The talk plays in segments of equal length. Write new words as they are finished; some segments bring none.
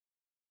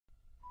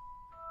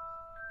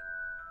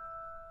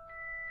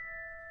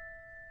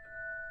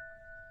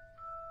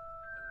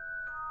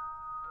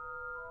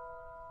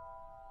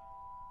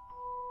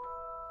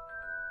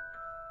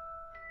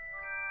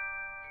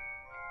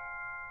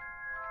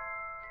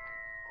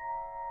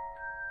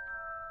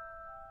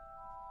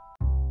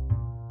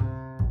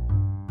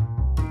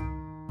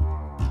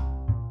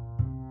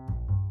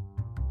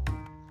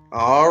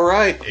All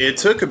right. It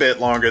took a bit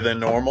longer than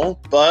normal,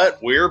 but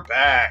we're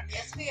back.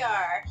 Yes, we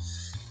are.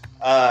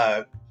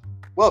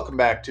 Welcome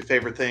back to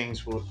Favorite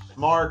Things with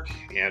Mark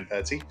and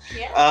Betsy.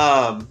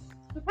 Yeah.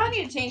 We probably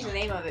need to change the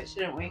name of it,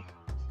 shouldn't we?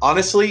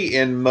 Honestly,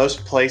 in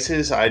most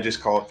places, I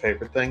just call it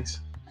Favorite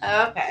Things.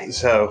 Okay.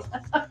 So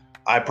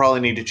I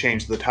probably need to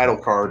change the title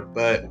card,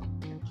 but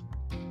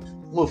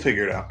we'll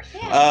figure it out.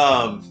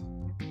 Yeah.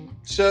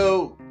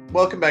 So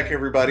welcome back,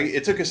 everybody.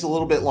 It took us a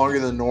little bit longer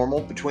than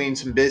normal between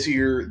some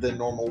busier than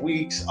normal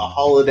weeks, a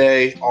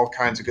holiday, all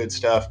kinds of good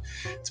stuff.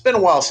 It's been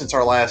a while since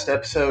our last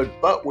episode,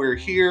 but we're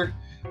here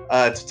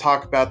to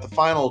talk about the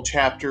final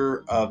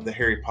chapter of the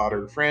Harry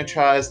Potter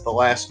franchise, the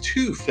last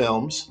two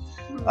films,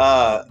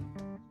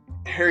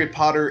 Harry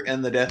Potter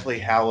and the Deathly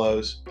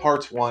Hallows,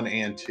 parts 1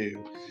 and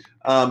 2.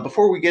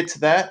 Before we get to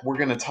that, we're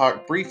going to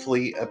talk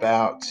briefly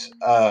about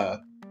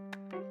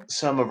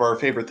some of our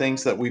favorite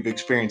things that we've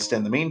experienced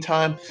in the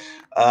meantime,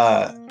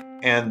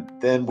 and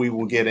then we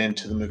will get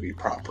into the movie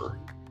proper.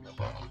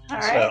 All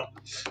right. So,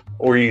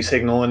 were you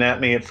signaling at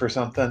me for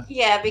something?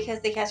 Yeah,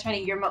 because they catch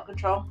me in remote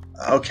control.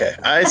 Okay,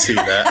 I see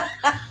that.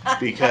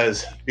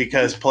 because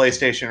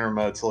PlayStation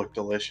remotes look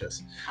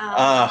delicious.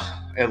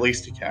 At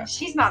least to Cass.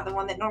 She's not the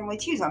one that normally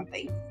chews on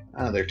things.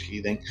 They're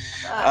teething.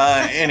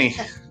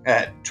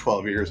 At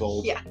 12 years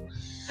old. Yeah.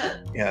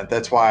 Yeah,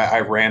 that's why I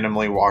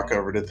randomly walk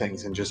over to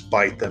things and just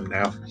bite them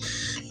now.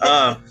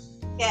 Yeah,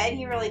 and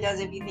he really does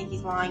if you think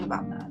he's lying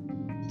about that.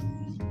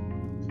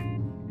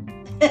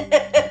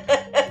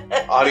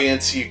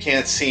 Audience, you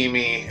can't see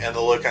me and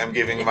the look I'm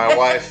giving my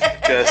wife.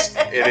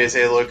 It is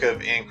a look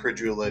of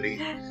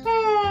incredulity.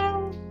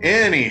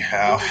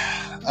 Anyhow,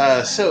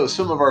 so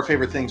some of our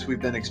favorite things we've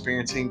been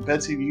experiencing.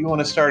 Betsy, do you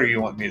want to start or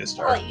you want me to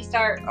start? I'll let you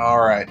start.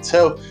 All right.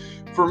 So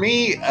for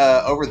me,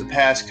 over the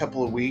past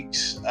couple of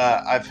weeks,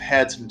 I've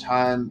had some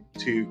time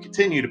to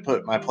continue to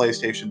put my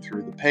PlayStation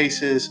through the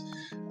paces.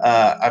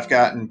 I've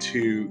gotten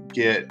to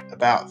get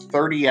about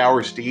 30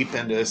 hours deep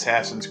into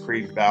Assassin's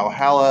Creed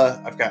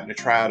Valhalla. I've gotten to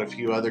try out a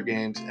few other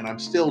games, and I'm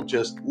still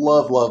just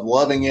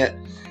loving it.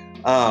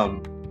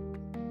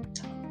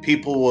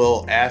 People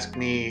will ask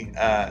me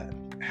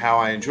how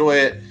I enjoy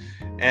it,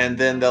 and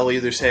then they'll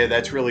either say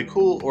that's really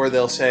cool, or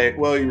they'll say,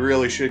 well, you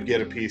really should get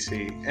a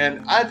PC.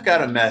 And I've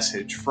got a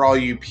message for all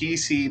you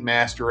PC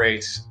Master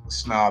Race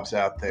snobs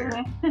out there.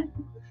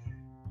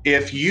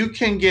 If you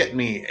can get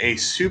me a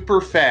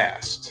super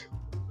fast,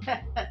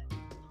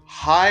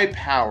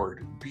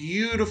 high-powered,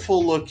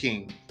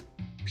 beautiful-looking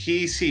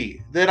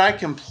PC that I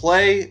can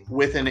play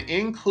with an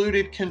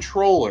included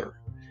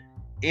controller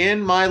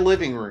in my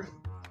living room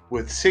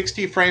with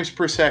 60 frames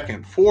per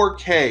second,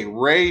 4K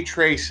ray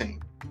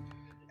tracing,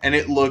 and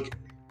it look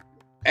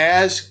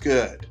as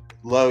good,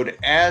 load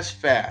as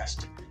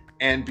fast,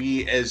 and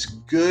be as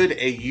good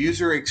a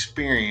user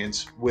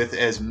experience with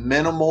as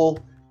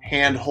minimal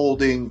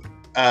hand-holding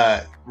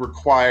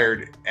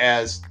required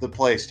as the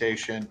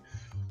PlayStation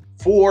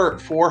for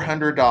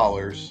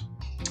 $400,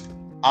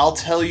 I'll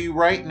tell you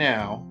right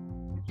now,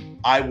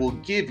 I will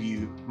give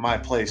you my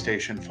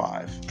PlayStation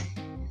 5.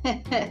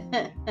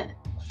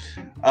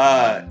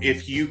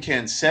 If you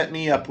can set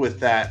me up with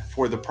that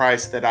for the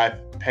price that I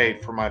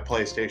paid for my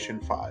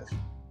PlayStation 5.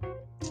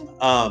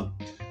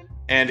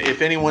 And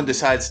if anyone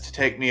decides to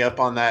take me up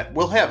on that,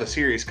 we'll have a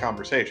serious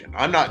conversation.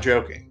 I'm not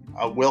joking.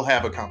 We'll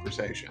have a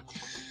conversation.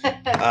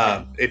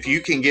 If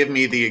you can give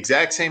me the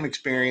exact same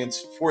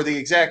experience for the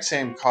exact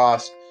same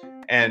cost,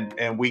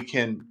 and we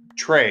can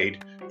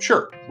trade,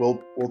 sure,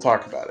 we'll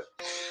talk about it.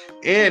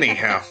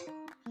 Anyhow,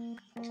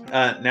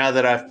 now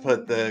that I've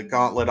put the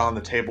gauntlet on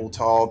the table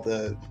to all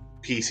the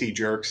PC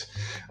jerks,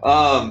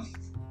 and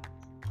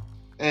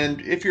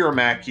if you're a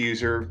Mac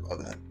user,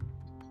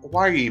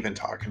 why are you even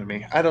talking to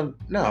me? I don't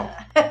know.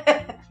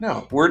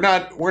 No, we're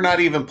not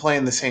even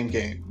playing the same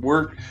game.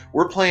 We're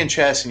playing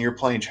chess and you're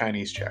playing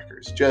Chinese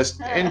checkers.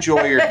 Just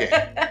enjoy your game.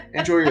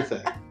 Enjoy your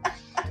thing.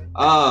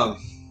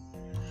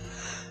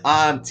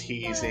 I'm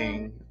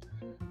teasing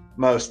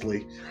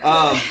mostly.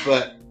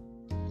 But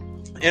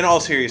in all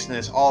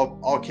seriousness,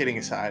 all kidding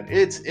aside,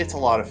 it's a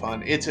lot of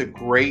fun. It's a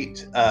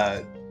great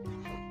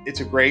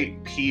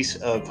piece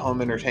of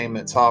home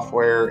entertainment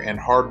software and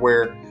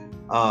hardware.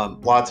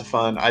 Lots of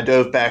fun. I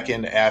dove back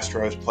into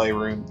Astro's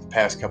Playroom the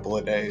past couple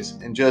of days,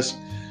 and just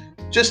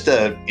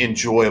a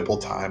enjoyable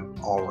time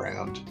all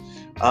around.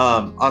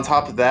 On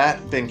top of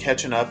that, been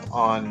catching up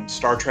on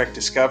Star Trek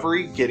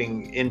Discovery,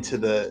 getting into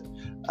the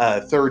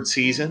third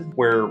season,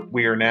 where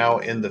we are now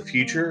in the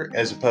future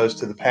as opposed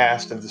to the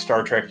past of the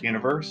Star Trek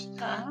universe.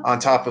 On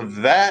top of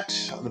that,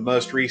 the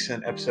most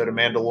recent episode of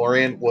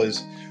Mandalorian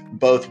was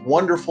both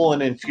wonderful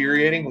and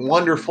infuriating.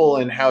 Wonderful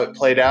in how it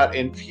played out,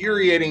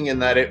 infuriating in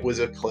that it was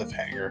a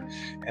cliffhanger,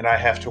 and I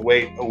have to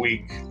wait a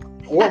week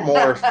or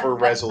more for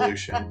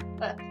resolution.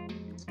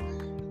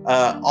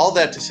 All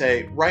that to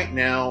say, right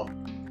now,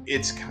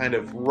 it's kind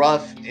of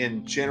rough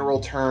in general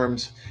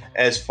terms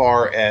as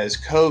far as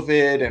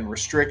COVID and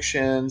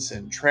restrictions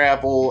and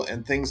travel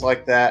and things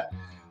like that.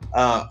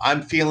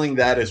 I'm feeling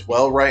that as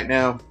well right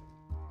now.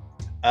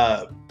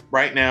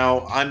 right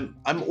now,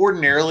 I'm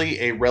ordinarily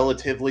a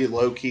relatively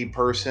low key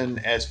person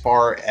as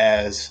far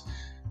as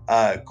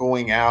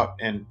going out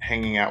and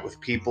hanging out with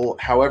people.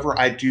 However,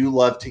 I do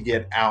love to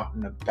get out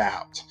and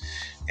about.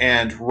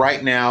 And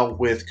right now,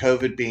 with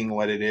COVID being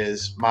what it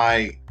is,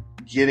 my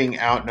getting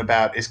out and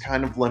about is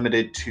kind of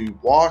limited to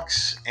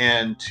walks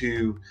and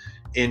to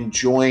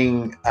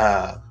enjoying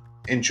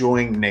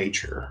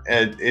nature.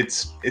 And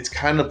it's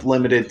kind of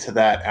limited to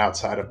that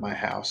outside of my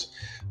house.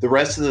 The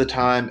rest of the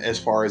time, as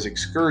far as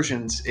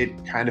excursions,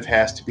 it kind of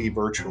has to be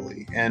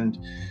virtually. And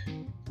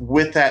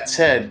with that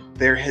said,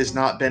 there has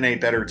not been a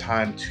better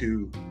time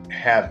to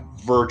have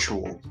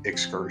virtual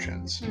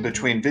excursions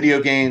between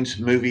video games,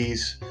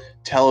 movies,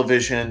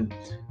 television,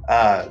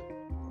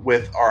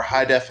 with our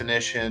high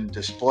definition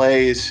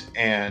displays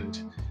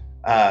and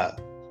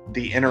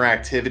the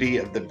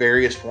interactivity of the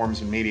various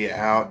forms of media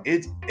out.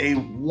 It's a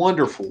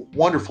wonderful,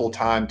 wonderful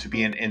time to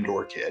be an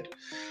indoor kid.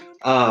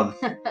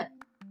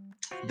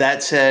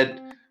 That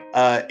said,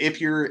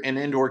 if you're an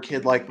indoor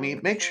kid like me,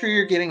 make sure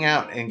you're getting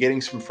out and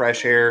getting some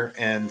fresh air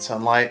and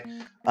sunlight.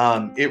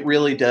 It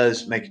really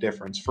does make a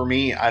difference. For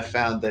me, I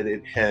found that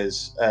it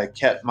has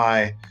kept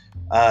my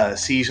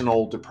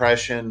seasonal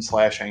depression /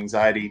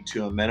 anxiety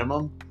to a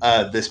minimum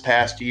this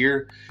past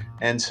year.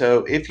 And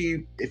so if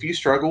you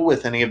struggle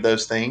with any of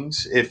those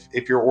things,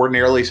 if you're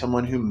ordinarily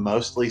someone who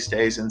mostly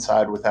stays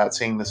inside without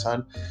seeing the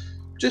sun,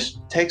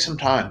 just take some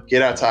time,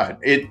 get outside.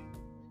 It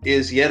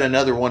is yet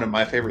another one of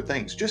my favorite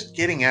things, just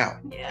getting out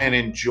and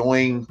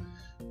enjoying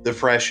the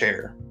fresh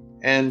air.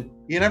 And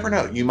you never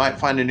know, you might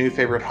find a new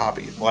favorite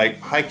hobby like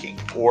hiking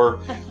or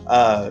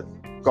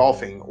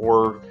golfing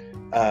or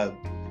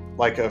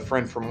like a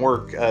friend from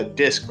work,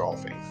 disc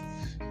golfing.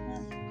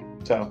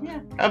 So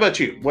how about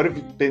you? What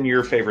have been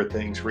your favorite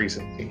things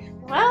recently?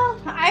 Well,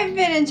 I've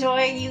been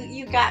enjoying,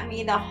 you got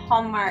me the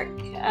Hallmark,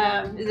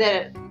 is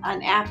it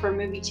an app or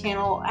movie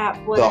channel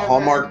app? Whatever. The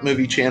Hallmark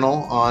movie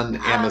channel on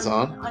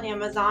Amazon. On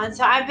Amazon.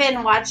 So I've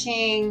been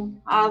watching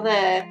all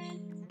the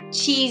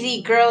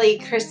cheesy, girly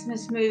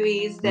Christmas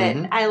movies that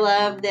I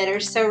love that are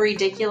so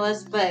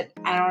ridiculous, but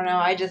I don't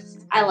know,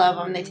 I love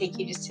them. They take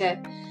you just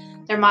to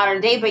their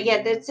modern day, but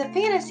yet it's a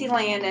fantasy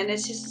land, and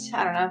it's just,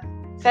 I don't know.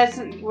 That's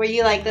where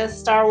you like the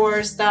Star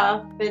Wars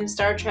stuff and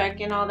Star Trek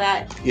and all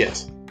that.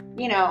 Yes.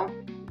 You know,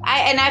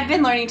 I've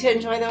been learning to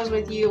enjoy those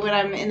with you when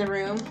I'm in the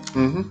room.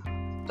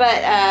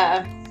 But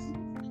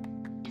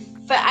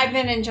I've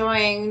been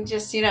enjoying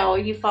just,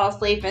 you fall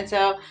asleep. And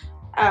so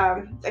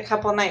a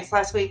couple of nights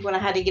last week when I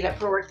had to get up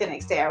for work the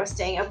next day, I was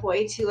staying up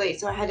way too late.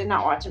 So I had to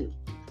not watch them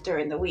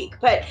during the week.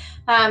 But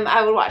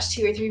I would watch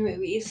 2 or 3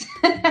 movies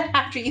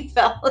after you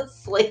fell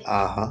asleep.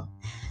 So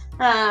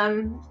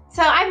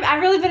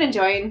I've really been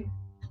enjoying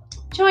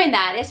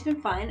that. It's been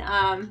fun.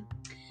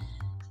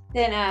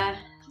 Then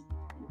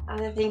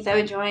other things I'm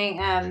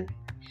enjoying.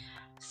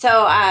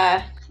 So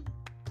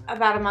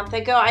about a month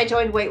ago, I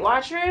joined Weight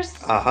Watchers.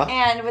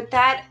 And with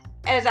that,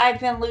 as I've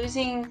been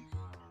losing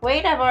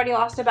weight, I've already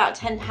lost about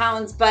 10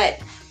 pounds. But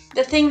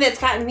the thing that's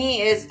gotten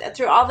me is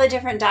through all the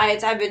different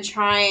diets I've been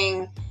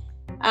trying,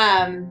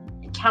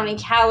 counting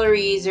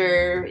calories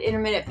or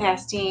intermittent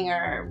fasting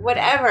or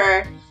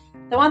whatever,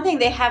 the one thing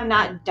they have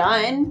not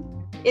done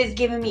is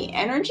giving me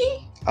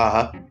energy.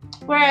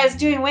 Whereas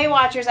doing Weight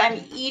Watchers,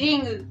 I'm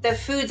eating the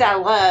foods I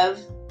love,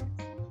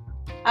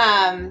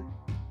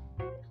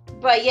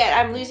 but yet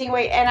I'm losing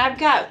weight and I've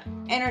got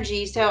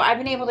energy, so I've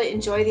been able to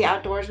enjoy the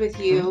outdoors with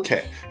you.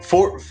 Okay.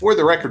 For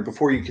the record,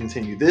 before you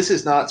continue, this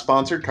is not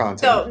sponsored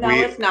content. So no,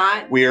 it's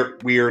not. We are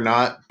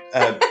not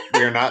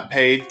we are not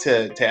paid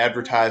to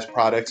advertise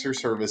products or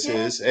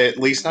services, at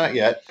least not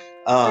yet.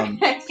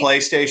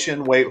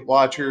 PlayStation, Weight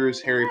Watchers,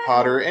 Harry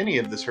Potter, any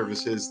of the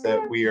services that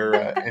we are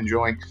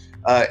enjoying.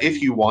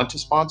 If you want to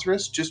sponsor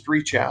us, just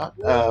reach out.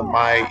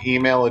 My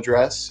email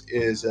address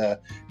is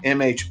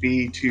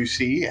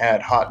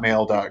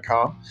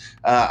mhb2c@hotmail.com.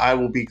 I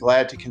will be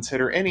glad to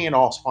consider any and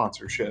all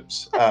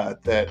sponsorships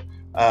that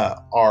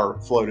are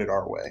floated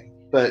our way.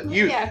 But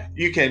you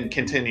can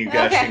continue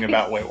gushing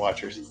about Weight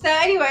Watchers. So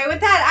anyway, with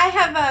that,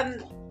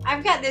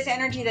 I've got this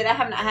energy that I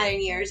have not had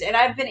in years, and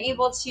I've been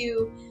able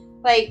to,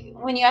 like,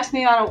 when you ask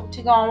me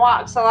to go on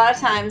walks, a lot of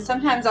times,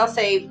 sometimes I'll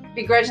say,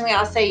 begrudgingly,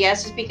 I'll say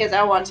yes just because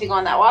I want to go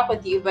on that walk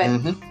with you. But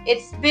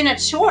it's been a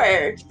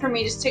chore for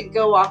me just to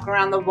go walk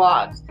around the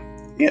block.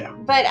 Yeah.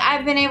 But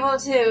I've been able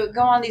to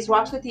go on these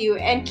walks with you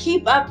and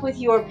keep up with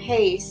your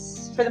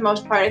pace for the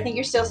most part. I think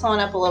you're still slowing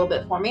up a little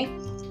bit for me.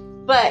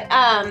 But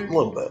a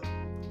little bit.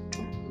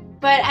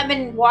 But I've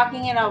been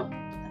walking in a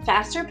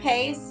faster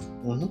pace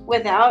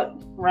without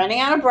running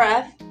out of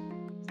breath.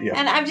 Yeah.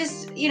 And I've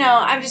just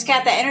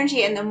got the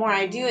energy, and the more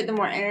I do it, the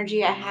more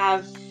energy I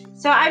have.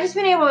 So I've just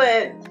been able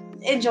to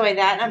enjoy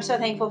that. And I'm so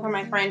thankful for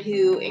my friend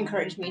who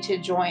encouraged me to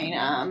join.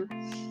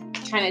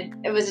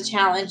 It was a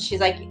challenge. She's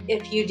like,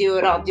 if you do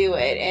it, I'll do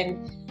it.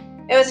 And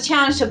it was a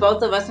challenge to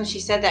both of us when she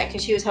said that,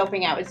 because she was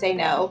hoping I would say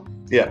no.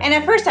 Yeah. And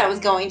at first I was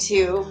going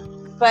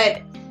to,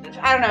 but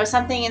I don't know,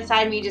 something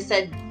inside me just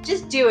said,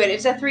 just do it.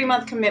 It's a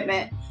 3-month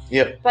commitment.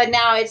 Yep. But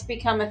now it's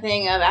become a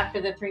thing of after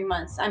the 3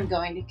 months, I'm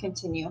going to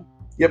continue.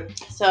 Yep.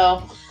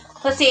 So,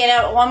 let's see.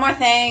 One more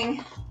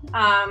thing.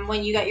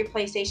 When you got your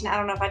PlayStation, I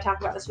don't know if I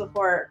talked about this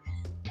before,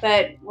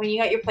 but when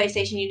you got your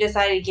PlayStation, you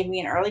decided to give me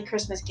an early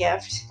Christmas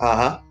gift,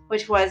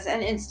 which was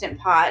an Instant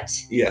Pot.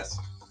 Yes.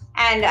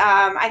 And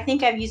I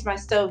think I've used my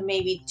stove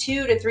maybe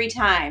 2 to 3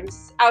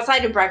 times.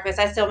 Outside of breakfast,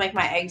 I still make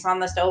my eggs on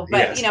the stove.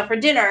 But, for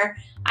dinner,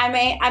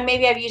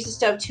 maybe I've used the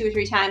stove 2 or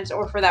 3 times,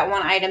 or for that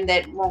one item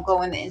that won't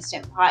go in the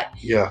Instant Pot.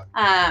 Yeah.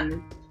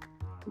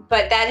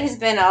 But that has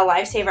been a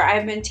lifesaver.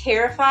 I've been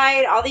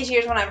terrified all these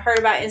years when I've heard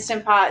about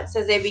Instant Pots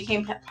as they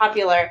became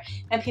popular,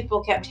 and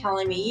people kept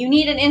telling me, you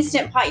need an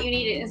Instant Pot, you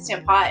need an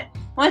Instant Pot.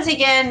 Once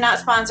again, not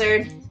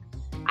sponsored.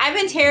 I've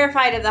been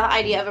terrified of the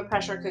idea of a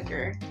pressure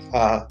cooker.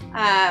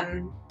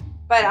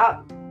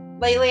 But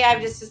lately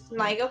I've just been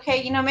like,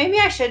 okay, maybe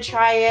I should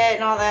try it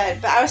and all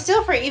that. But I was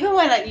still afraid, even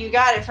when you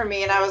got it for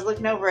me and I was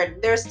looking over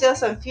it, there was still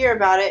some fear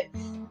about it.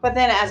 But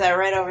then as I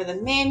read over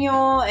the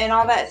manual and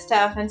all that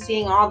stuff and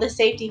seeing all the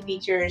safety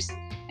features,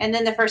 and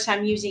then the first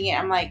time using it,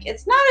 I'm like,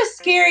 it's not as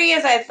scary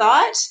as I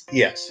thought.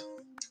 Yes.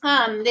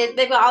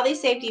 They've got all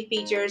these safety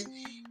features,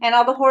 and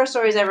all the horror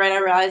stories I read, I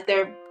realized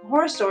they're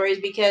horror stories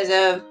because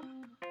of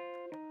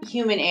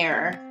human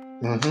error.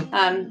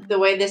 Mm-hmm. The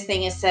way this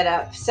thing is set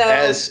up. So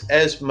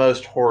as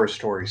most horror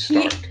stories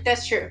start. Yeah,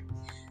 that's true.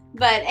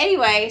 But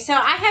anyway, so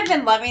I have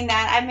been loving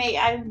that.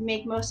 I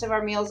make most of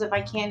our meals if I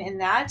can in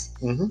that.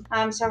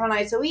 Several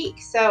nights a week.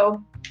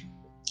 So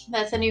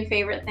that's a new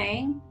favorite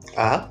thing.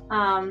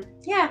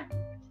 Yeah.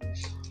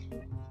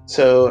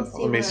 So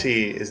let me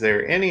see. Is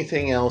there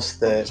anything else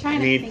that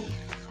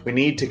we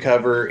need to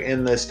cover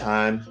in this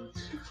time?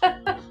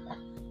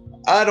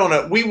 I don't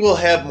know. We will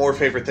have more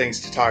favorite things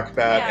to talk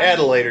about at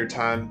a later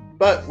time,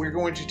 but we're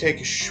going to take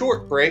a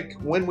short break.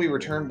 When we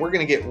return, we're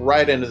going to get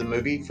right into the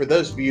movie. For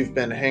those of you who've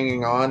been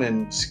hanging on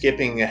and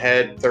skipping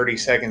ahead 30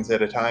 seconds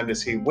at a time to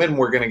see when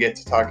we're going to get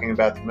to talking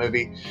about the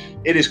movie,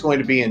 it is going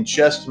to be in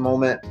just a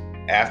moment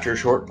after a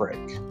short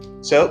break.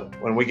 So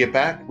when we get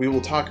back, we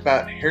will talk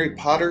about Harry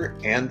Potter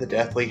and the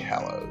Deathly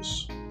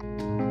Hallows.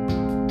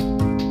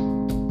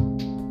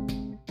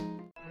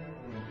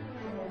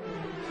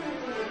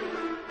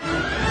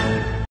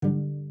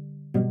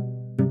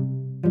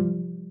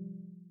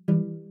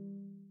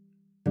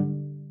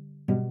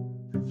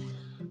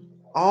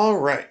 All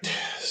right,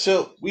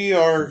 so we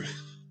are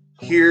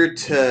here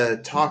to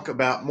talk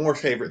about more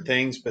favorite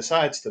things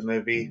besides the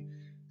movie.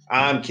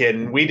 I'm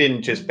kidding. We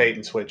didn't just bait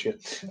and switch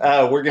it.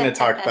 We're going to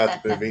talk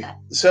about the movie.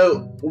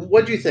 So,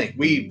 what do you think?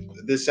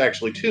 This is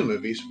actually 2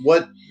 movies.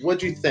 What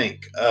do you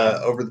think?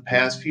 Over the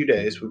past few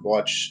days, we've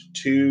watched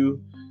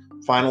 2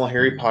 final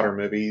Harry Potter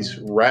movies,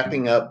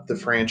 wrapping up the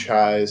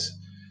franchise,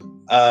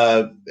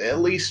 at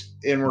least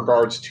in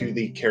regards to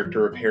the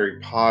character of Harry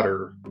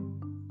Potter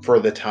for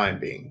the time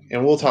being.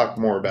 And we'll talk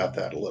more about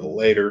that a little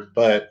later.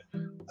 But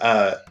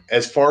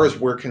as far as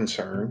we're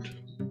concerned,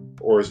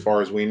 or as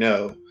far as we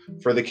know,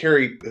 for the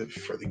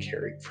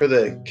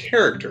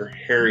character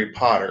Harry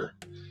Potter,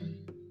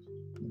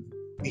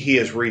 he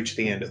has reached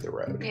the end of the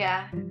road.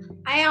 Yeah.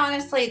 I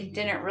honestly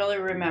didn't really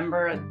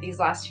remember these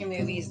last 2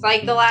 movies.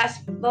 Like the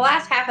last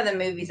half of the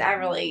movies, I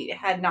really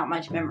had not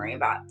much memory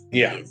about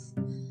these.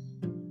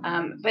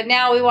 But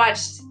now we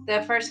watched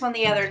the first one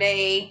the other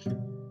day.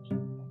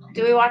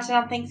 Did we watch it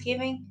on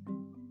Thanksgiving?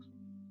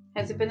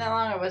 Has it been that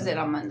long, or was it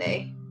on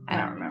Monday? I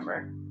don't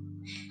remember.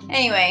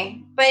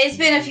 Anyway, but it's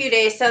been a few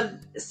days, so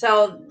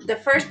the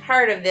first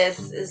part of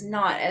this is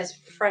not as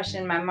fresh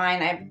in my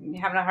mind. I'm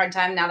having a hard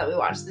time now that we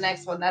watched the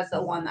next one. That's the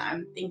one that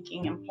I'm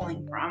thinking and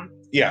pulling from.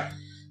 Yeah.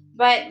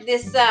 But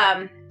this,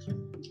 at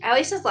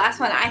least this last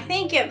one, I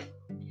think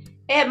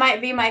it might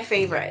be my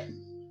favorite,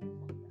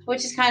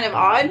 which is kind of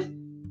odd,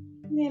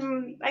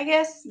 I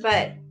guess.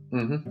 But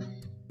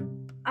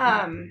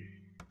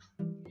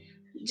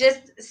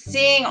just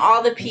seeing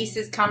all the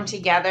pieces come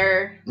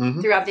together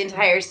throughout the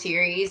entire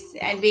series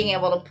and being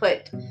able to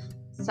put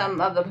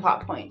some of the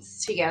plot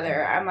points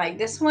together, I'm like,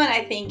 this one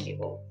I think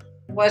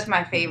was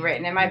my favorite,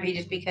 and it might be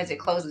just because it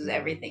closes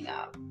everything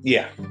up.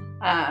 Yeah.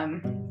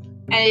 And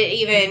it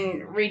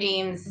even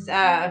redeems,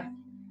 it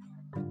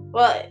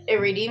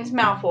redeems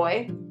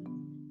Malfoy.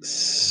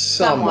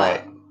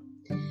 Somewhat.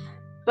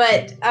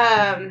 But,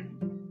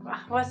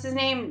 what's his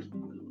name?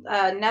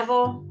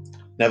 Neville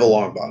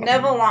Longbottom.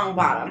 Neville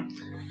Longbottom.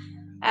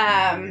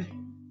 I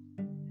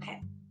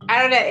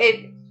don't know.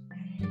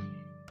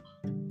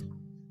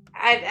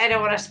 I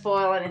don't want to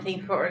spoil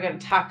anything for what we're going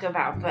to talk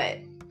about, but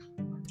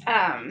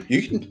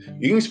you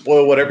can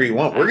spoil whatever you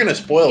want. We're going to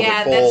spoil the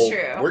full. That's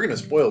true. We're going to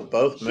spoil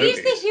both movies.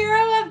 He's the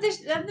hero of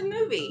the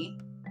movie.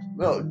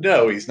 Well,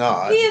 no, he's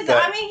not. He is. He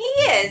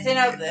is in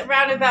a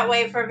roundabout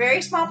way for a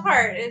very small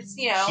part. It's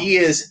He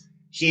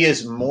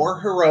is more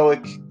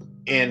heroic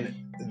in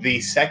the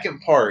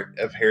second part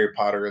of Harry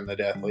Potter and the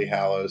Deathly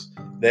Hallows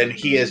than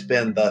he has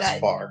been thus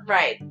far.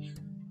 Right.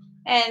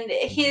 And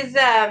his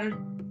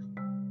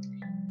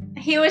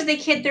he was the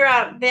kid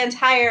throughout the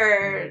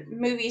entire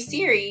movie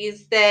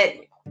series that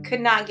could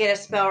not get a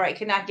spell right,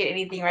 could not get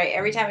anything right.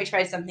 Every time he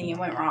tried something, it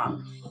went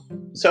wrong.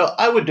 So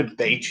I would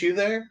debate you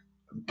there,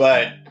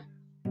 but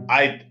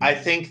I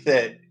think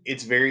that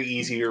it's very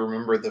easy to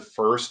remember the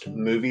first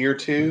movie or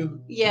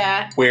two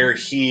Yeah. where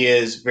he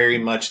is very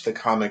much the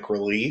comic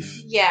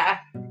relief. Yeah.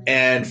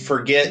 And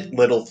forget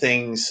little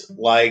things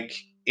like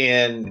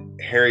in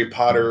Harry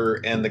Potter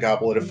and the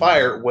Goblet of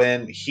Fire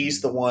when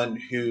he's the one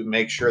who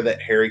makes sure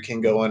that Harry can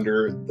go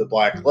under the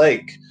Black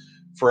Lake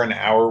for an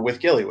hour with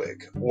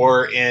Gillywick.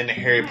 Or in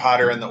Harry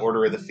Potter and the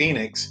Order of the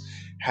Phoenix,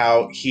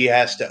 how he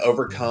has to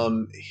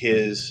overcome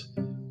his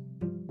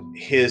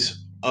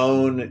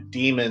own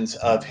demons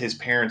of his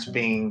parents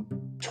being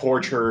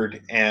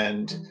tortured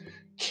and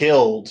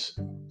killed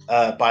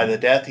by the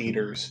Death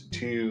Eaters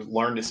to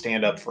learn to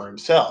stand up for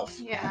himself.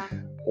 Yeah.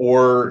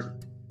 Or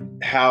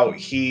how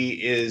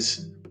he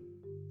is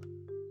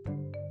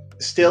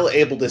still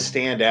able to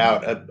stand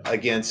out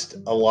against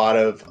a lot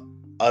of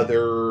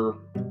other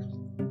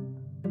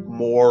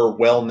more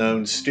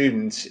well-known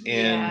students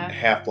in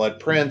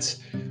Half-Blood Prince,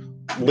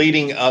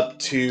 leading up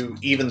to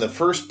even the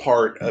first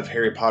part of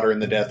Harry Potter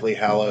and the Deathly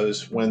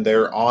Hallows when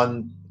they're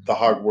on the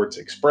Hogwarts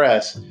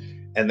Express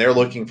and they're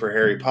looking for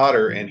Harry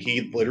Potter, and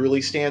he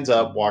literally stands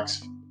up,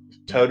 walks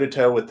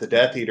toe-to-toe with the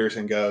Death Eaters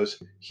and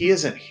goes, "He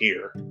isn't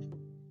here."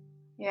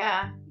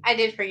 Yeah, I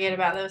did forget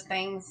about those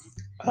things.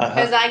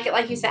 Because,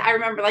 like you said, I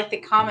remember like the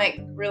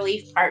comic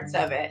relief parts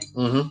of it.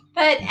 Mm-hmm.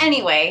 But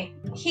anyway,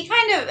 he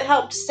kind of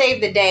helped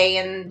save the day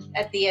and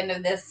at the end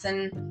of this,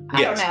 and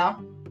I don't know.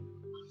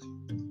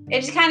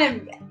 It just kind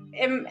of,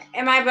 in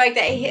my book,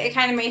 that it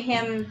kind of made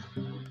him,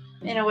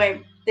 in a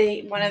way,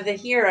 one of the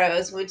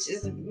heroes, which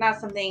is not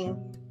something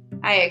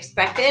I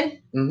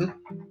expected. Mm-hmm.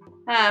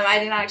 I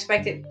did not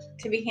expect it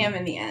to be him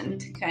in the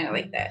end, kind of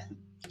like that.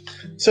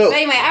 So but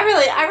anyway, I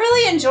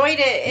really enjoyed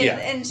it,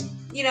 and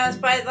you know,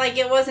 but like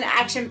it was an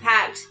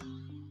action-packed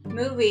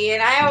movie,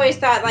 and I always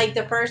thought like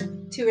the first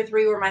 2 or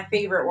 3 were my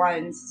favorite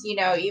ones. You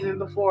know, even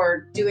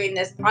before doing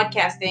this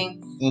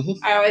podcasting,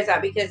 I always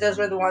thought because those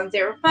were the ones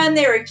they were fun,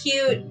 they were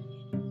cute,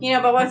 you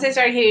know. But once they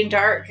started getting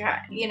dark,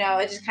 you know,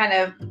 it just kind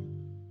of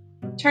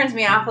turns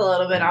me off a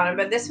little bit on it.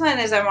 But this one,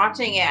 as I'm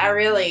watching it, I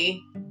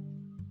really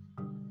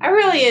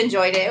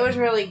enjoyed it. It was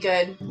really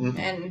good,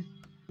 and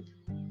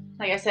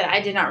like I said,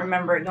 I did not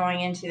remember it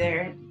going into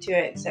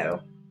it.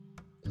 So,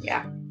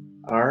 yeah.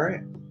 All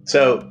right.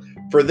 So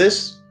for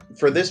this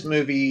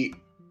movie,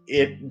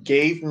 it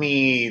gave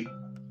me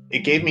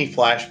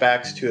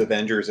flashbacks to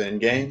Avengers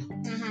Endgame,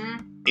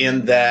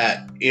 in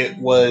that it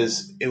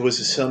was a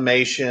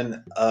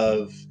summation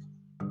of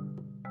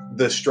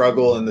the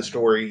struggle and the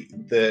story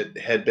that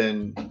had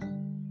been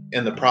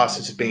in the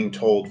process of being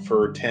told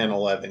for 10,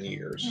 11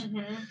 years.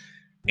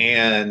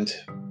 And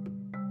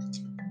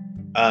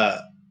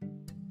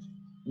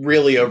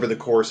really over the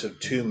course of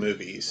 2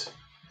 movies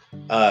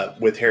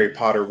with Harry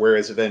Potter,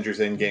 whereas Avengers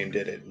Endgame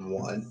did it in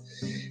 1.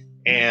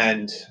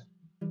 And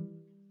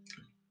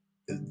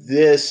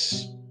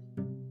this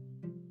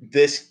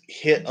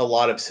hit a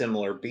lot of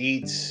similar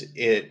beats.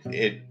 It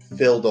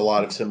filled a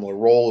lot of similar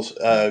roles,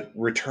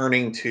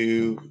 returning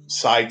to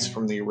sites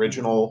from the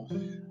original,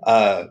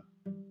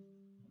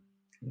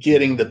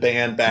 getting the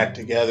band back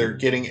together,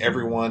 getting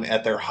everyone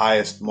at their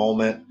highest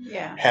moment,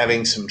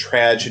 having some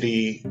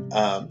tragedy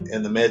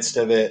in the midst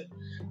of it.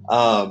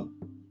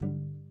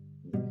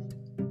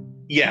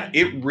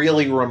 It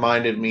really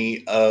reminded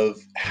me of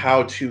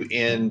how to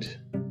end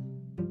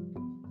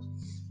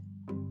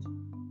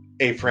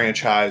a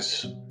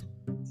franchise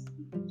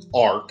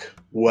arc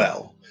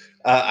well.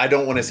 I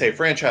don't want to say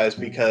franchise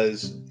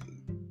because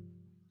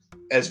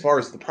as far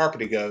as the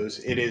property goes,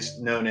 it is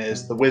known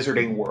as the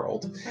Wizarding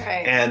World.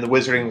 Right. And the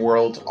Wizarding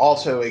World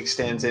also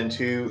extends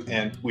into,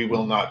 and we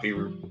will not be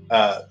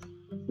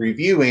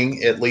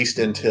reviewing, at least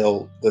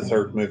until the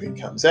 3rd movie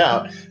comes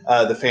out,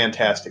 the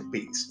Fantastic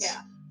Beasts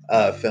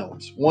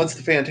films. Once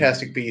the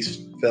Fantastic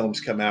Beasts films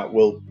come out,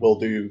 we'll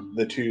do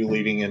the 2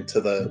 leading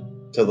into the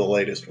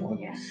latest one.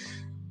 Yeah.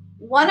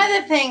 One of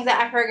the things that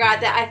I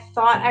forgot that I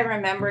thought I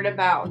remembered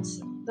about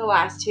the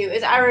last 2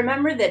 is I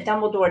remembered that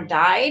Dumbledore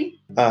died.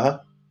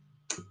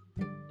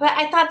 But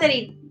I thought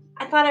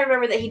I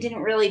remembered that he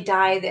didn't really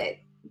die, that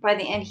by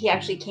the end he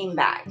actually came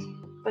back.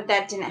 But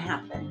that didn't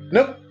happen.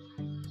 Nope.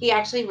 He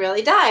actually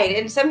really died.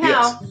 And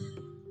somehow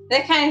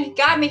that kind of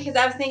got me, because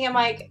I was thinking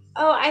like,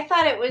 oh, I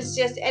thought it was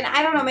just, and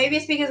I don't know, maybe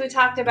it's because we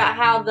talked about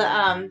how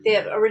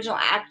the original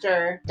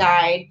actor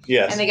died.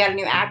 Yes. And they got a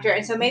new actor.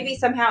 And so maybe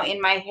somehow in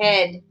my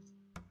head,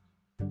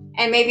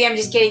 and maybe I'm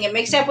just getting it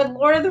mixed up with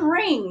Lord of the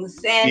Rings.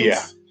 And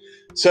yeah.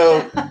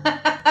 So,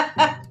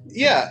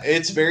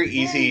 it's very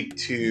easy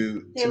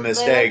to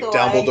mistake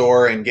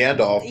Dumbledore and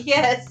Gandalf.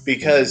 Yes.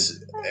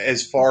 Because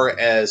as far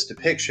as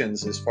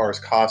depictions, as far as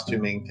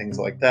costuming, things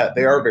like that,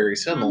 they are very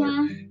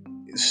similar.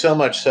 So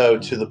much so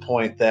to the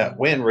point that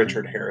when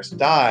Richard Harris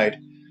died,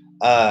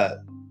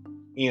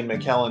 Ian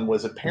McKellen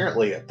was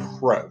apparently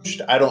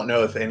approached. I don't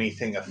know if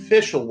anything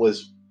official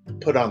was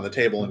put on the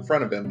table in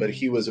front of him, but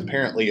he was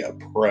apparently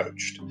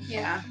approached.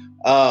 Yeah.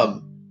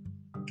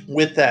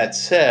 With that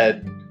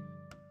said,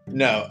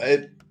 no,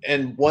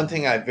 and one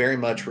thing I very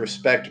much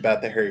respect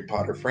about the Harry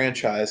Potter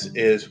franchise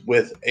is,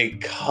 with a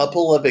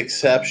couple of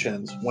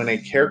exceptions, when a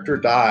character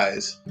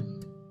dies,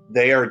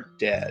 they are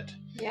dead.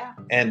 Yeah.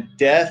 And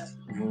death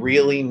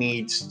really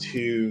needs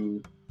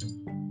to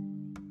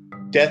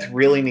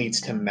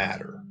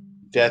matter.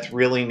 Death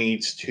really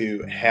needs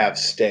to have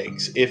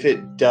stakes. If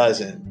it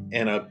doesn't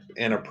in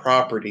a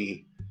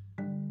property,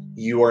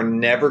 you are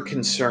never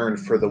concerned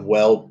for the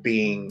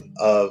well-being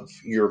of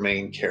your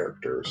main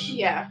characters.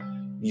 Yeah.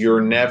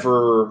 You're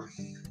never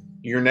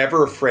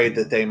afraid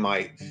that they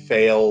might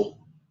fail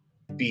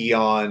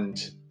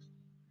beyond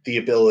the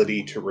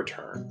ability to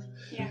return.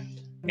 Yeah.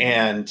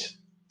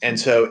 And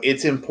so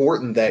it's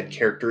important that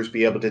characters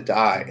be able to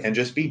die and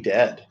just be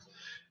dead.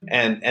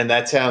 And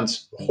that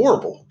sounds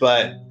horrible,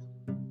 but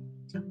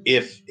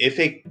if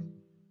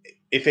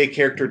a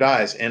character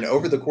dies, and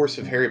over the course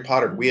of Harry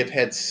Potter, we have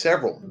had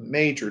several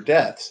major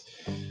deaths,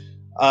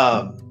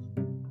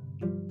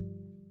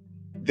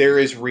 there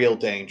is real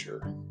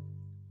danger.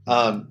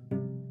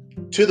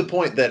 To the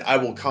point that I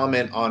will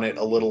comment on it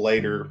a little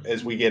later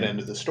as we get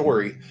into the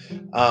story.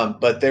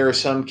 But there are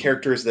some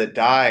characters that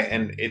die,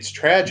 and it's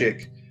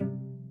tragic,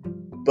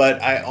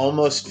 but I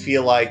almost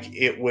feel like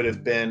it would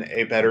have been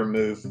a better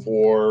move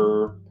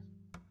for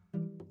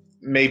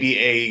maybe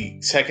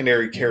a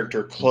secondary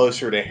character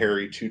closer to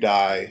Harry to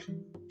die,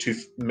 to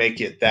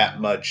make it that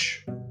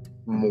much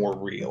more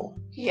real.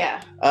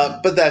 Yeah.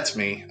 But that's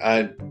me.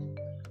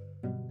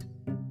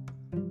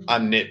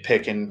 I'm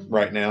nitpicking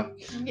right now.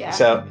 Yeah.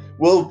 So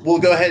we'll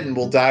go ahead and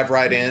we'll dive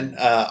right in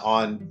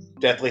on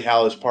Deathly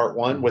Hallows Part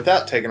 1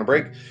 without taking a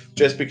break,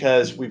 just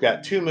because we've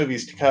got 2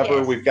 movies to cover.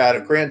 Yes. We've got a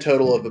grand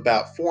total of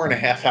about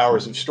 4.5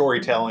 hours of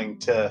storytelling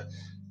to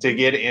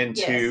get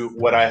into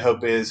what I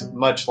hope is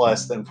much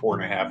less than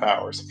 4.5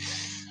 hours.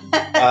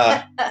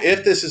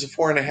 If this is a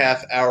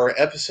 4.5 hour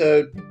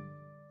episode,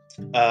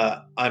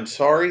 I'm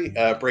sorry.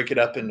 Break it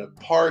up into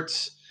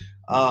parts.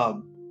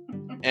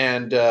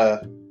 And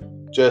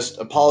just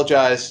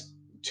apologize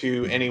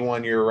to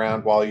anyone you're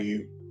around while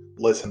you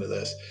listen to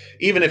this.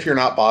 Even if you're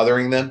not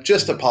bothering them,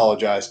 just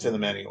apologize to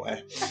them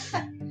anyway.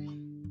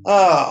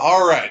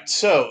 All right.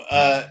 So,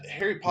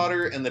 Harry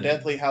Potter and the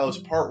Deathly Hallows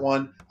Part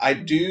 1.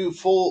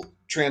 Full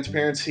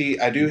transparency,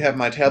 I do have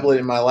my tablet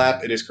in my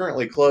lap. It is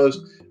currently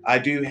closed. I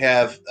do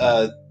have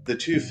the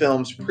 2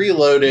 films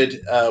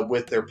preloaded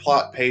with their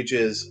plot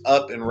pages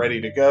up and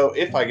ready to go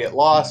if I get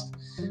lost.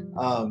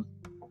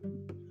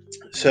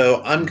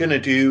 So I'm going to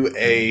do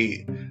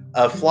a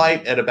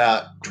flight at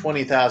about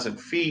 20,000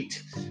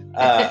 feet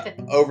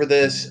over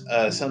this.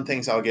 Some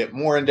things I'll get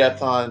more in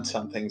depth on,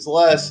 some things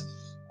less.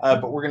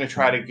 But we're going to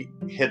try to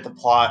hit the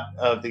plot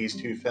of these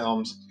 2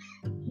 films,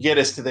 get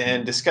us to the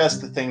end, discuss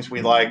the things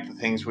we liked, the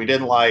things we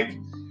didn't like,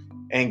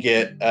 and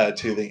get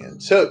to the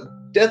end. So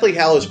Deathly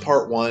Hallows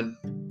Part 1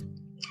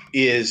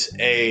 is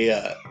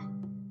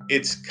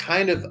it's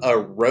kind of a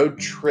road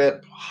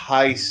trip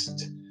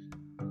heist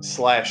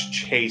 /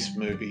 chase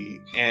movie,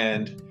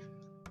 and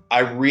I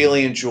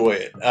really enjoy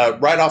it.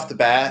 Right off the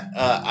bat,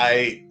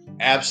 I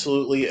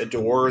absolutely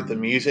adore the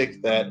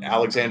music that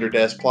Alexander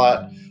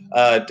Desplat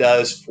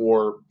does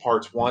for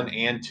parts 1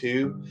 and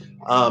 2.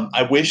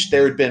 I wish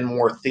there had been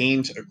more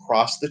themes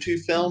across the 2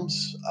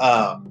 films,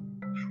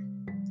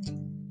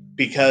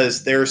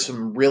 because there's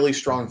some really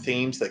strong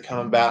themes that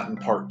come about in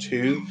part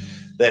 2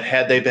 that,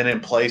 had they been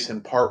in place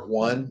in part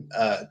 1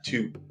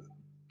 to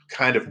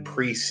kind of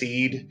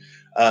precede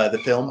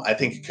the film, I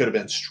think it could have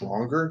been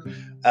stronger.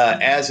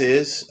 As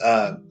is,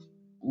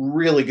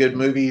 really good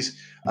movies.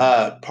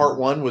 Part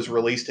 1 was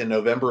released in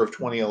November of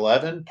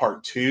 2011.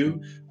 Part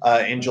 2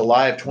 in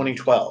July of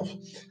 2012.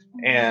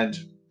 And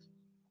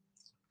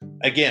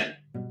again,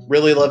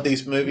 really love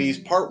these movies.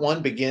 Part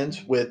 1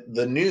 begins with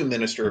the new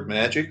Minister of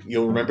Magic.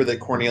 You'll remember that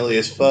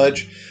Cornelius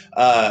Fudge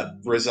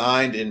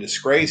resigned in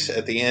disgrace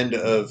at the end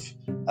of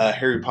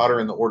Harry Potter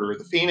and the Order of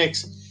the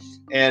Phoenix.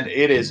 And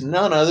it is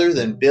none other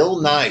than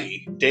Bill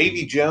Nighy,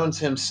 Davy Jones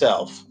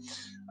himself.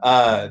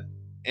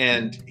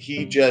 And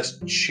he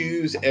just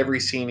chews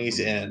every scene he's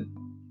in.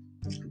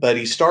 But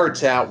he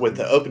starts out with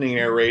the opening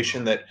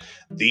narration that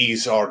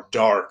these are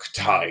dark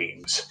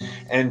times,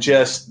 and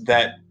just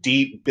that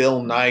deep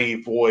Bill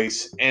Nighy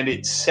voice. And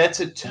it sets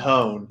a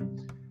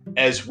tone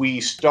as we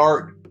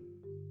start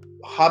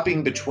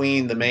hopping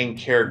between the main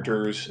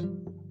characters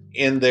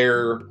in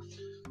their...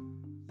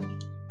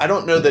 I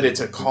don't know that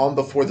it's a calm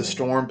before the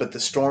storm, but the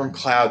storm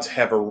clouds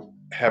have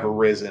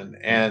arisen,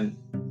 and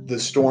the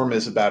storm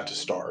is about to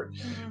start.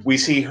 Mm-hmm. We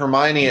see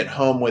Hermione at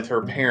home with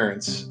her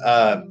parents,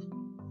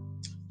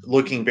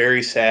 looking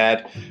very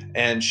sad,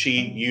 and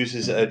she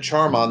uses a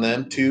charm on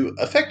them to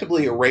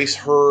effectively erase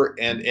her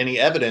and any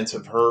evidence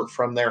of her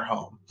from their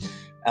home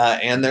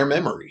and their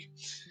memory.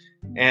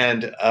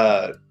 And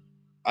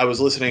I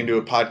was listening to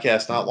a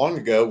podcast not long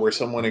ago where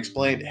someone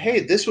explained, hey,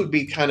 this would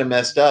be kind of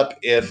messed up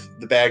if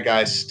the bad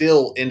guys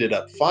still ended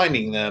up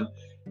finding them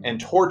and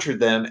tortured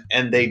them,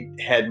 and they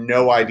had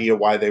no idea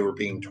why they were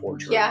being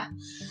tortured. Yeah.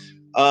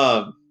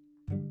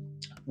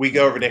 We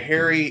go over to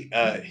Harry.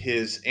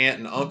 His aunt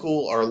and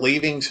uncle are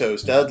leaving, so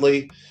is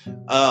Dudley.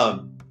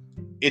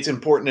 it's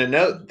important to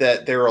note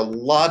that there are a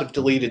lot of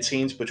deleted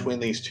scenes between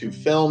these two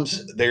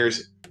films.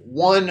 There's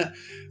one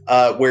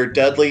where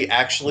Dudley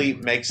actually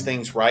makes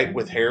things right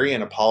with Harry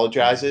and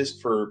apologizes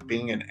for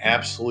being an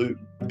absolute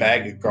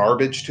bag of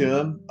garbage to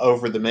him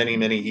over the many,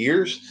 many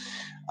years.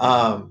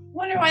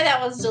 Wonder why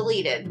that was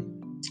deleted.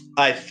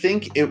 I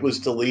think it was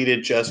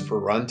deleted just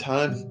for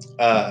runtime.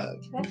 I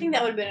think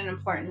that would have been an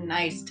important,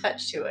 nice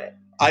touch to it.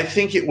 I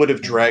think it would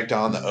have dragged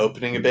on the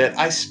opening a bit.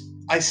 I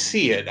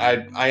see it.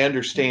 I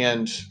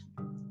understand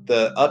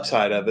the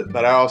upside of it,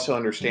 but I also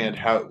understand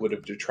how it would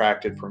have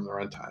detracted from the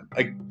runtime.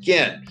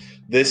 Again,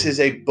 this is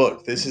a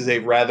book. This is a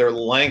rather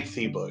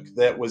lengthy book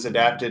that was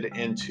adapted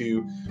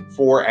into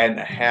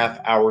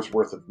 4.5 hours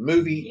worth of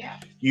movie. Yeah.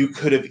 You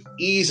could have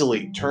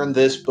easily turned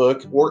this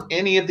book or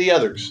any of the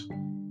others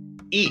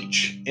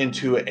each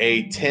into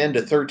a 10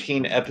 to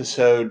 13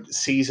 episode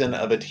season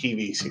of a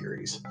TV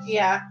series.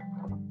 Yeah.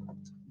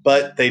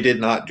 But they did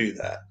not do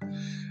that.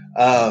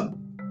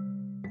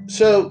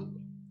 So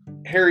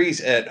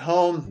Harry's at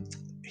home.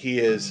 He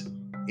is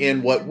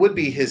in what would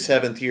be his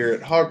 7th year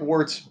at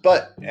Hogwarts,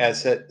 but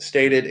as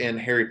stated in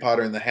Harry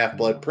Potter and the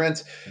Half-Blood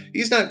Prince,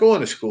 he's not going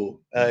to school.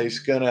 He's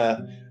going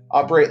to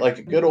operate like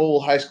a good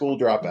old high school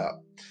dropout.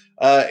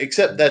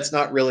 Except that's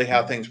not really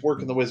how things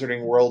work in the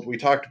Wizarding world. We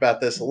talked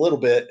about this a little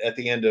bit at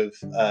the end of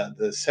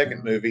the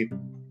second movie.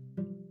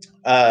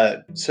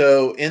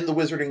 So in the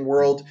Wizarding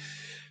world,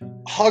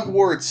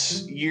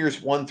 Hogwarts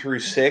years 1 through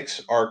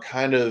 6 are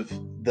kind of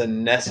the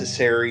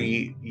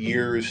necessary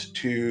years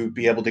to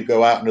be able to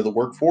go out into the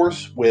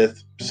workforce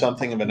with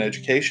something of an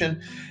education.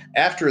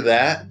 After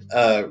that,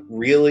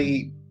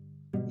 really,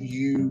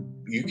 you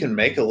can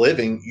make a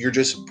living. You're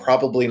just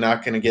probably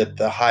not going to get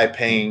the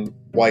high-paying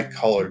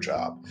white-collar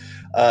job.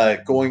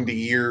 Going to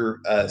year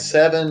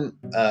 7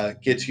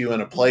 gets you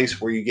in a place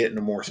where you get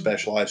into more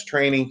specialized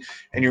training,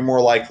 and you're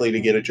more likely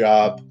to get a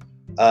job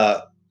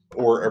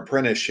or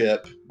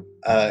apprenticeship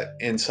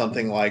in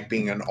something like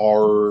being an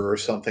Auror or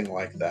something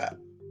like that.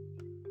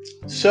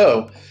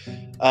 So,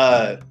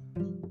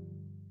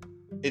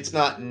 it's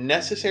not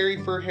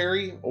necessary for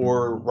Harry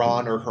or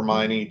Ron or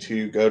Hermione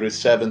to go to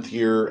 7th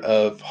year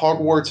of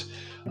Hogwarts,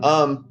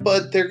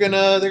 but they're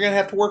gonna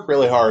have to work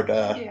really hard.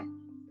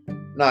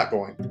 Not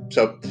going.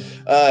 So,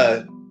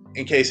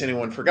 in case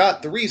anyone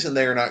forgot, the reason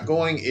they are not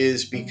going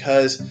is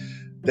because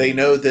they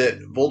know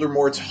that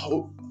Voldemort's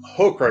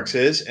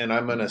Horcruxes, and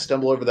I'm going to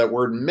stumble over that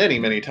word many,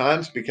 many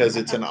times because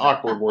it's an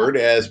awkward word,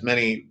 as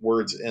many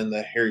words in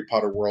the Harry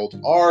Potter world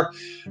are,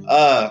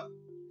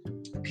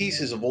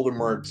 pieces of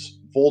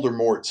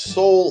Voldemort's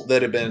soul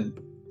that have been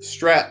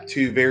strapped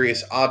to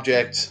various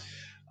objects,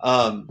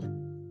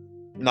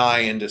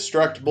 nigh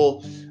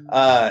indestructible.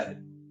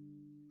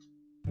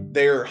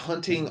 They're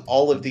hunting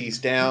all of these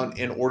down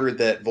in order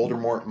that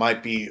Voldemort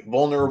might be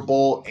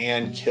vulnerable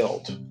and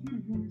killed.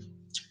 Mm-hmm.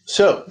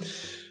 So,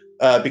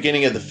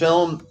 beginning of the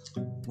film,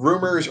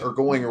 rumors are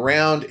going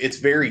around. It's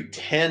very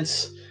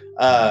tense.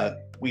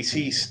 We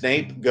see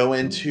Snape go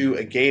into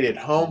a gated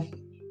home,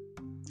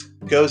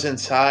 goes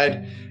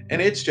inside,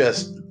 and it's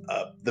just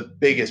the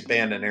biggest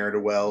band of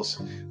ne'er-do-wells.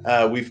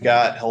 We've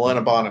got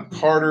Helena Bonham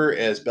Carter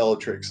as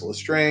Bellatrix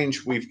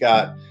Lestrange. We've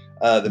got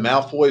the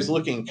Malfoys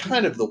looking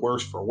kind of the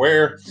worst for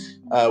wear.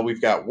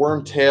 We've got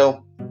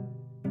Wormtail,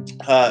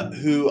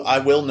 who I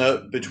will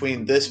note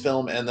between this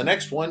film and the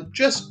next one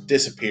just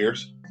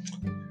disappears.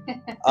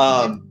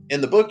 In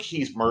the book,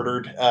 he's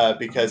murdered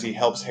because he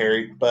helps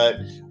Harry, but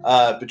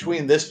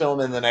between this film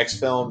and the next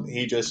film,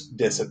 he just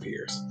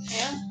disappears.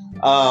 Yeah.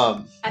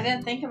 I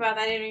didn't think about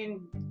that. I didn't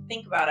even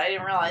think about it. I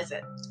didn't realize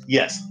it.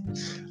 Yes.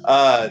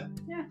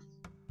 Yeah.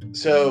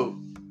 So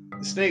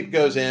Snape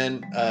goes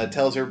in,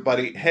 tells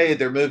everybody, hey,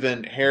 they're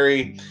moving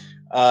Harry.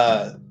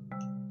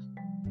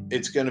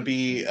 It's going to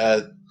be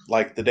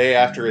like the day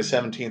after his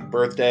 17th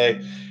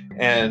birthday.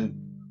 And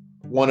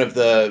one of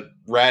the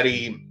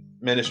ratty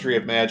Ministry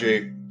of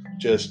Magic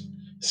just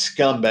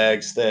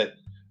scumbags that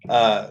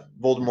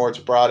Voldemort's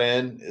brought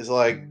in is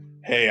like,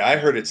 hey, I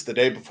heard it's the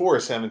day before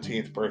his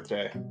 17th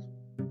birthday.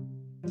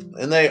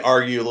 And they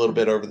argue a little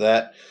bit over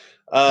that.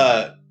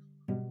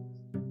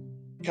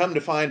 Come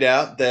to find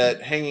out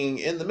that hanging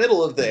in the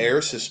middle of the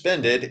air,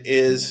 suspended,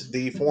 is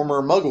the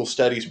former Muggle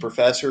Studies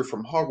professor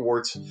from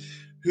Hogwarts,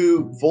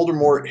 who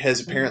Voldemort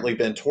has apparently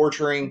been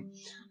torturing.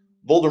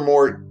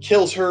 Voldemort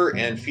kills her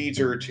and feeds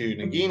her to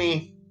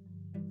Nagini.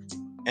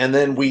 And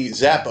then we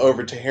zap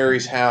over to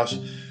Harry's house,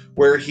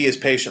 where he is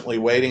patiently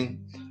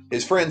waiting.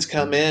 His friends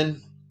come in,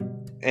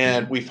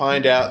 and we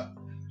find out,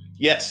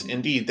 yes,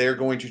 indeed, they're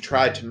going to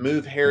try to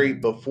move Harry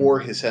before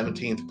his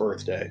 17th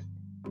birthday.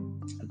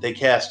 They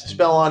cast a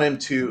spell on him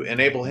to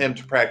enable him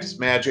to practice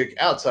magic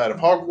outside of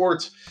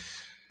Hogwarts,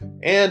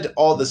 and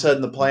all of a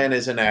sudden the plan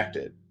is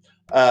enacted.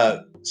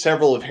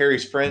 Several of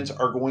Harry's friends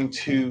are going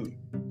to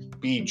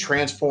be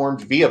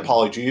transformed via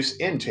Polyjuice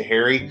into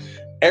Harry.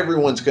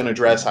 Everyone's going to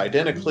dress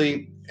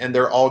identically, and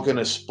they're all going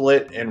to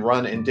split and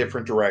run in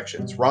different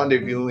directions,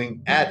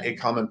 rendezvousing at a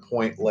common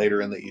point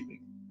later in the evening.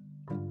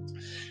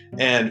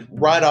 And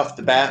right off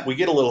the bat, we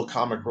get a little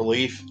comic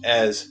relief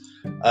as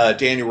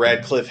Daniel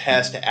Radcliffe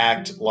has to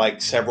act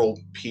like several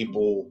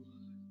people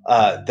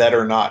that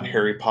are not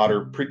Harry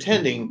Potter,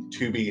 pretending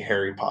to be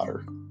Harry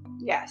Potter.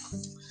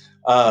 Yes.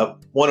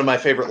 One of my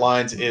favorite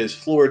lines is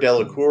Fleur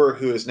Delacour,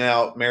 who is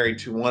now married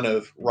to one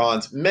of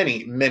Ron's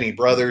many, many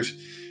brothers,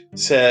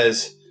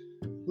 says,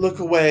 "Look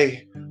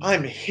away,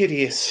 I'm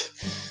hideous,"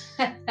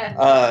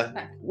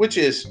 which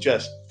is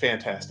just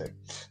fantastic.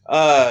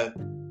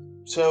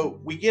 So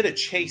we get a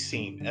chase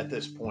scene at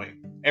this point.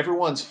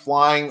 Everyone's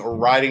flying or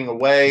riding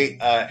away.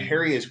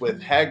 Harry is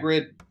with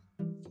Hagrid.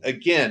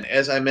 Again,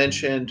 as I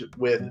mentioned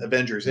with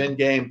Avengers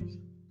Endgame,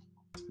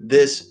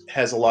 this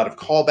has a lot of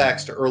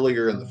callbacks to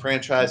earlier in the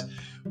franchise.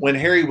 When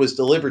Harry was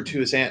delivered to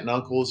his aunt and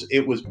uncles,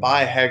 it was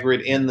by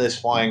Hagrid in this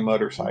flying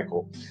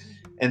motorcycle.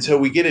 And so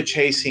we get a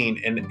chase scene,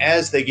 and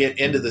as they get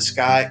into the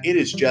sky, it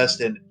is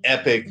just an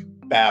epic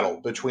battle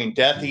between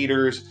Death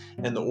Eaters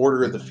and the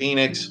Order of the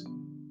Phoenix.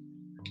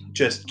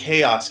 Just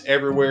chaos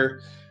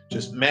everywhere,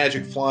 just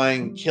magic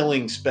flying,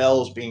 killing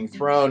spells being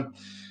thrown.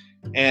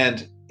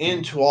 And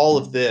into all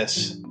of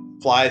this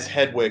flies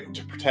Hedwig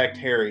to protect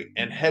Harry,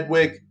 and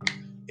Hedwig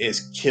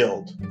is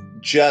killed.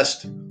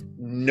 Just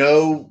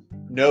no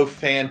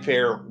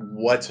fanfare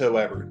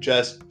whatsoever.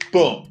 Just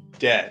boom,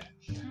 dead.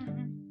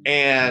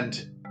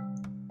 And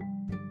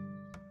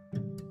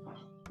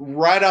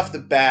right off the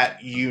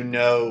bat, you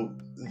know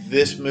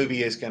this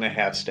movie is going to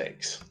have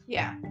stakes.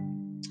 Yeah.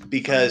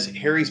 Because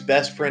Harry's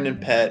best friend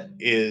and pet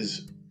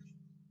is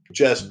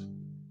just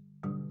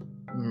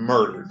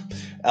murdered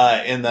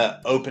in the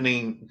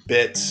opening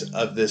bits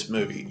of this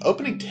movie.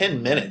 Opening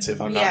 10 minutes, if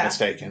I'm not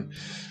mistaken.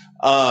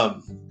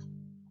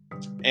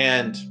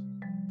 And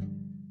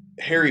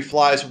Harry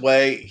flies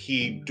away.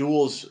 He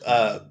duels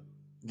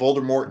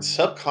Voldemort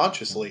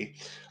subconsciously.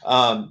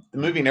 The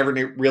movie never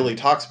really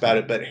talks about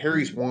it, but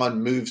Harry's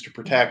wand moves to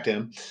protect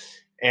him.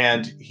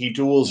 And he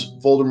duels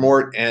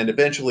Voldemort and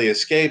eventually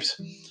escapes.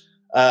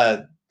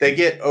 They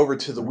get over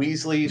to the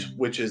Weasleys,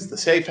 which is the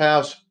safe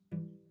house.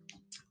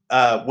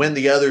 When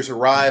the others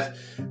arrive,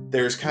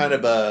 there's kind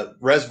of a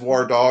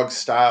Reservoir Dogs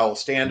style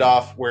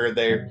standoff where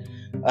they're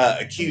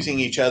accusing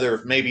each other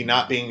of maybe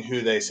not being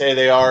who they say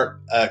they are.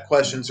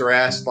 Questions are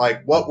asked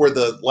like, "What were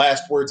the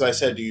last words I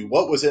said to you?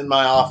 What was in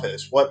my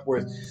office? What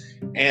were?"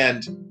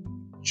 And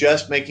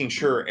just making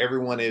sure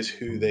everyone is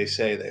who they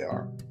say they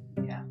are.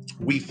 Yeah.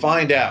 We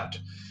find out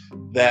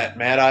that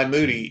Mad-Eye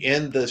Moody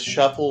in the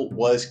shuffle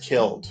was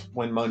killed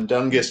when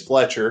Mundungus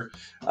Fletcher,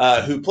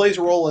 who plays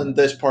a role in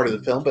this part of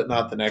the film but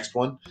not the next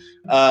one,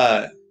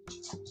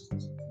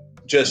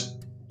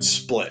 just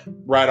split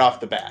right off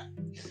the bat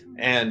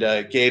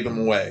and gave him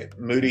away.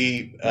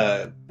 Moody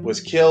was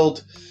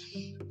killed,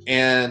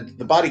 and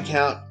the body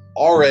count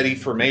already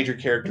for major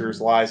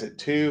characters lies at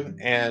 2,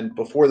 and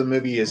before the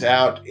movie is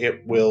out,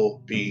 it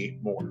will be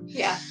more.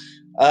 Yeah.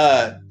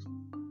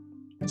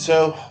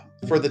 So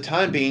for the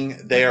time being,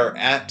 they are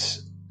at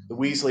the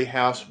Weasley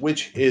house,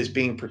 which is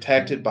being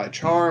protected by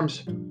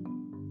charms.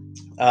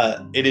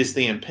 It is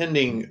the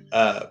impending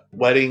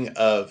wedding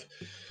of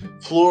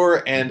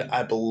Fleur and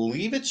I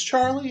believe it's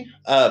Charlie,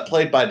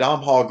 played by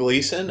Domhnall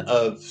Gleeson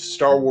of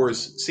Star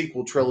Wars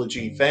sequel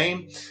trilogy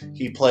fame.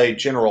 He played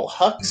General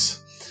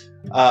Hux,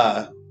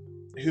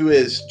 who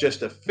is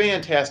just a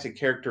fantastic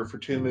character for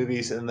 2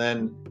 movies and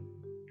then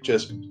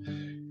just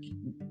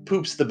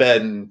poops the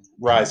bed in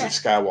Rise of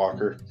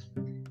Skywalker.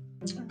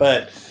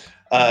 But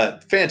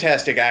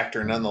fantastic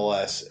actor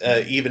nonetheless,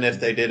 even if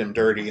they did him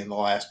dirty in the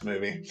last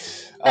movie.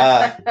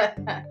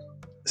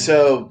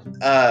 So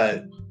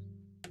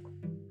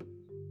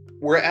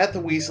we're at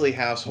the Weasley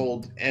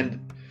household, and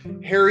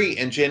Harry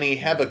and Ginny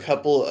have a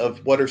couple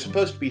of what are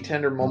supposed to be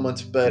tender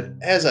moments, but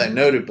as I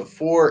noted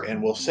before,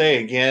 and will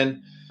say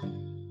again,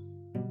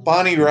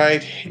 Bonnie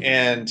Wright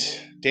and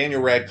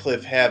Daniel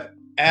Radcliffe have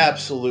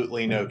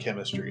absolutely no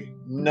chemistry.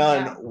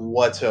 None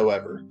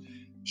whatsoever.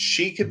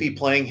 She could be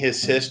playing his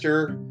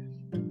sister,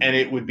 and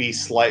it would be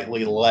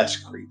slightly less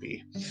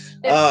creepy.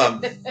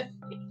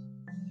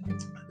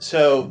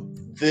 So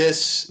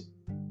this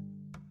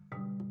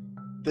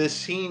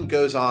scene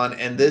goes on,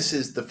 and this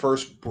is the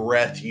first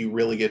breath you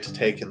really get to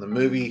take in the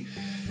movie,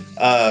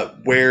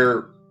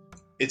 where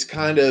it's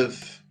kind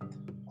of,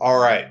 all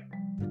right,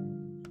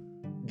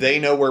 they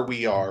know where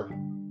we are.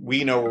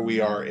 We know where we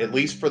are. At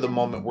least for the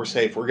moment, we're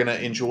safe. We're going to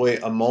enjoy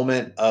a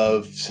moment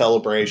of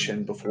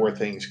celebration before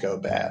things go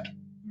bad.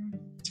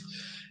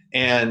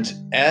 And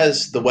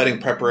as the wedding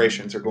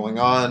preparations are going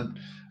on,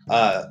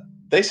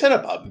 they set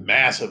up a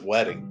massive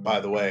wedding, by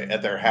the way,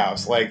 at their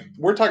house. Like,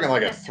 we're talking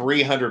like a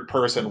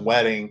 300-person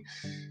wedding.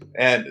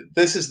 And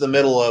this is the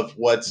middle of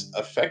what's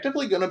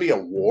effectively going to be a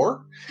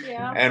war.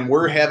 Yeah. And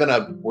we're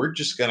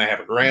just going to have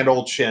a grand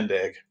old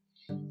shindig.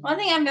 One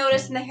thing I've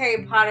noticed in the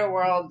Harry Potter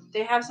world,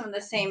 they have some of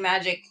the same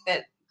magic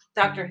that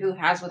Doctor Who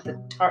has with the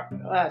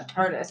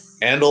TARDIS.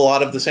 And a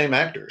lot of the same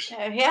actors.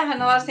 Yeah,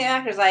 and a lot of the same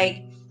actors.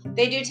 Like,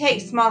 they do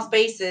take small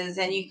spaces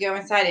and you go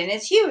inside it, and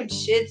it's huge.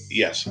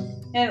 Yes.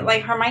 And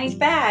like Hermione's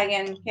bag,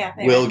 and yeah.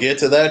 Anyway. We'll get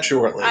to that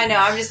shortly. I know.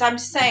 I'm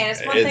just saying.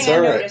 It's one thing I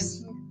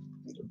noticed.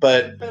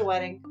 But for the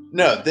wedding.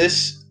 No,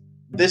 this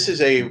this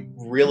is a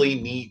really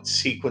neat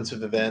sequence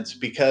of events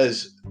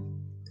because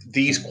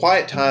these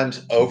quiet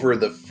times over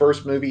the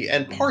first movie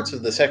and parts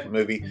of the second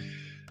movie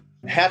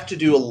have to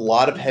do a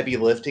lot of heavy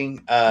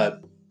lifting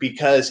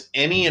because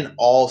any and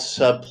all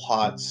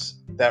subplots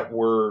that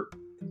were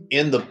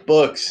in the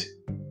books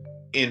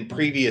in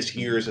previous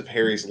years of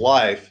Harry's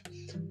life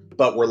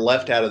but were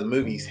left out of the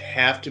movies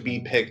have to be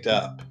picked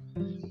up,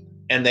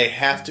 and they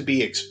have to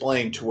be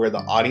explained to where the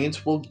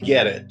audience will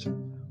get it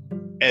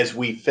as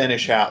we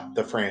finish out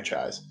the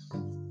franchise.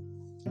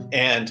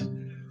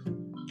 And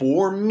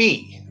for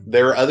me,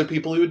 there are other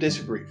people who would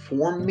disagree.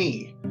 For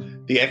me,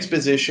 the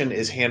exposition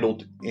is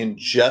handled in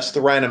just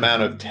the right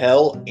amount of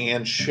tell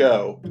and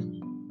show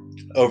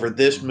over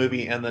this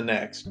movie and the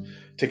next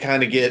to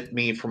kind of get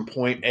me from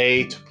point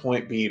A to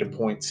point B to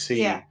point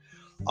C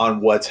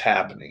on what's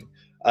happening.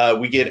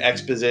 We get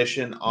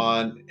exposition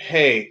on,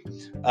 hey,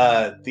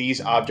 these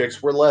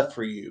objects were left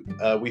for you.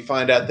 We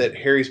find out that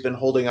Harry's been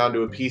holding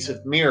onto a piece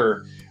of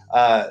mirror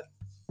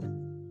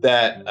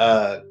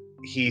that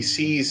he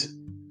sees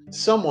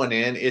someone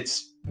in.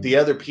 It's the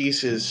other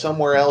piece is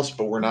somewhere else,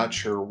 but we're not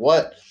sure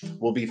what.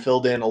 Will be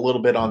filled in a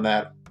little bit on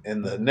that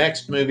in the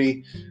next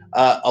movie.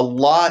 A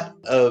lot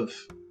of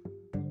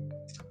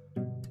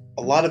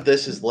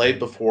this is laid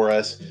before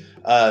us.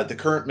 The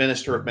current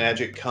Minister of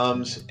Magic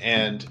comes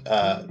and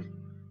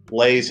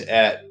lays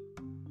at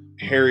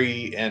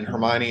Harry and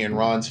Hermione and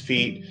Ron's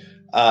feet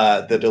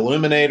the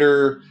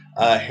Deluminator,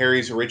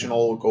 Harry's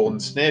original golden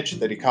snitch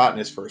that he caught in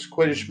his first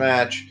Quidditch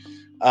match,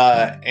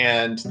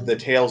 and the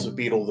Tales of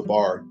Beetle the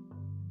Bard.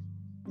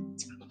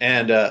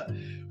 And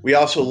we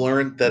also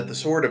learned that the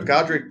sword of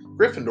Godric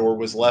Gryffindor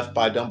was left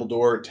by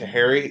Dumbledore to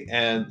Harry,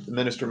 and the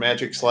Minister of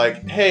Magic's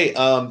like, hey,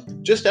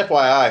 just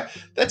FYI,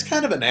 that's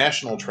kind of a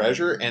national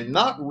treasure and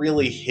not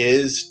really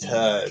his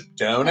to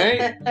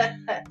donate,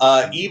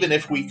 even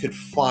if we could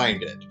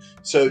find it.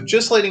 So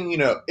just letting you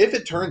know, if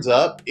it turns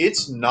up,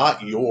 it's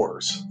not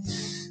yours.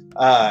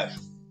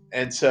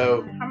 And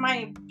so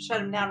Hermione shut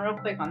him down real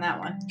quick on that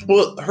one.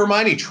 Well,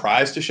 Hermione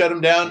tries to shut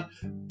him down,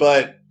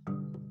 but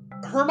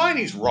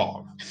Hermione's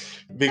wrong.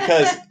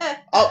 Because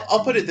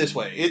I'll put it this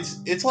way: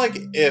 it's like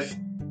if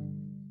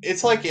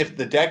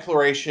the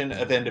Declaration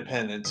of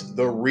Independence,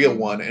 the real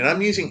one, and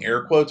I'm using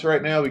air quotes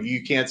right now,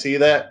 you can't see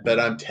that, but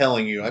I'm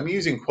telling you, I'm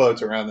using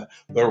quotes around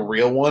the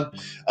real one,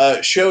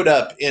 showed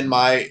up in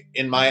my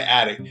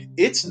attic.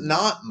 It's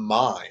not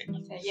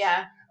mine.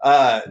 Yeah.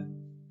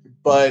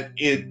 But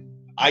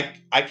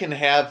I can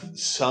have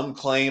some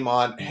claim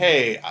on,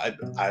 hey,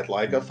 I'd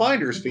like a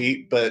finder's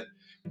fee, but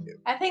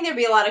I think there'd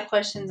be a lot of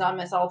questions on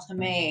Miss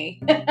Ultimate.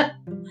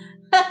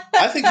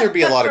 I think there'd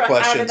be a lot of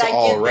questions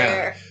all around.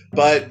 There?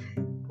 But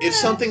if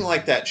something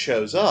like that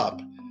shows up,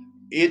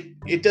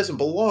 it doesn't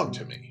belong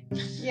to me.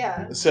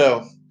 Yeah.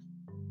 So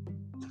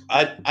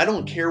I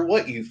don't care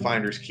what you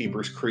finders,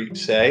 keepers,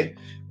 creeps say.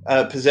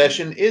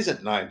 Possession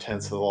isn't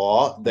 9/10 of the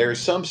law. There's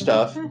some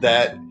stuff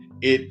that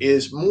it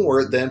is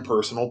more than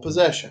personal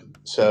possession.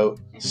 So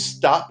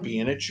stop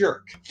being a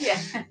jerk. Yeah.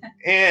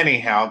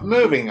 Anyhow,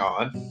 moving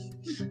on.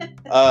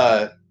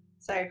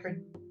 Sorry for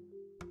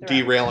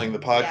derailing the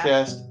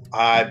podcast. Yeah.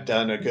 I've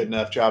done a good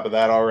enough job of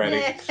that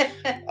already.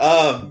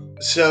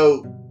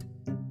 So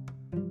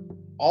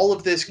all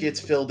of this gets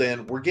filled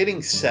in. We're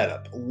getting set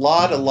up. A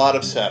lot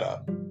of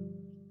setup.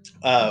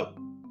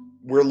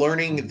 We're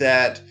learning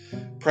that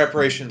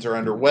preparations are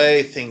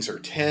underway. Things are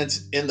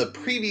tense. In the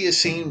previous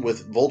scene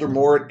with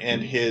Voldemort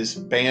and his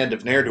band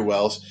of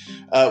ne'er-do-wells,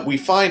 we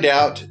find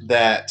out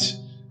that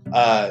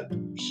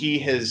he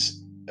has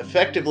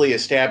effectively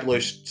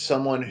established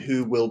someone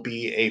who will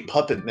be a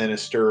puppet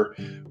minister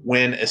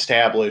when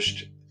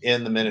established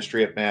in the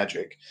Ministry of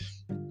Magic.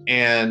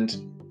 And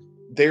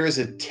there is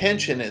a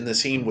tension in the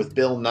scene with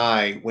Bill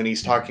Nye when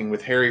he's talking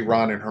with Harry,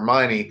 Ron, and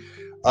Hermione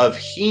of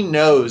he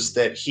knows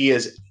that he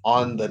is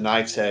on the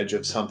knife's edge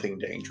of something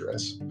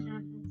dangerous.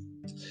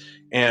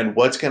 And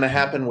what's going to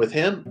happen with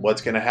him?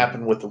 What's going to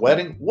happen with the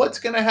wedding? What's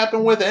going to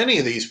happen with any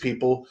of these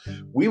people?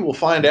 We will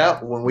find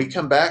out when we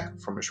come back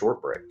from a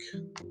short break.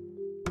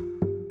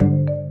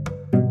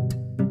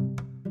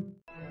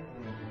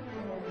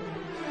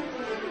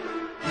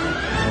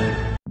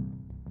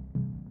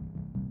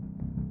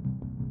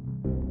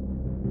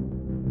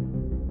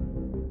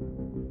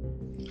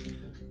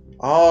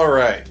 All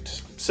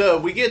right, so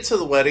we get to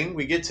the wedding.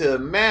 We get to a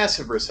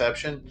massive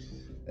reception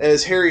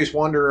as Harry's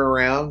wandering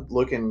around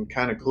looking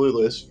kind of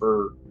clueless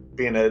for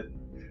being at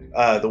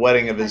the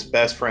wedding of his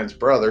best friend's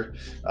brother.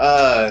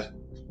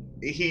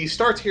 He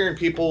starts hearing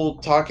people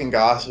talking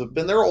gossip,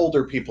 and they're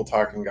older people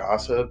talking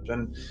gossip.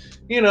 And,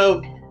 you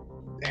know,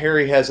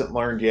 Harry hasn't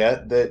learned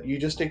yet that you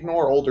just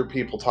ignore older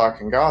people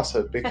talking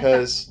gossip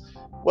because,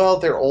 well,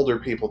 they're older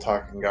people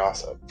talking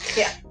gossip.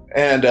 Yeah.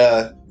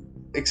 And,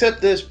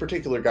 except this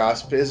particular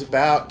gossip is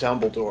about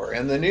Dumbledore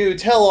and the new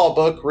tell-all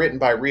book written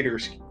by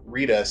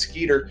Rita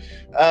Skeeter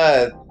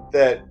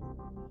that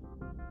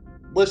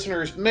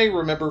listeners may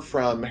remember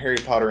from Harry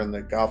Potter and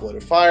the Goblet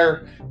of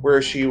Fire,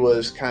 where she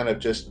was kind of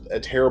just a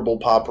terrible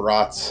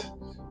paparazzi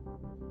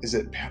is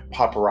it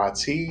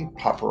paparazza?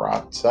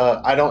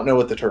 I don't know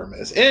what the term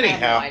is.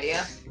 Anyhow, I have no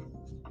idea.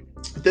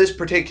 This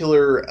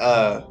particular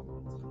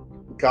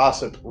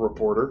gossip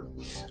reporter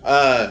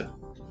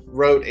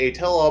wrote a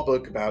tell-all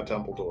book about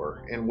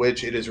Dumbledore, in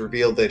which it is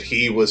revealed that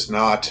he was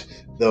not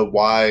the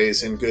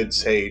wise and good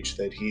sage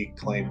that he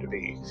claimed to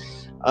be.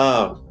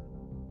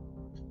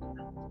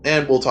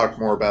 And we'll talk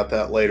more about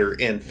that later,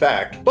 in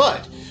fact.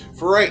 But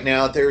for right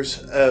now,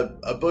 there's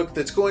a book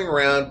that's going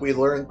around. We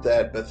learned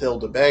that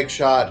Bathilda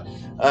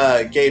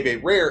Bagshot gave a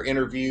rare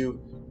interview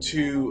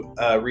to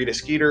Rita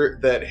Skeeter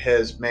that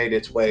has made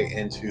its way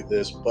into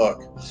this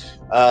book.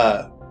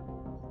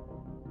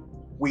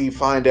 We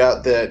find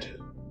out that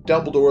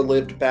Dumbledore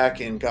lived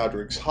back in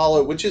Godric's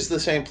Hollow, which is the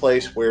same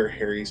place where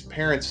Harry's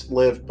parents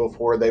lived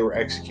before they were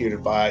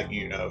executed by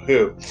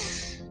you-know-who.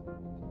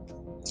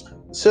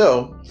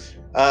 So,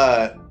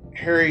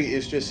 Harry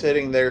is just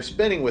sitting there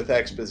spinning with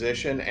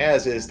exposition,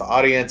 as is the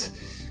audience,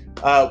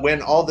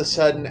 when all of a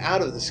sudden,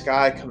 out of the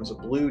sky comes a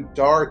blue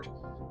dart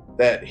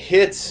that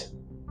hits,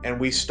 and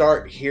we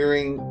start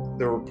hearing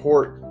the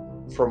report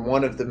from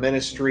one of the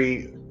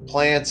Ministry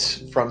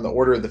plants from the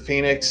Order of the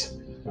Phoenix.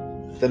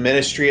 The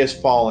Ministry has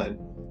fallen.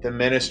 The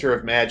Minister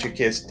of Magic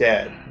is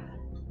dead.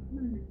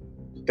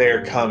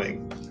 They're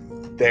coming.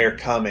 They're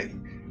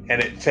coming. And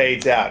it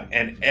fades out,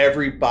 and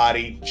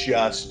everybody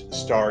just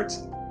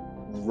starts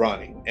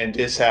running and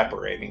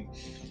disapparating.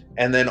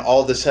 And then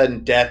all of a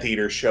sudden, Death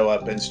Eaters show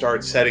up and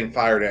start setting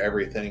fire to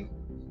everything.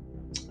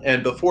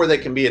 And before they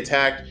can be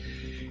attacked,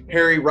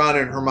 Harry, Ron,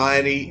 and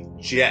Hermione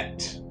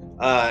jet.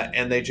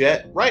 And they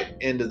jet right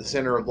into the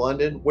center of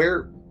London,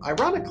 where,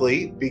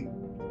 ironically,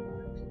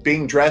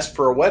 being dressed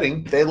for a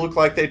wedding, they look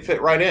like they'd fit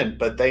right in,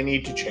 but they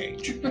need to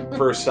change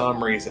for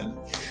some reason.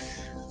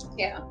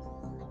 Yeah.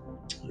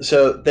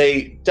 So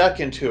they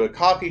duck into a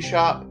coffee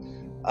shop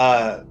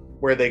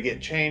where they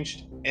get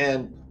changed,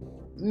 and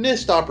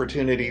missed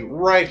opportunity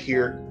right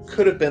here.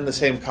 Could have been the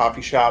same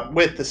coffee shop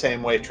with the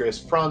same waitress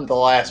from the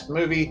last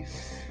movie.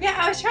 Yeah,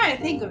 I was trying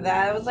to think of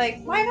that. I was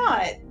like, why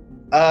not?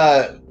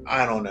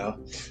 I don't know.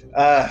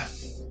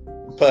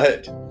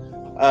 But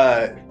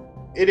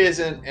it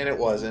isn't, and it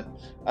wasn't.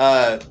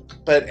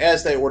 But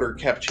as they order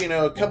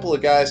cappuccino, a couple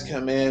of guys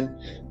come in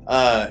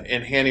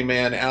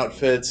handyman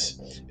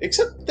outfits,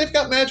 except they've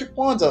got magic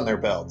wands on their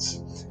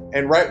belts.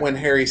 And right when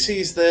Harry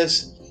sees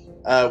this,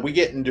 we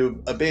get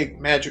into a big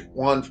magic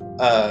wand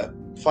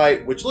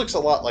fight, which looks a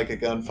lot like a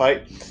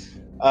gunfight.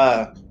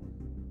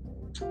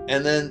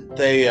 And then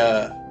they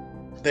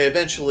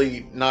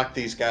eventually knock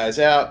these guys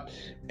out,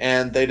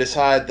 and they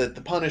decide that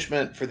the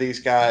punishment for these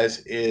guys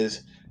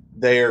is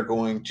they are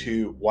going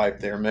to wipe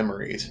their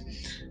memories.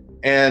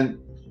 And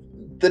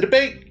the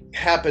debate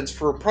happens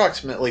for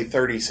approximately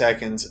 30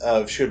 seconds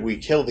of, should we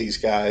kill these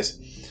guys?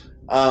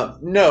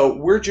 No,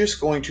 we're just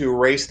going to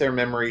erase their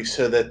memories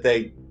so that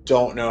they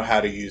don't know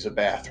how to use a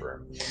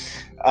bathroom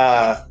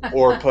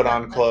or put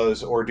on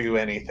clothes or do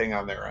anything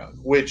on their own,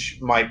 which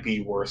might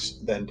be worse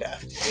than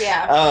death.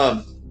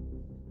 Yeah.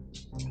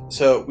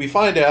 So we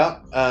find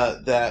out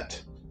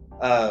that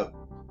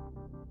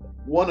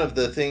one of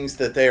the things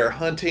that they are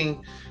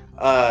hunting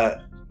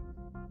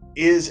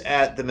is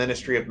at the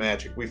Ministry of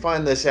Magic. We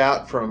find this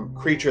out from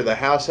Creature the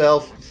House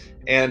Elf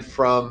and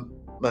from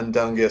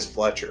Mundungus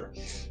Fletcher.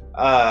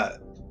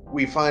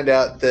 We find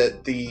out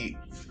that the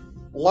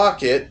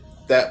locket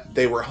that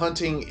they were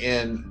hunting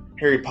in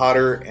Harry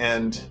Potter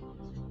and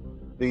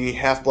the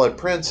Half-Blood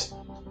Prince,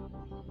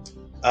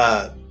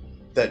 that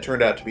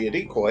turned out to be a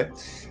decoy,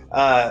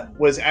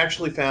 was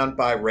actually found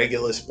by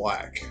Regulus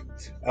Black.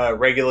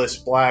 Regulus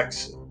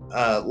Black's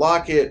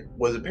locket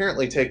was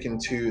apparently taken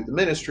to the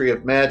Ministry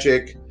of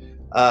Magic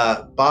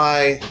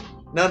by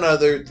none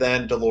other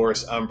than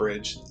Dolores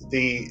Umbridge,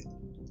 the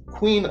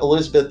Queen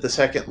Elizabeth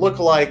II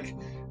lookalike,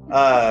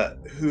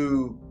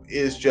 who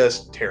is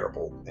just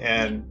terrible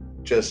and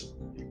just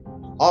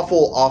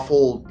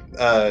awful,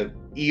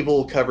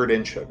 evil covered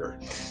in sugar.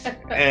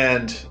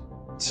 And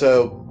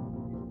so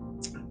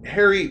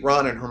Harry,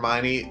 Ron, and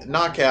Hermione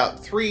knock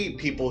out 3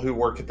 people who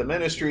work at the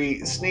Ministry,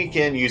 sneak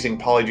in using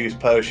Polyjuice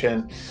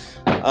Potion.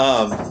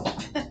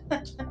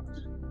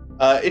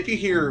 If you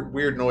hear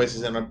weird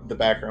noises in the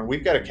background,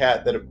 we've got a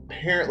cat that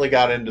apparently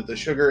got into the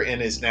sugar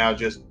and is now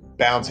just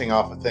bouncing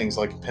off of things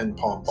like a ping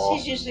pong ball.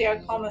 She's usually our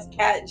calmest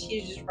cat, and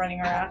she's just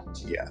running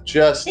around. Yeah,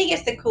 just She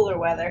gets the cooler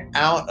weather.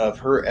 out of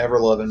her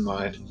ever-loving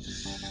mind.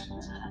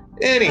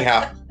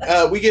 Anyhow,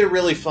 we get a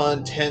really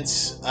fun,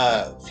 tense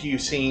few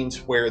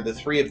scenes where the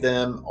 3 of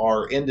them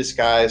are in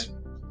disguise.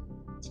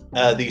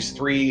 These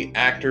 3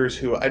 actors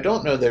who, I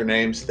don't know their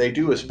names, they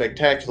do a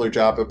spectacular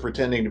job of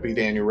pretending to be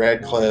Daniel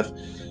Radcliffe.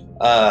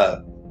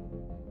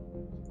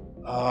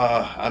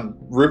 I'm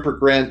Rupert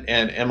Grint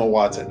and Emma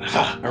Watson.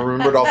 I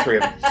remembered all 3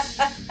 of them.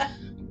 A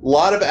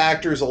lot of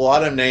actors, a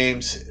lot of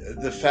names.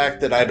 The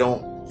fact that I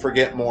don't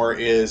forget more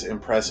is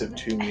impressive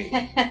to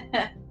me.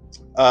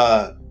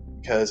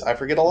 Because I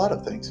forget a lot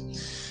of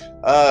things.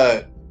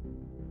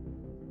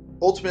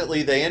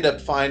 Ultimately, they end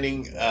up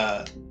finding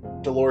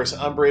Dolores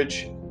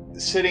Umbridge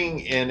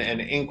sitting in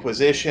an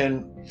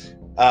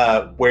inquisition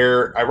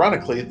where,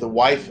 ironically, the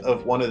wife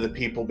of one of the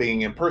people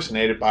being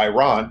impersonated by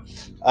Ron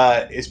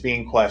is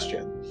being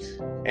questioned.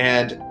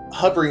 And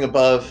hovering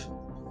above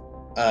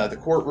the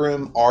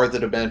courtroom are the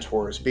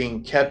Dementors,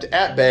 being kept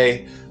at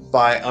bay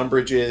by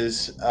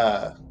Umbridge's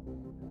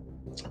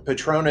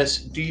Patronus.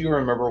 Do you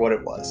remember what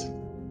it was?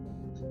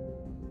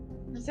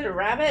 Was it a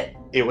rabbit?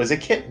 It was a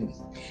kitten.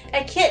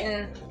 A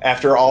kitten.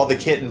 After all the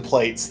kitten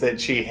plates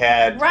that she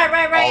had right.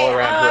 all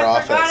around her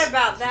office. I forgot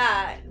about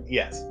that.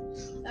 Yes.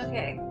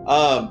 Okay.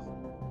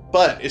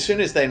 But as soon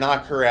as they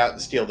knock her out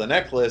and steal the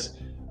necklace,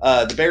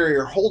 the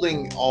barrier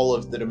holding all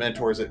of the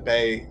Dementors at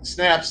bay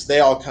snaps. They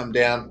all come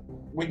down.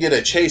 We get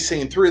a chase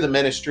scene through the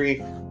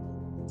Ministry.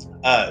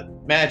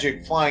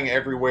 Magic flying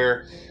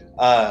everywhere.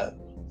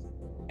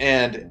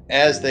 And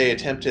as they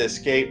attempt to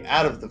escape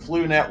out of the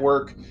Floo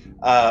network,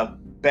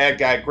 bad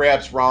guy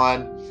grabs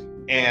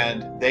Ron,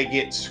 and they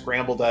get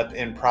scrambled up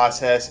in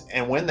process.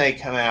 And when they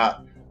come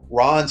out,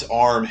 Ron's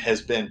arm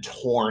has been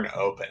torn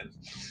open.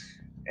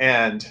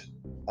 And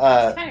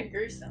it's kind of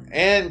gruesome.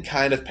 And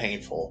kind of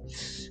painful.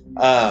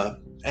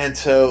 And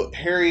so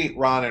Harry,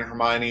 Ron, and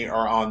Hermione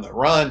are on the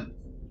run.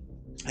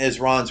 As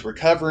Ron's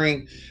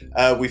recovering,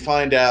 we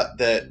find out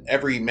that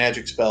every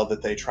magic spell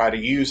that they try to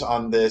use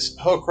on this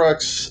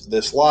Horcrux,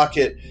 this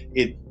locket,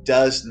 it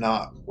does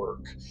not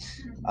work.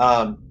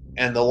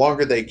 And the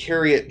longer they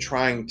carry it,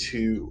 trying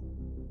to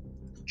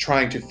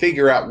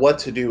figure out what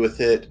to do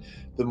with it,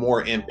 the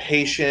more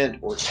impatient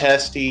or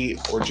testy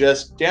or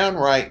just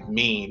downright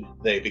mean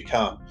they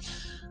become.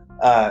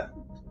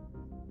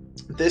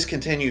 This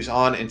continues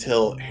on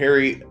until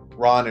Harry,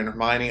 Ron, and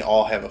Hermione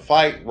all have a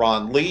fight.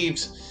 Ron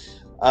leaves.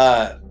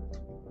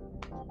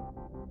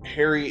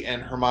 Harry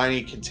and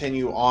Hermione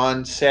continue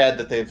on, sad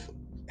that they've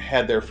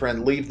had their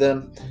friend leave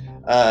them.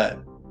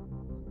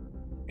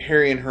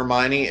 Harry and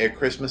Hermione at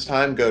Christmas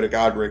time go to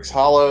Godric's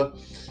Hollow,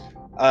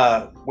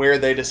 where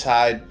they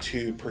decide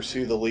to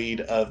pursue the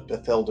lead of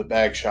Bathilda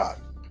Bagshot.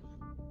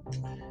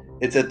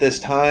 It's at this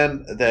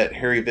time that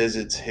Harry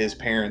visits his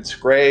parents'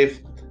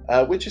 grave,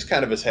 which is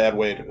kind of a sad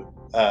way to,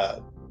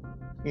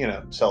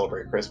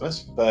 celebrate Christmas.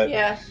 But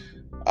yeah.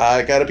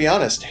 I gotta be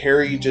honest,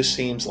 Harry just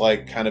seems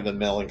like kind of a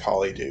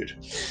melancholy dude.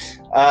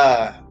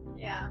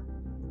 Yeah.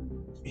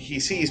 He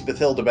sees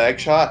Bathilda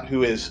Bagshot,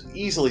 who is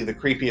easily the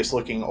creepiest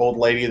looking old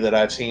lady that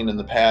I've seen in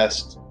the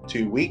past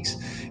 2 weeks.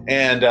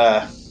 And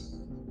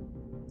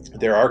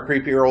there are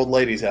creepier old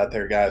ladies out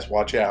there, guys.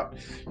 Watch out.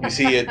 You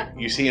see it.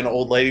 You see an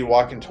old lady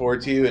walking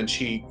towards you, and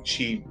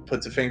she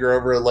puts a finger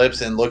over her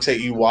lips and looks at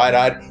you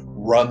wide-eyed.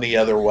 Run the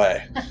other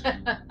way.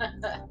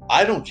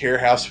 I don't care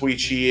how sweet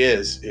she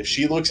is. If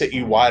she looks at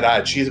you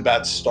wide-eyed, she's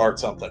about to start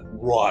something.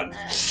 Run.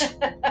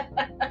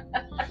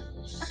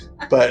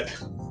 But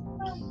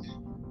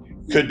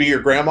could be your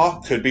grandma,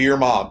 could be your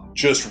mom.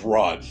 Just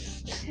run.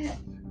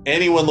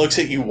 Anyone looks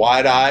at you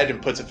wide-eyed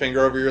and puts a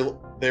finger over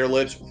their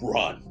lips,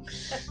 run.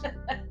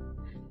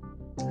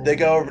 They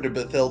go over to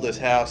Bathilda's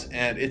house,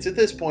 and it's at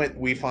this point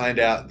we find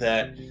out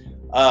that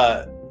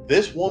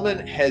this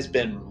woman has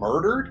been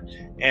murdered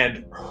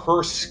and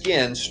her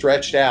skin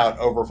stretched out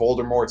over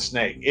Voldemort's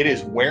snake. It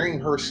is wearing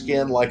her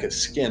skin like a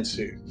skin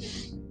suit,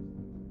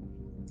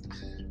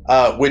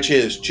 which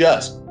is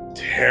just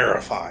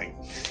terrifying.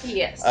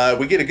 Yes.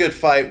 We get a good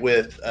fight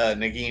with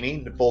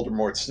Nagini,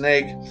 Voldemort's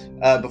snake,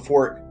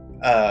 before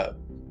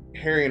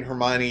Harry and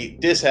Hermione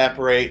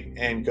disapparate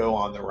and go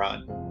on the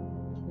run.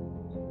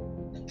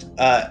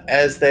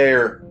 As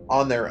they're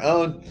on their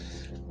own,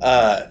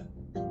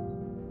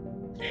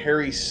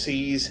 Harry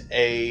sees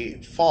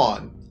a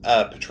fawn,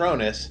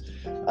 Patronus,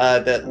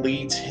 that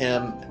leads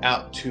him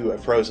out to a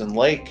frozen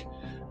lake,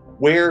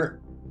 where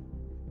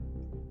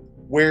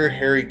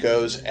Harry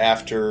goes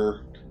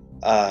after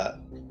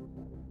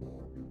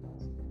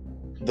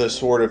the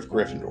Sword of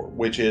Gryffindor,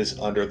 which is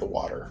under the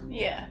water.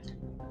 Yeah.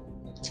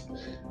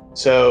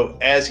 So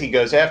as he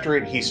goes after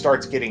it, he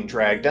starts getting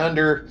dragged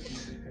under,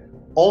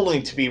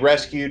 only to be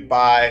rescued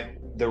by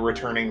the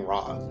returning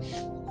Ron.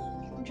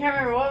 I'm trying to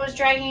remember what was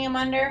dragging him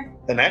under.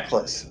 The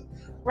necklace.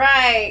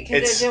 Right,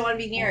 because it didn't want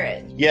to be near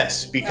it.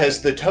 Yes,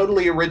 because the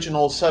totally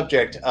original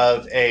subject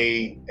of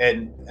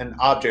an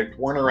object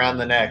worn around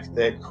the neck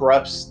that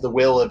corrupts the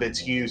will of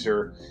its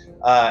user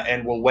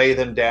and will weigh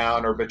them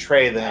down or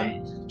betray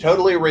them. Right.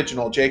 Totally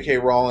original. J.K.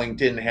 Rowling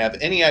didn't have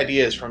any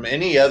ideas from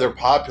any other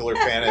popular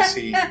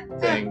fantasy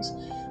things.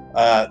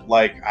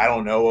 Like, I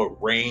don't know, a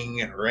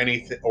ring or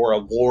anything, or a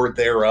lord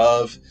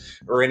thereof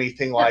or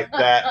anything like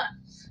that.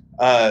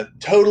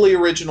 Totally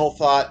original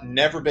thought,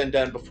 never been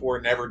done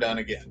before, never done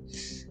again.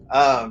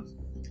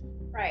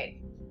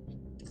 Right.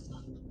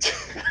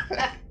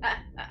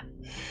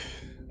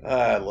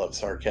 I love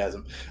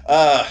sarcasm.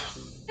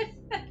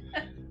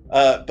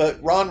 But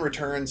Ron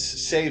returns,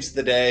 saves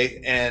the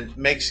day, and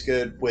makes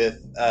good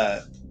with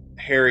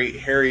Harry.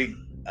 Harry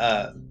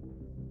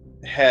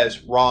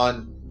has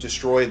Ron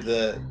destroy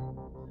the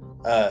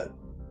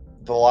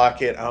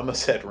locket. I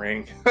almost said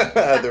ring.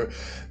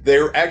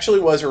 There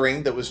actually was a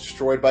ring that was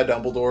destroyed by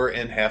Dumbledore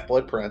in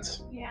Half-Blood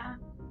Prince. Yeah.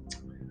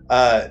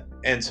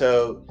 And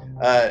so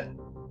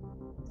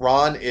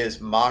Ron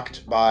is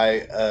mocked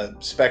by a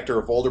specter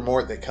of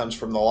Voldemort that comes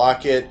from the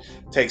locket,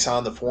 takes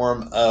on the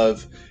form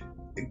of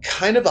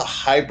kind of a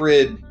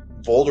hybrid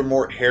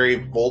Voldemort, Harry,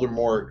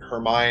 Voldemort,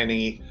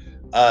 Hermione,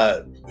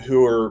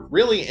 who are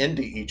really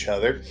into each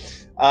other.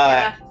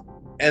 Yeah.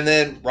 And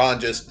then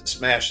Ron just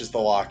smashes the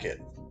locket.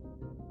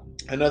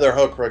 Another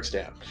Horcrux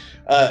down.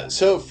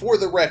 So for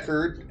the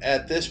record,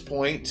 at this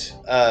point,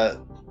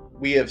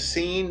 we have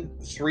seen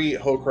 3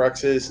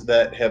 Horcruxes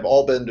that have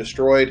all been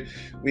destroyed.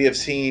 We have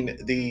seen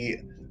the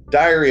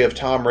Diary of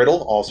Tom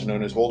Riddle, also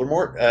known as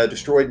Voldemort,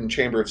 destroyed in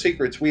Chamber of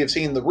Secrets. We have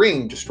seen the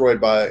ring destroyed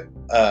by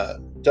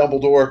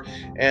Dumbledore,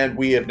 and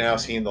we have now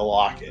seen the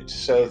locket.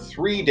 So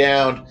 3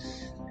 down,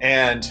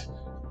 and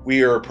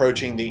we are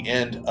approaching the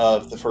end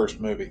of the first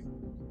movie.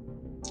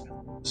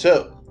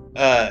 So,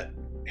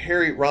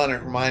 Harry, Ron,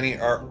 and Hermione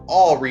are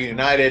all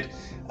reunited.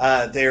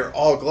 They're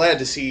all glad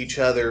to see each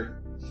other.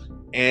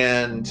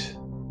 And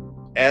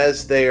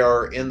as they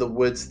are in the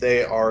woods,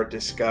 they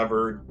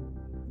discover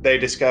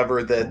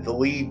that the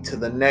lead to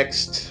the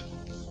next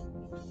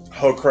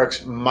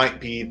Horcrux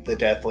might be the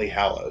Deathly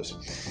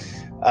Hallows.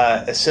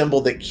 A symbol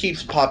that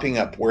keeps popping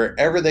up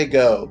wherever they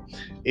go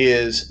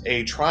is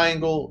a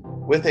triangle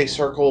with a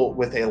circle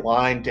with a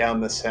line down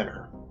the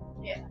center.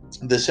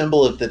 The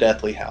symbol of the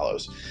Deathly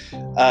Hallows.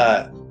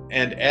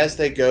 And as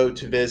they go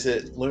to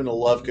visit Luna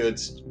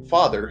Lovegood's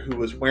father, who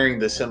was wearing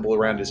the symbol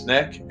around his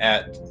neck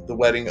at the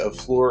wedding of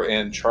Fleur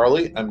and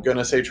Charlie. I'm going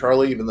to say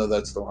Charlie, even though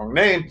that's the wrong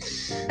name.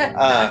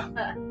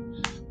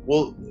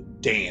 Well,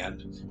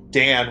 Dan.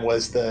 Dan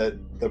was the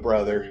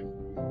brother.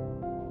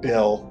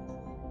 Bill.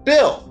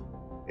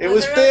 It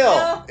was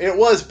Bill. It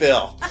was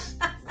Bill.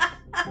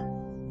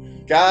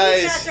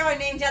 Guys. He's not throwing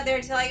names out there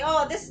until like,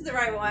 oh, this is the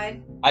right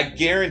one. I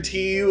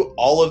guarantee you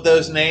all of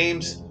those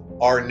names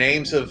are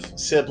names of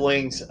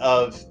siblings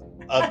of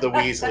the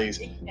Weasleys.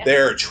 Yeah.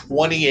 There are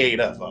 28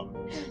 of them.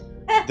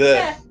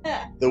 The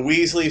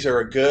Weasleys are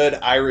a good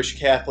Irish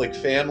Catholic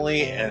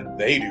family, and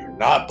they do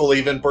not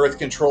believe in birth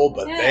control,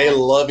 but they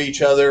love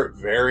each other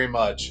very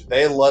much.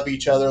 They love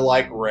each other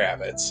like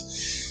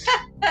rabbits.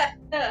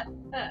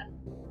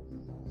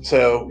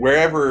 So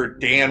wherever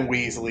Dan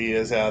Weasley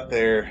is out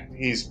there,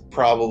 he's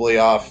probably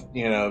off,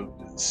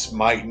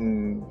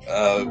 smiting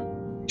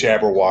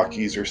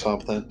Jabberwockies or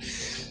something.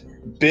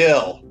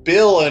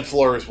 Bill and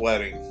Fleur's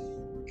wedding.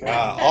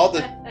 God,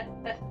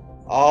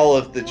 all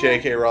of the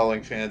J.K.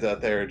 Rowling fans out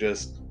there are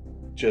just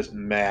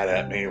mad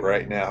at me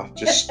right now,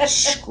 just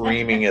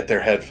screaming at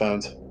their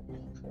headphones.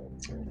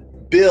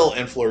 Bill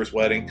and Fleur's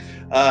wedding.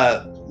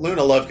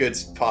 Luna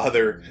Lovegood's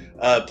father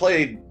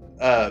played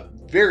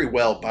very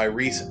well by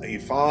Rhys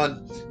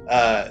Ifan.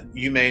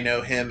 You may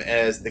know him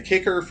as the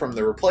Kicker from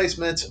The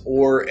Replacements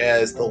or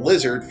as the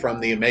Lizard from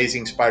The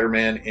Amazing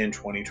Spider-Man in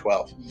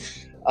 2012.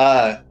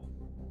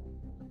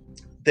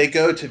 They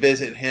go to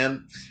visit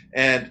him,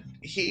 and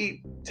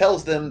he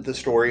tells them the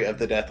story of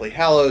the Deathly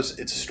Hallows.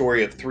 It's a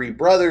story of 3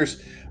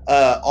 brothers,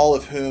 all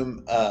of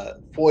whom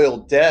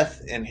foiled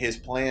death in his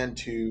plan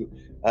to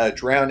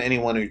drown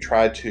anyone who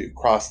tried to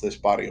cross this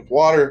body of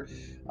water.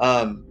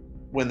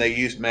 When they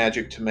used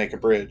magic to make a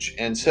bridge.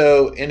 And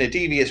so, in a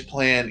devious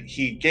plan,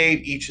 he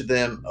gave each of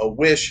them a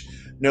wish,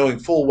 knowing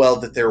full well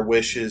that their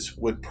wishes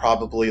would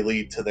probably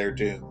lead to their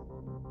doom.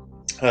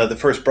 The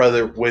first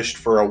brother wished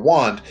for a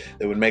wand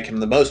that would make him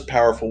the most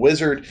powerful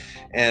wizard,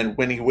 and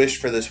when he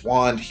wished for this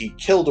wand, he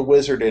killed a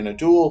wizard in a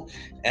duel,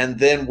 and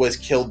then was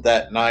killed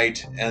that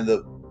night, and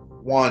the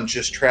wand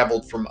just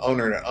traveled from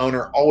owner to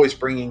owner, always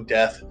bringing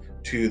death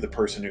to the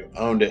person who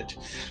owned it.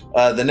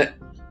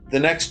 The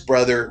next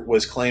brother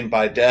was claimed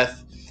by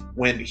death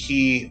when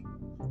he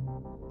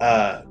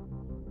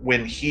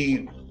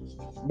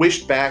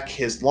wished back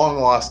his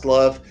long-lost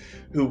love,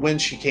 who, when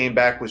she came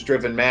back, was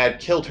driven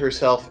mad, killed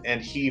herself,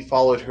 and he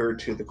followed her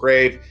to the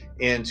grave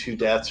into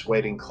death's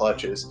waiting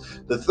clutches.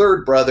 The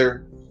third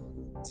brother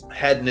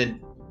had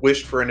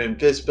wished for an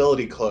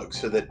invisibility cloak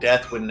so that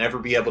death would never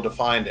be able to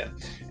find him.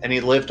 And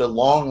he lived a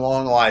long,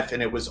 long life,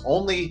 and it was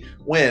only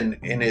when,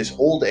 in his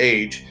old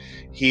age,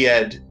 he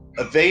had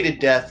evaded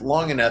death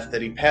long enough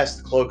that he passed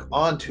the cloak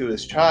on to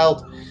his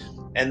child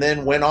and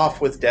then went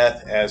off with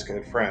death as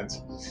good friends.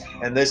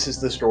 And this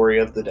is the story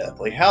of the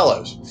Deathly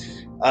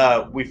Hallows.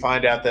 We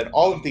find out that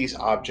all of these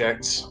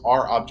objects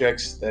are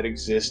objects that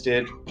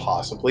existed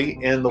possibly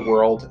in the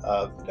world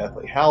of the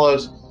Deathly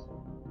Hallows.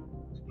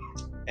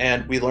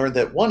 And we learned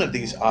that one of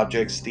these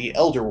objects, the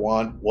Elder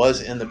Wand,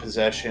 was in the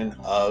possession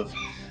of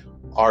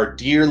our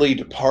dearly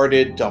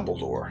departed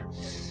Dumbledore.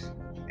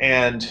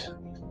 And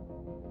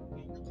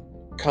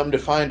come to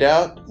find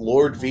out,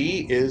 Lord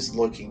V is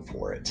looking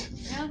for it.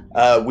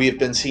 Yeah. We have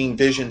been seeing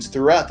visions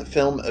throughout the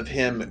film of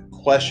him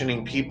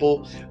questioning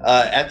people.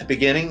 At the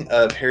beginning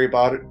of Harry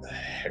Brother.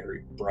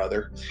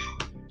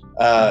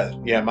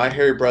 My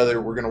Harry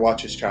Brother, we're going to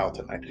watch his child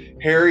tonight.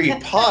 Harry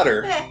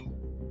Potter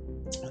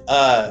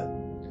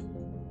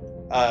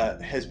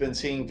has been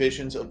seeing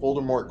visions of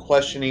Voldemort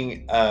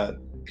questioning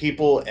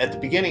people at the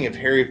beginning of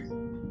Harry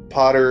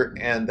Potter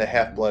and the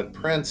Half-Blood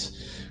Prince.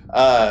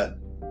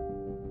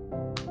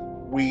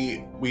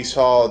 We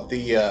saw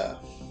the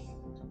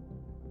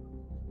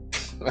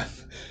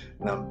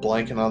and I'm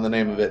blanking on the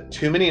name of it.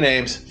 Too many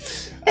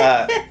names.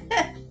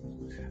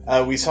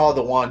 We saw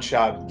the wand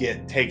shop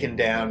get taken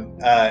down,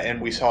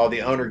 and we saw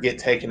the owner get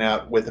taken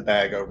out with a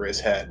bag over his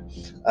head.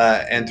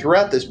 And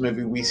throughout this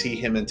movie, we see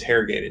him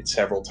interrogated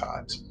several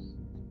times.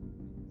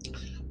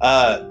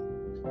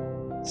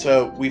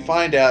 So we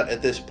find out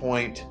at this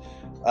point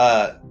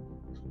that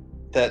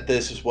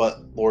this is what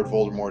Lord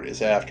Voldemort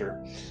is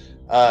after.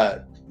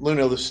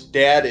 Luna's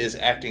dad is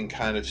acting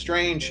kind of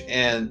strange,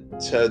 and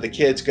so the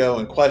kids go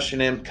and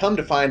question him. Come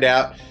to find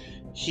out,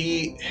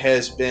 he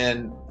has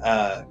been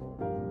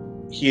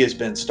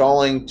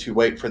stalling to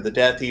wait for the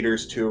Death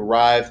Eaters to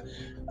arrive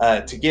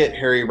to get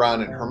Harry,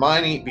 Ron, and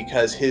Hermione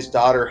because his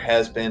daughter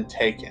has been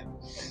taken.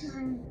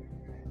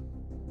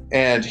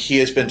 And he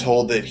has been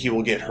told that he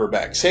will get her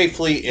back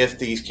safely if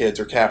these kids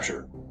are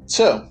captured.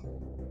 So,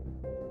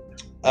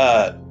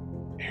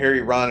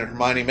 Harry, Ron, and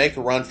Hermione make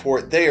a run for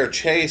it. They are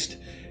chased,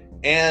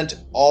 and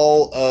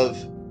all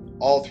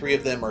three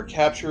of them are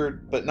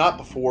captured, but not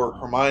before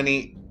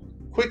Hermione,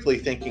 quickly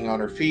thinking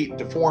on her feet,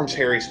 deforms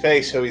Harry's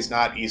face so he's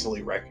not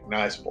easily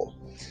recognizable.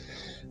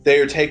 They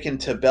are taken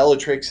to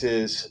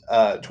Bellatrix's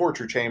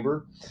torture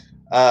chamber,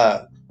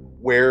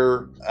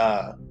 where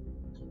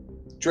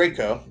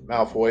Draco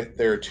Malfoy,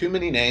 there are too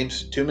many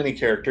names, too many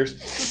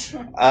characters,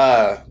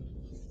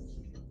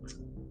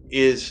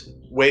 is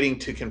waiting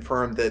to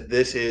confirm that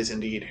this is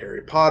indeed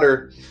Harry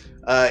Potter.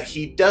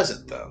 He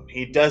doesn't, though.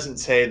 He doesn't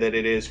say that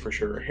it is for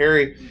sure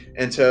Harry.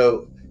 And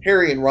so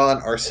Harry and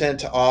Ron are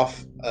sent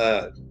off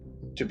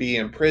to be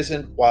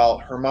imprisoned while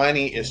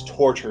Hermione is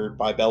tortured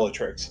by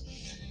Bellatrix.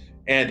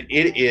 And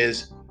it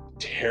is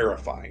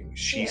terrifying.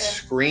 She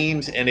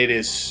screams, and it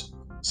is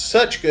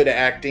such good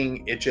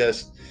acting. It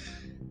is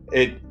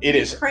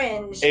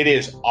cringe. It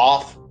is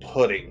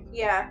off-putting.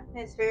 Yeah,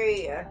 it's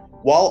very...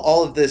 While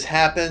all of this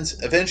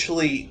happens,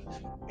 eventually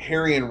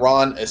Harry and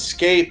Ron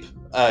escape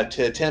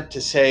to attempt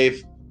to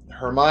save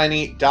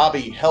Hermione.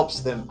 Dobby helps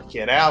them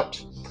get out.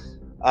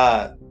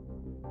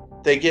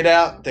 They get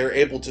out. They're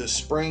able to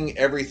spring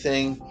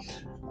everything.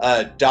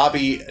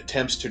 Dobby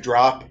attempts to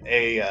drop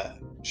a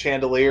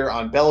chandelier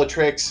on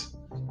Bellatrix.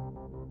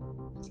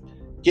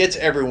 Gets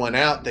everyone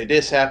out. They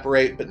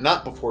disapparate, but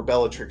not before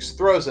Bellatrix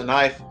throws a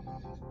knife.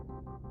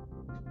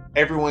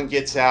 Everyone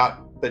gets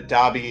out, but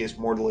Dobby is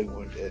mortally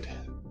wounded.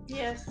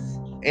 Yes.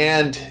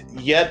 And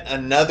yet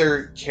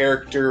another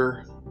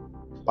character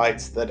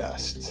bites the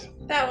dust.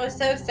 That was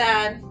so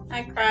sad.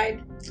 I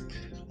cried.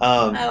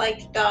 I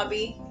liked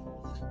Dobby.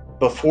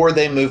 Before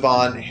they move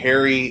on,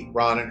 Harry,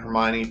 Ron, and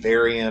Hermione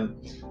bury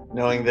him,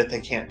 knowing that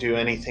they can't do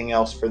anything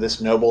else for this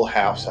noble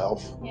house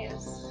elf.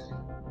 Yes.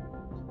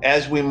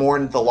 As we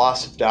mourn the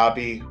loss of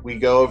Dobby, we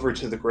go over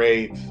to the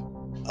grave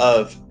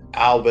of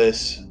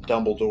Albus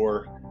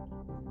Dumbledore,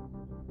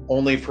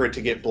 only for it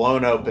to get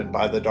blown open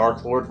by the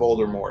Dark Lord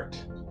Voldemort,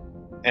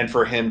 and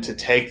for him to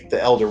take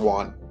the Elder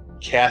Wand,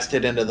 cast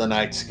it into the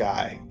night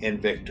sky in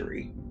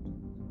victory.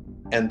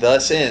 And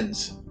thus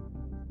ends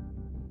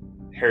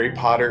Harry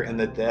Potter and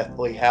the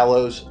Deathly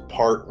Hallows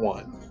Part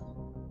 1.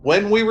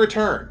 When we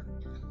return,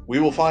 we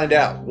will find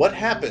out what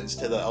happens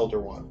to the Elder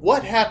Wand.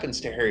 What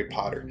happens to Harry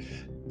Potter?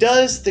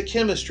 Does the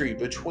chemistry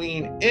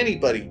between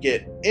anybody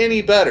get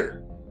any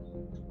better?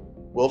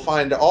 We'll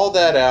find all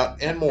that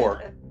out and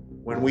more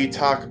when we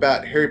talk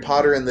about Harry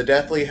Potter and the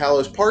Deathly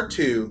Hallows Part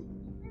 2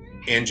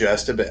 in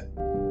just a bit.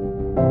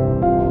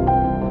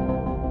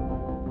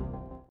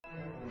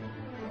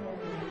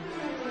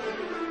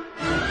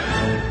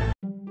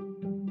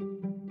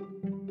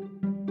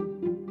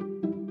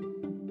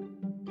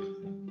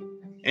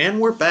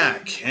 And we're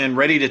back and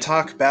ready to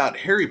talk about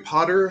Harry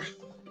Potter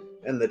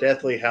and the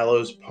Deathly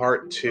Hallows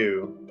Part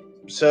 2.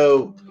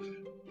 So,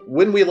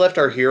 when we left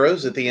our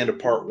heroes at the end of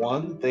Part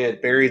 1, they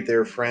had buried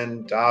their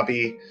friend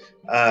Dobby.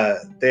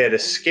 They had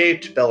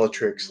escaped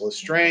Bellatrix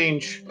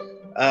Lestrange.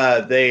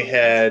 They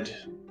had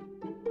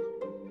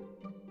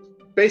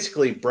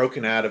basically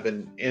broken out of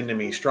an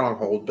enemy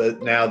stronghold,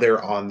 but now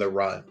they're on the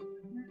run.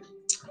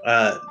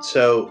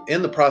 So,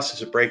 in the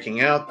process of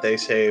breaking out, they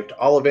saved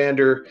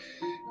Ollivander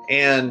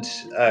and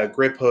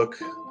Griphook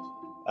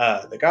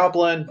the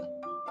Goblin.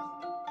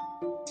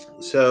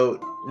 So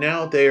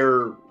now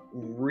they're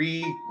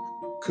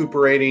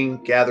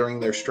recuperating, gathering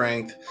their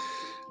strength.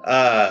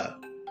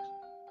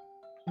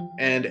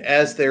 And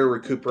as they're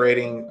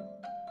recuperating,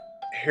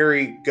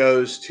 Harry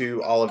goes to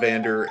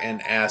Ollivander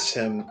and asks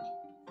him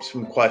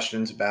some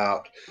questions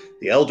about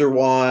the Elder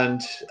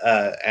Wand,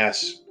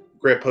 asks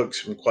Griphook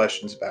some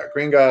questions about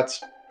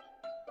Gringotts,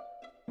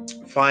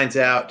 finds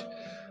out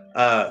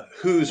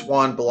whose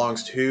wand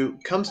belongs to who,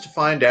 comes to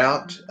find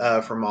out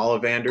from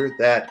Ollivander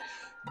that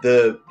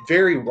the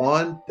very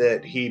wand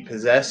that he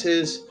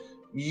possesses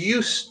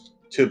used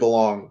to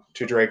belong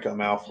to Draco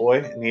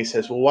Malfoy. And he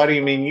says, well, what do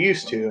you mean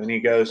used to? And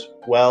he goes,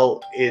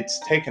 well, it's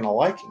taken a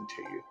liking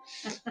to you.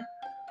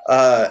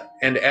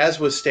 And as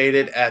was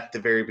stated at the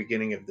very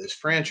beginning of this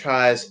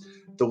franchise,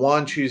 the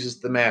wand chooses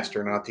the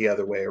master, not the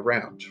other way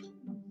around.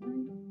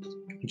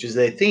 Which is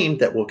a theme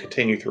that will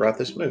continue throughout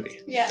this movie.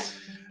 Yeah.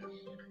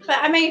 But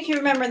I mean, if you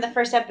remember in the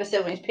first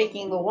episode when he's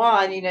picking the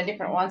wand,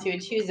 different wands he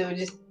would choose, it would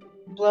just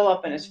blow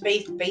up in his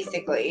face,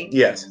 basically.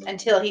 Yes.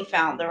 Until he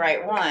found the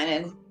right one,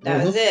 and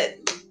that was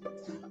it.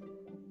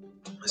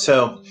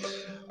 So,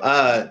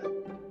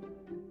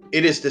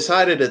 it is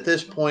decided at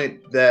this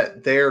point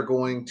that they're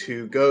going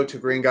to go to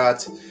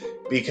Gringotts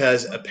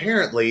because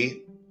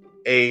apparently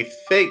a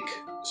fake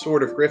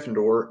Sword of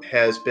Gryffindor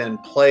has been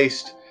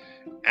placed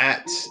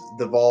at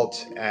the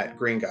vault at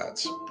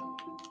Gringotts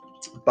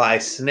by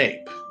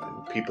Snape.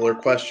 People are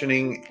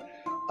questioning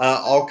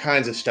all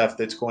kinds of stuff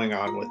that's going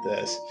on with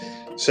this.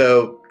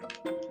 So,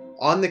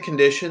 on the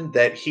condition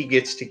that he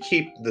gets to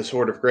keep the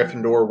Sword of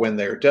Gryffindor when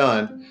they're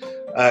done,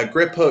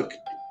 Griphook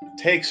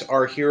takes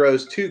our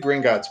heroes to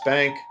Gringotts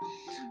Bank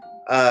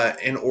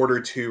in order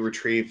to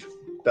retrieve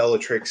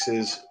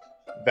Bellatrix's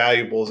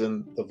valuables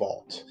in the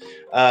vault.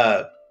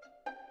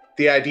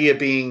 The idea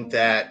being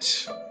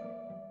that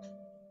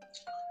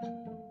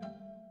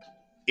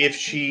if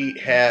she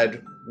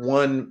had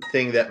one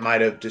thing that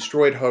might have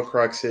destroyed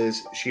Horcruxes,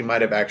 she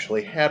might have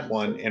actually had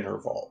one in her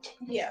vault.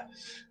 Yeah.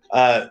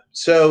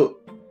 So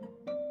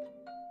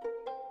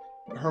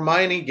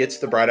Hermione gets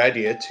the bright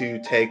idea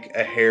to take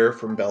a hair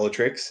from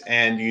Bellatrix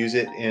and use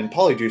it in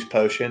Polyjuice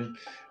Potion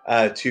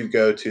to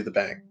go to the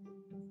bank.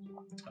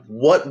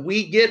 What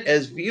we get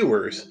as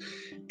viewers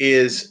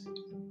is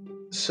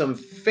some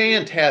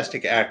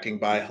fantastic acting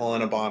by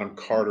Helena Bonham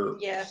Carter,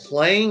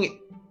 playing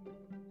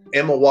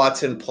Emma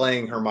Watson,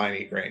 playing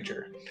Hermione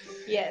Granger.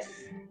 Yes.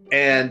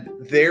 And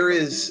it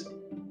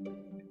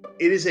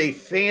is a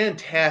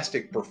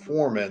fantastic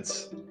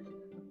performance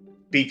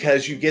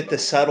because you get the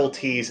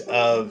subtleties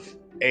of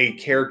a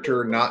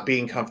character not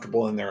being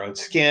comfortable in their own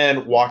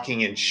skin,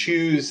 walking in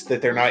shoes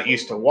that they're not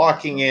used to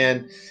walking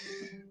in.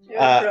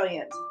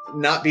 Brilliant.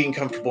 Not being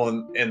comfortable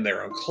in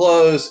their own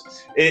clothes.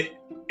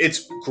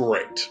 It's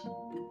great.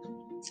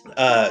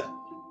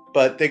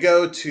 But they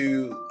go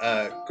to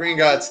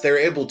Gringotts. They're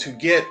able to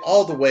get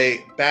all the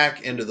way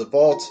back into the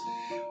vault.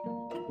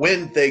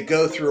 When they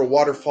go through a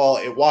waterfall,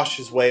 it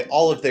washes away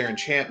all of their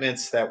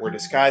enchantments that were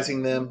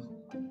disguising them.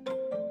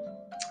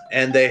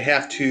 And they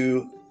have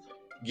to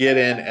get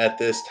in at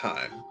this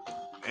time.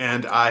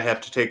 And I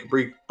have to take a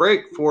brief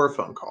break for a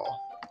phone call.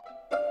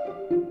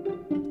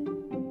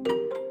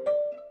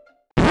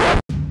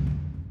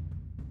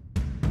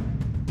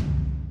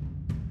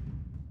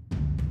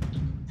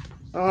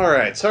 All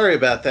right, sorry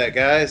about that,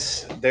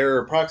 guys. There are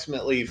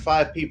approximately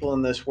 5 people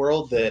in this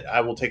world that I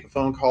will take a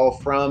phone call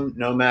from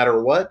no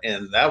matter what,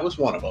 and that was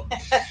one of them.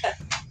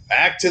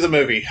 Back to the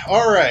movie.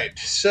 All right,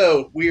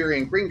 so we are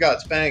in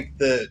Gringotts Bank.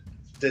 The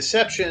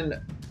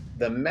deception,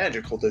 the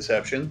magical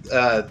deception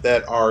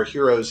that our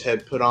heroes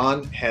had put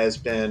on has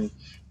been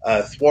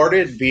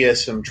thwarted via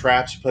some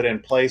traps put in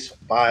place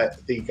by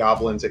the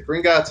goblins at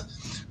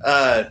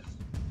Gringotts.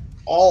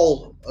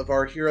 All of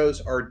our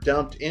heroes are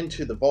dumped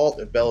into the vault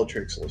of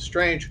Bellatrix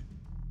Lestrange,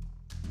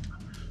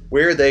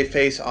 where they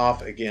face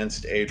off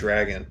against a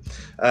dragon.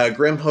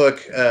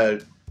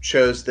 Grimhook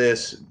shows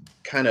this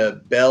kind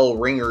of bell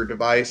ringer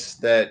device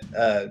that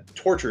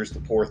tortures the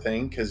poor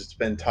thing because it's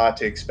been taught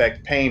to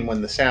expect pain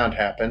when the sound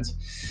happens.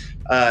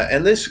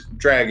 And this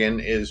dragon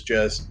is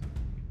just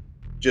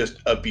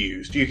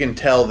abused. You can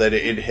tell that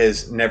it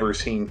has never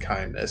seen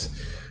kindness.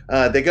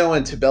 They go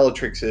into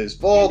Bellatrix's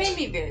vault. It made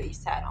me very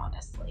sad,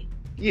 honestly.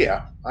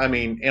 Yeah, I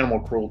mean, animal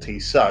cruelty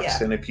sucks.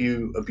 Yeah. And if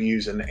you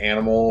abuse an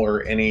animal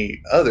or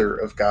any other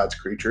of God's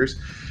creatures,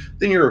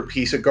 then you're a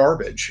piece of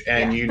garbage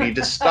and you need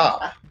to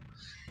stop.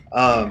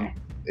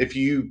 If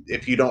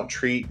you don't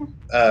treat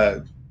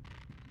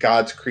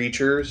God's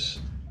creatures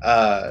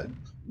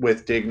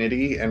with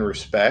dignity and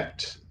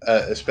respect,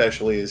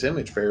 especially as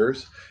image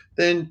bearers,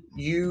 then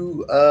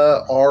you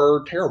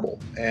are terrible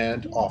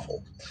and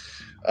awful.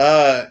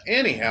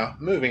 Anyhow,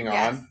 moving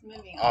on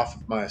off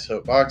of my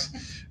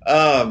soapbox.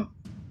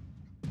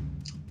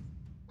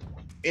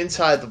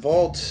 Inside the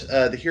vault,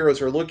 the heroes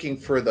are looking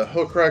for the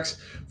Horcrux.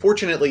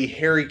 Fortunately,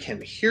 Harry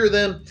can hear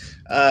them.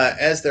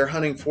 As they're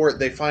hunting for it,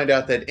 they find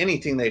out that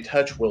anything they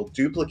touch will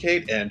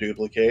duplicate and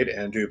duplicate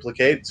and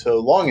duplicate so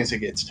long as it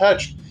gets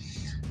touched.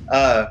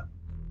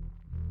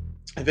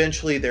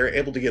 Eventually, they're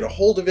able to get a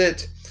hold of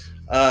it.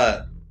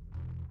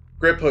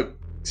 Griphook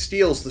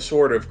steals the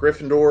Sword of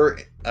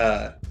Gryffindor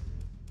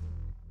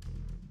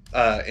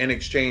in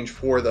exchange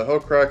for the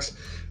Horcrux,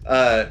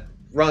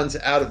 runs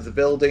out of the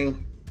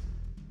building.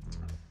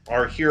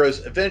 Our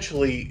heroes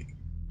eventually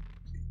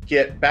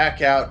get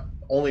back out,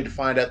 only to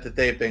find out that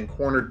they've been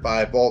cornered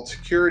by vault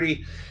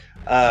security.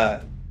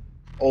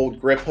 Old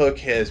Griphook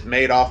has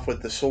made off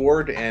with the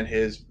sword and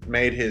has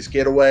made his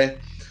getaway.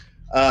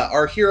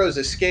 Our heroes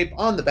escape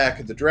on the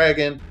back of the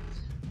dragon,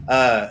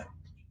 but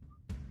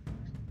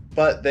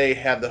they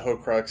have the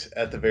Horcrux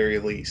at the very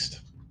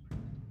least.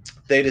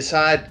 They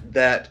decide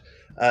that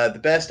the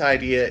best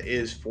idea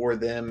is for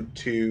them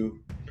to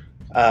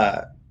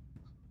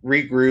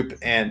regroup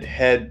and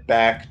head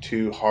back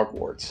to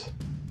Hogwarts.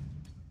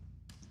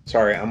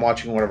 Sorry, I'm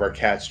watching one of our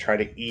cats try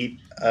to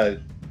eat a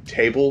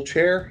table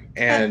chair,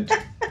 and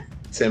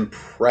it's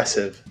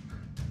impressive.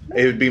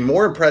 It would be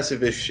more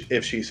impressive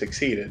if she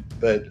succeeded,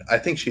 but I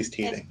think she's It's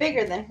teething.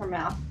 bigger than her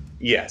mouth.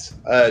 Yes.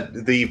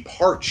 The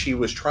part she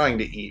was trying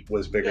to eat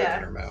was bigger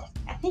than her mouth.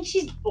 I think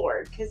she's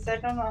bored because I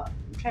don't know.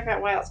 I'm trying to figure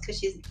out why else because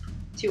she's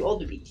too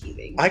old to be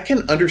teething. I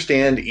can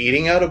understand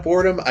eating out of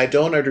boredom. I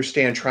don't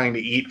understand trying to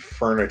eat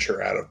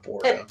furniture out of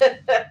boredom.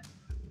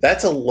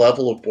 That's a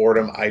level of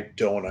boredom I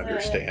don't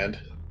understand.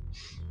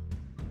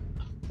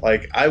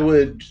 Like I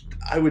would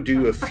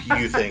do a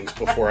few things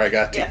before I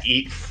got to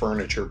eat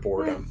furniture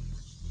boredom.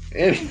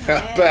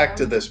 Anyhow, back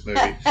to this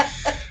movie.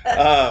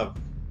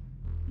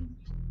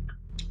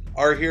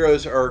 Our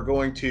heroes are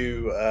going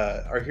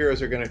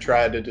to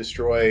try to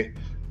destroy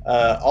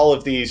all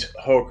of these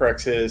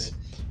Horcruxes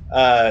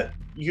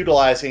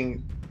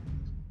utilizing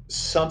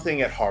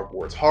something at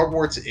Hogwarts.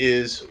 Hogwarts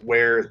is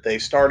where they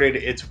started.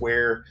 It's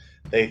where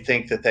they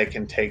think that they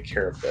can take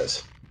care of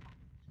this.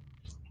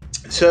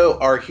 So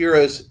our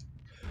heroes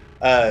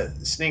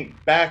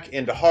sneak back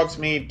into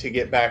Hogsmeade to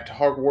get back to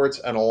Hogwarts.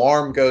 An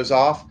alarm goes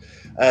off.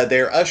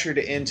 They're ushered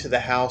into the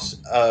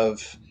house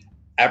of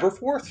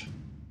Aberforth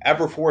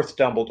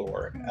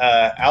Dumbledore,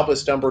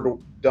 Albus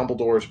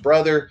Dumbledore's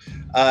brother,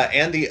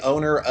 and the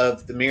owner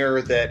of the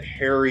mirror that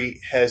Harry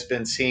has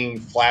been seeing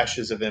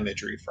flashes of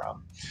imagery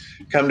from.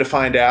 Come to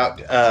find out,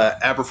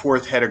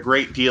 Aberforth had a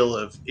great deal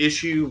of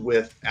issue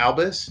with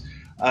Albus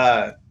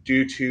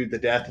due to the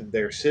death of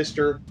their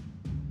sister.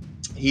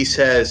 He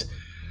says,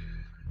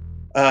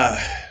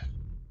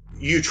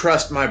 you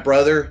trust my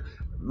brother,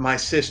 my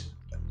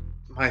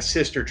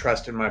sister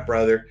trusted my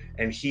brother,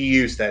 and he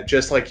used that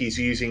just like he's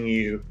using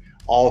you,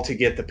 all to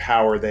get the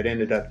power that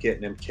ended up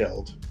getting him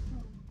killed.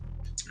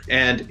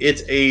 And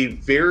it's a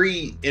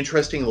very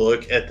interesting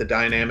look at the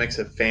dynamics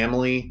of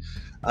family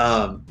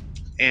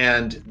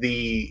and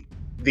the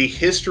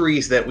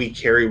histories that we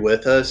carry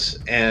with us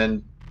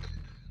and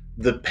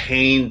the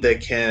pain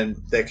that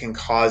can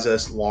cause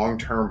us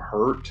long-term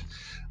hurt.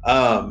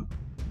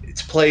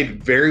 It's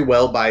played very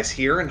well by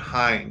Ciarán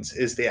Hinds,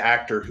 is the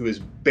actor who is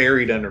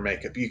buried under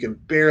makeup. You can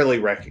barely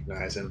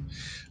recognize him,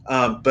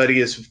 but he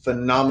is a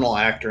phenomenal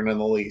actor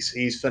nonetheless.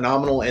 He's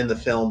phenomenal in the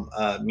film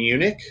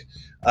Munich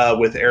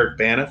with Eric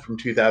Bana from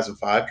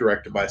 2005,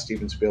 directed by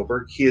Steven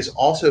Spielberg. He is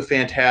also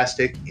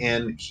fantastic,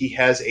 and he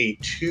has a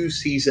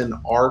 2-season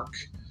arc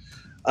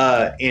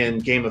in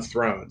Game of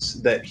Thrones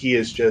that he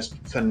is just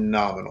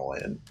phenomenal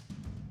in.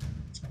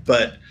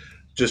 But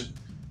just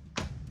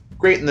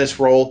great in this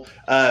role,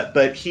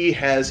 but he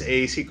has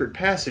a secret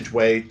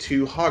passageway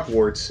to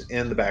Hogwarts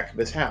in the back of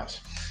his house.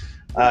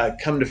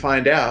 Come to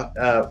find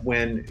out,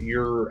 when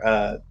your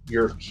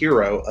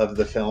hero of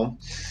the film,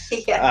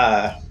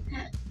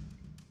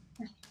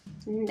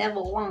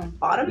 Neville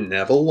Longbottom.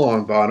 Neville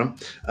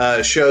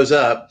Longbottom shows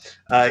up.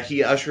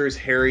 He ushers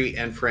Harry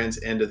and friends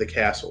into the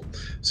castle.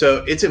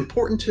 So it's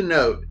important to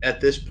note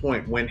at this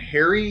point, when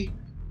Harry,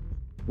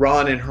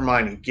 Ron, and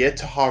Hermione get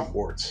to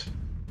Hogwarts,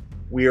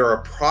 we are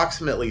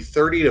approximately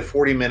 30 to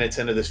 40 minutes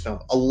into this film.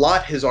 A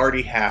lot has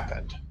already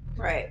happened.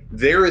 Right.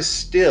 There is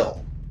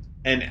still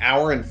an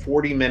hour and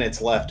 40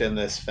 minutes left in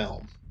this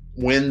film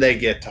when they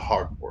get to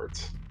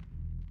Hogwarts.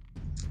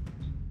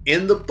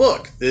 In the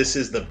book, this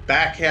is the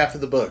back half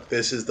of the book.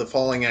 This is the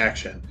falling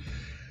action.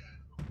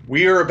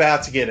 We are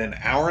about to get an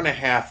hour and a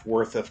half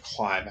worth of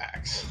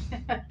climax.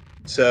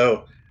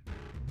 So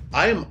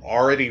I am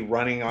already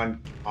running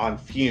on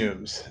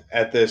fumes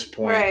at this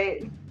point.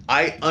 Right.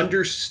 I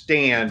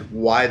understand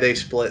why they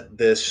split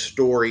this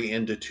story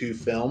into 2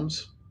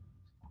 films.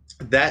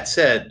 That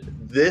said,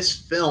 this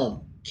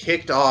film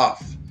kicked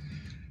off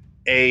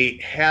a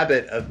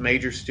habit of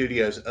major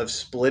studios of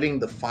splitting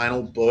the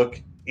final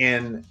book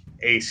in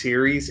a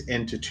series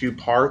into 2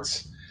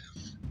 parts.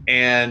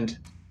 And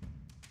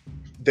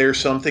there's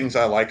some things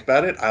I like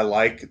about it. I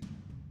like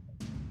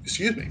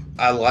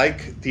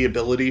the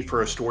ability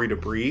for a story to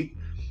breathe.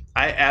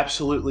 I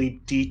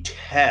absolutely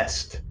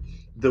detest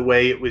the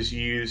way it was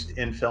used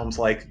in films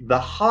like The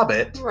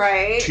Hobbit,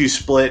 right, to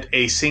split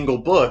a single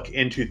book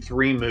into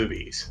 3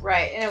 movies.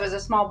 Right, and it was a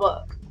small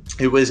book.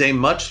 It was a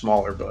much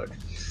smaller book.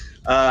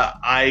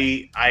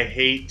 I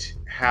hate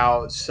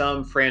how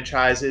some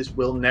franchises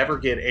will never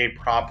get a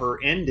proper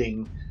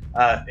ending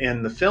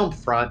in the film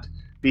front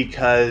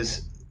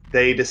because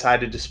they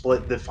decided to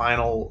split the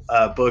final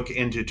book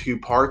into 2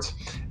 parts,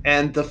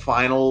 and the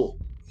final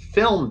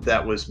film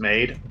that was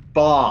made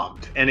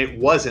bombed, and it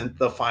wasn't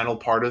the final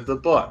part of the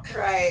book.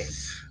 Right.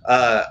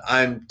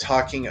 I'm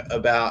talking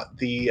about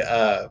the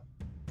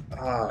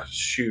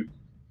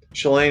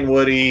Shailene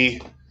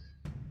Woody,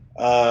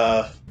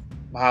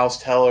 Miles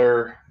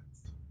Teller.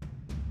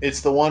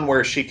 It's the one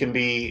where she can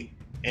be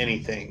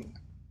anything.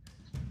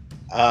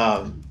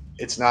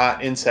 It's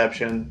not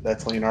Inception.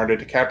 That's Leonardo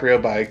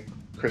DiCaprio by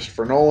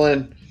Christopher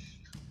Nolan.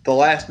 The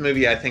last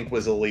movie I think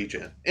was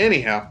Allegiant.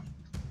 Anyhow.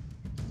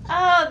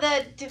 Oh,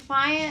 the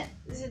Defiant.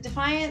 Is it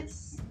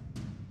Defiance?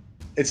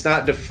 It's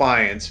not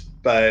Defiance,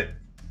 but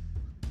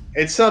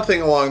it's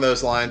something along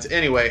those lines.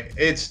 Anyway,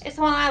 it's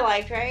the one I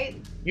liked, right?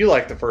 You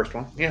liked the first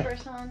one, yeah. The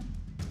first one.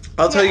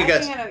 I'll tell you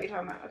guys. I think I know what you're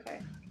talking about. Okay.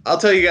 I'll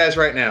tell you guys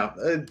right now.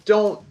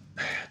 Don't.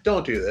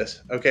 don't do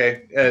this,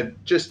 okay?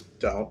 Just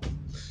don't.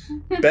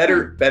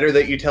 Better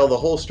that you tell the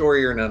whole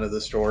story or none of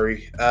the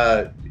story.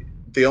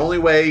 The only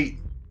way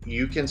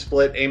you can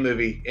split a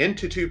movie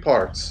into two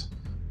parts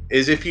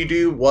is if you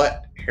do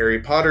what Harry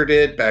Potter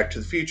did, Back to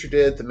the Future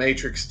did, The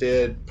Matrix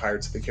did,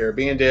 Pirates of the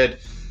Caribbean did.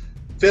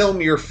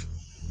 Film your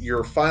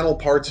final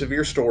parts of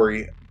your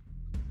story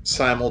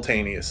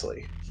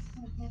simultaneously.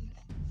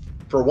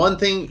 For one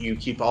thing, you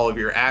keep all of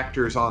your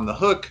actors on the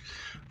hook.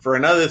 For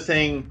another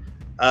thing,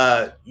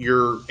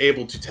 you're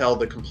able to tell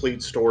the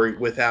complete story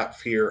without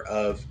fear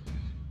of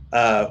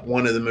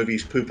one of the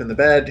movies pooping the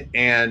bed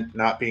and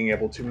not being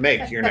able to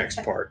make your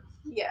next part.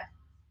 Yeah.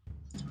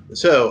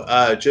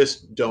 So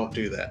just don't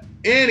do that.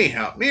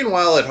 Anyhow,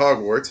 meanwhile at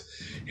Hogwarts,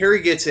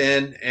 Harry gets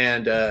in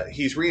and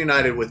he's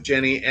reunited with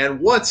Ginny, and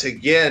once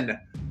again,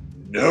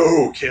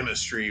 no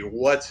chemistry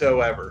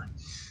whatsoever.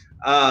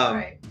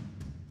 Right.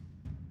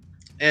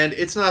 And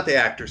it's not the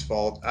actor's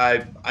fault.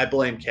 I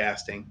blame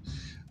casting.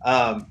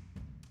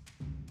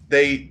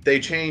 They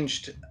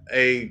changed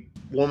a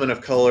woman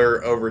of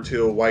color over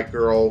to a white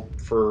girl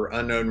for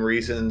unknown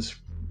reasons.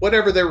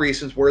 Whatever their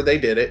reasons were, they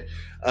did it.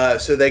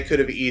 So they could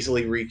have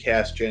easily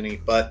recast Ginny,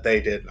 but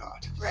they did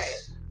not.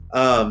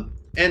 Right.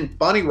 And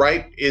Bonnie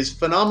Wright is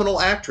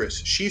phenomenal actress.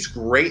 She's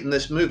great in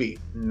this movie,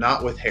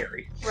 not with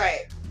Harry.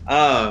 Right.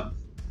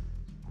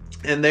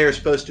 And they're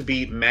supposed to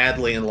be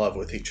madly in love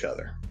with each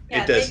other.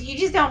 Yeah, you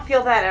just don't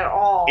feel that at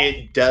all.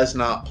 It does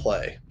not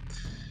play.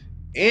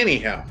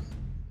 Anyhow,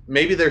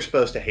 maybe they're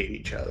supposed to hate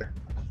each other.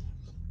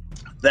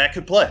 That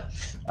could play.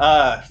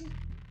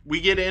 We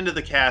get into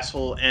the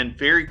castle, and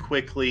very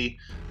quickly,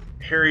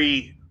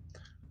 Harry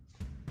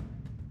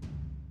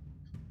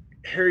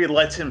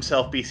lets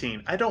himself be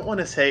seen. I don't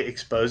want to say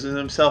exposes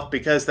himself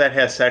because that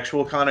has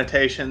sexual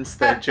connotations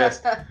that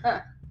just...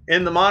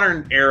 In the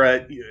modern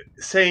era,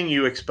 saying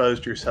you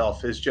exposed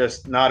yourself is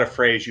just not a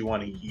phrase you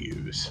want to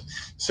use.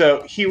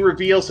 So he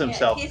reveals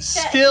himself.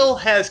 Still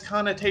has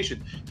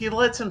connotation. He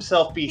lets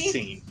himself be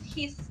seen.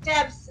 He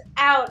steps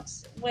out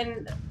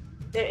when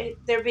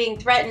they're being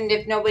threatened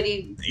if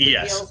nobody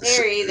reveals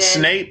Harry. Then...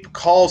 Snape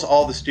calls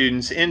all the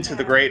students into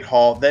the Great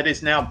Hall that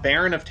is now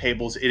barren of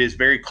tables. It is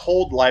very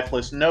cold,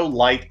 lifeless, no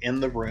light in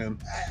the room.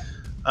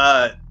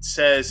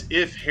 Says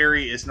if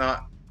Harry is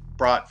not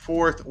brought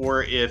forth,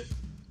 or if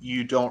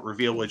you don't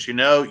reveal what you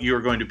know, you are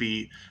going to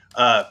be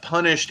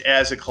punished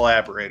as a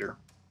collaborator.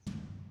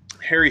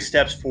 Harry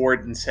steps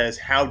forward and says,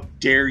 "How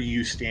dare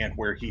you stand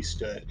where he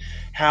stood?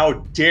 How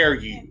dare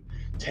you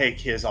take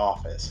his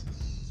office?"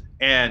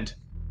 And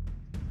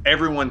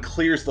everyone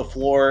clears the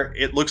floor.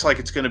 It looks like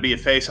it's going to be a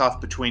face-off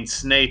between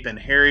Snape and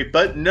Harry,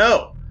 but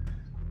no.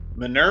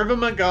 Minerva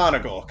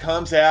McGonagall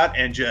comes out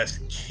and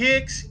just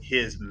kicks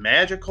his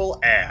magical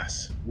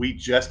ass. We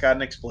just got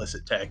an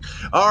explicit tag.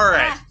 All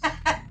right.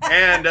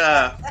 And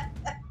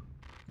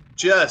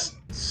just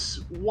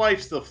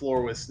wipes the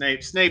floor with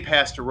Snape. Snape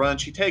has to run.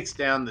 She takes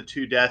down the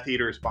two Death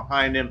Eaters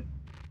behind him.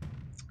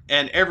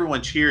 And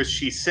everyone cheers.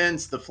 She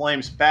sends the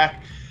flames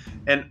back.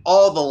 And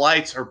all the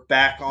lights are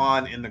back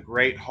on in the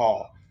Great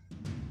Hall.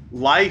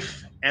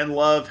 Life and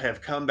love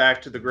have come back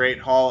to the Great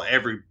Hall.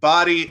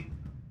 Everybody...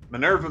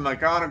 Minerva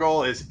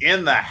McGonagall is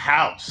in the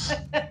house.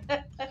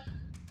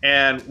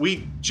 And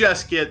we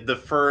just get the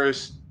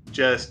first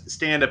just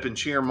stand up and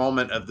cheer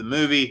moment of the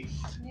movie.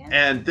 Yeah.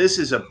 And this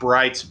is a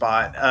bright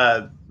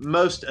spot.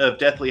 Most of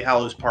Deathly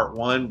Hallows Part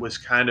 1 was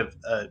kind of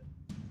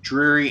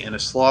dreary and a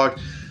slog.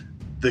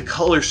 The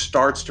color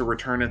starts to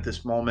return at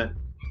this moment,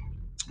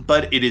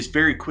 but it is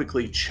very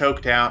quickly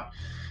choked out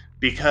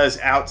because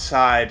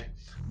outside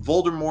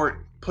Voldemort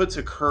puts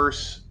a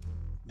curse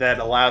that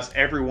allows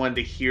everyone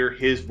to hear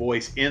his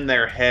voice in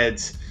their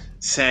heads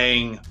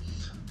saying,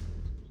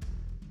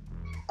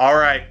 "All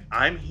right,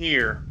 I'm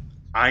here.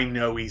 I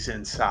know he's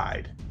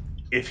inside.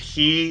 If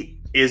he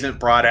isn't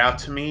brought out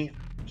to me,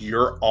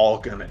 you're all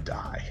gonna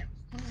die."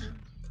 Mm-hmm.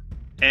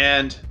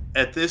 And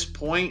at this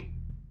point,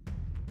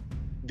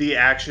 the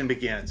action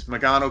begins.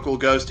 McGonagall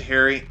goes to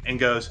Harry and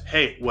goes,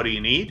 "Hey, what do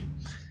you need?"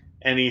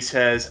 And he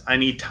says, "I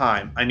need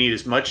time. I need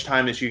as much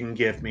time as you can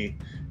give me."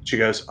 She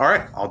goes, "All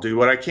right, I'll do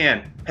what I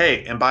can.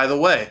 Hey, and by the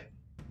way,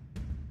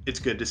 it's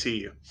good to see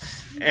you."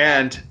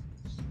 And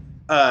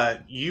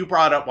you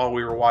brought up while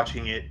we were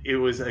watching it, it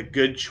was a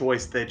good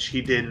choice that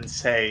she didn't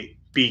say,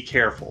 "Be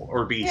careful"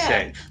 or "Be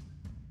safe."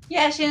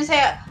 Yeah, she didn't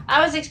say,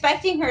 I was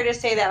expecting her to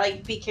say that,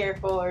 like, "Be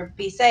careful" or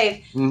 "Be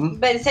safe." Mm-hmm.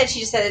 But instead she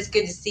just said, "It's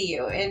good to see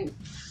you." And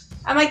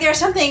I'm like, there's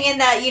something in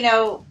that, you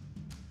know,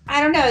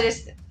 I don't know,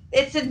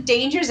 it's a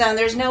danger zone.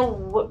 There's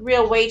no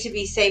real way to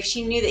be safe.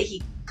 She knew that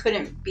he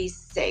couldn't be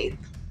safe.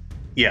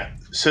 Yeah.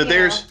 So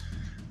there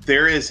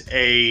is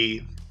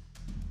a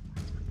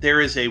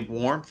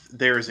warmth,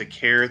 there is a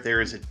care,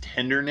 there is a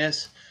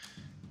tenderness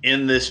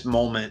in this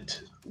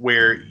moment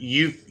where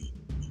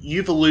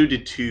you've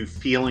alluded to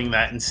feeling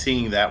that and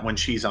seeing that when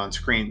she's on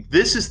screen.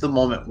 This is the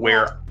moment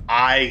where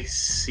I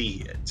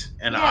see it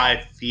and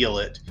I feel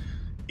it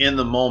in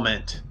the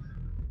moment.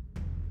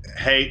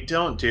 Hey,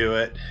 don't do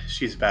it.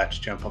 She's about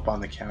to jump up on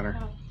the counter.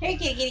 Hey,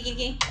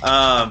 kitty.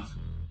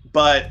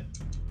 But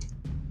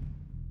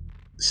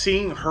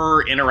seeing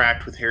her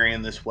interact with Harry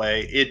in this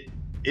way,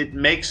 it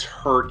makes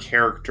her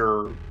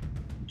character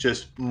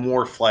just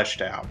more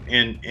fleshed out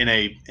in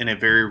a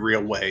very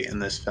real way in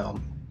this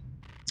film,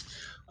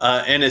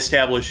 and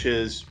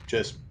establishes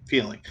just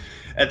feeling.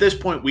 At this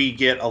point, we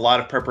get a lot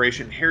of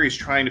preparation. Harry's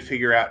trying to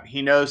figure out.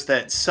 He knows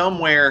that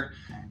somewhere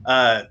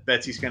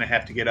Betsy's going to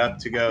have to get up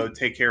to go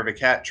take care of a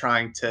cat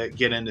trying to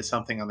get into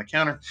something on the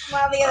counter.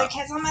 While the other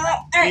cat's on my lap.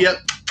 All right. Yep.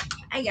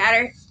 I got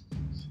her.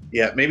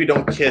 Yeah, maybe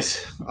don't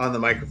kiss on the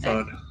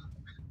microphone.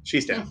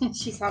 She's down.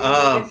 She's on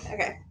my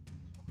Okay.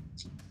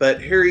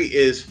 But Harry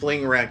is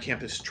fleeing around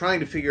campus trying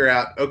to figure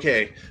out,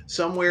 okay,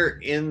 somewhere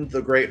in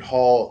the Great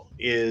Hall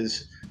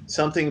is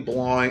something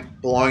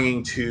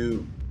belonging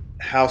to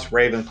House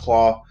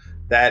Ravenclaw.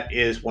 That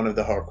is one of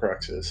the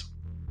Horcruxes.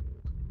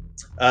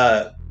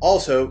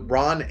 Also,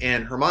 Ron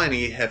and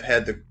Hermione have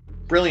had the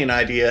brilliant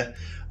idea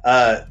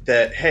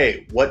that,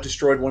 hey, what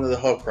destroyed one of the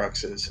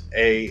Horcruxes?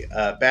 A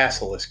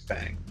basilisk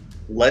fang.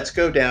 Let's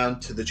go down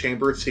to the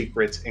Chamber of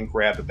Secrets and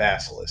grab a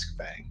basilisk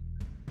fang.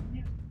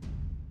 Yeah.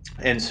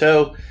 And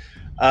so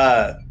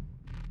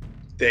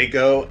they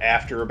go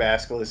after a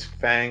basilisk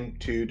fang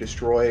to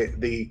destroy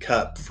the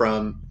cup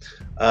from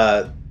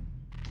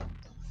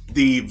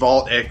the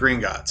vault at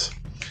Gringotts.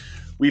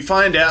 We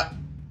find out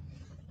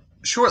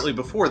shortly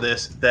before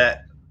this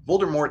that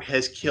Voldemort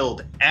has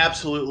killed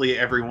absolutely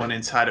everyone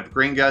inside of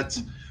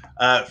Gringotts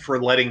for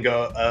letting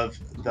go of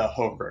the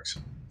Horcrux.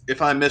 If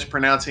I'm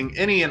mispronouncing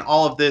any and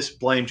all of this,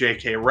 blame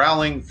J.K.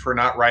 Rowling for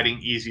not writing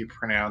easy to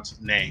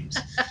pronounce names.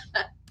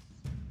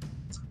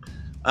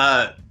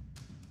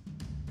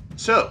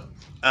 So,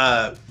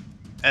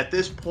 at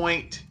this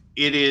point,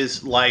 it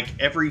is like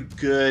every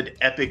good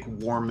epic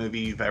war movie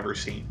you've ever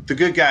seen. The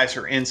good guys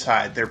are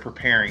inside; they're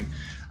preparing.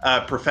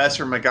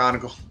 Professor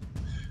McGonagall.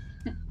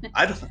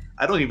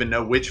 I don't even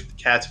know which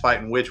cat's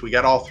fighting which. We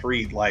got all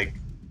three like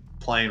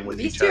playing with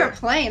each other. These two are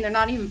playing; they're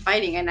not even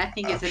fighting, and I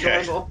think it's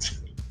adorable.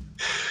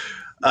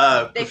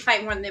 They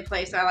fight more than they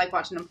play, so I like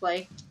watching them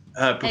play.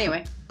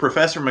 Anyway,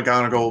 Professor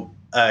McGonagall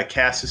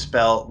casts a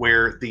spell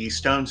where the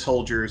stone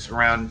soldiers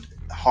around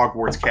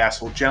Hogwarts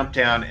Castle jump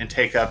down and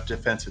take up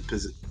defensive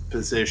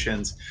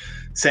positions,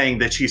 saying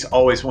that she's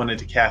always wanted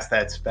to cast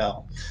that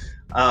spell.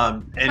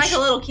 It's like a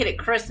little kid at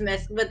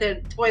Christmas with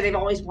the toy they've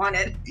always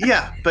wanted.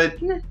 Yeah,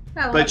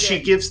 but she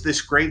gives this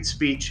great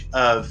speech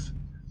of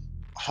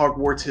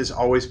Hogwarts has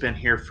always been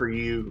here for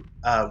you.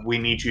 We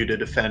need you to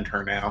defend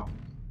her now.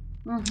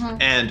 Mm-hmm.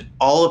 And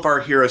all of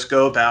our heroes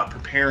go about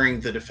preparing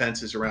the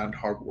defenses around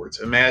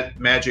Hogwarts. A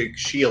magic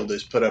shield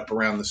is put up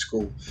around the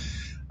school.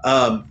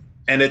 And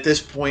at this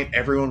point,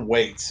 everyone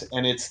waits.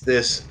 And it's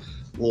this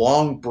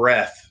long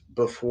breath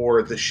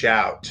before the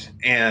shout.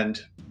 And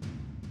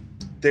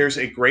there's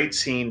a great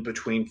scene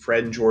between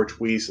Fred and George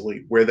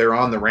Weasley where they're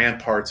on the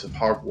ramparts of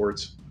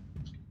Hogwarts.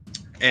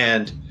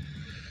 And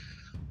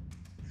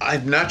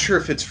I'm not sure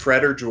if it's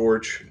Fred or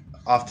George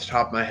off the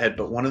top of my head,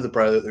 but one of the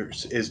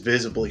brothers is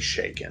visibly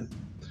shaken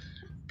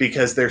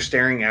because they're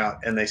staring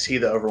out and they see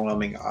the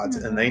overwhelming odds,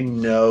 mm-hmm. and they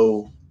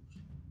know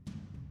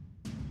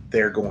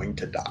they're going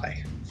to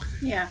die.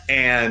 Yeah.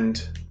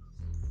 And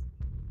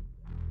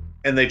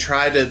they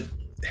try to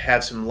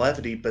have some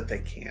levity, but they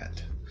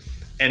can't.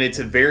 And it's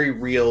a very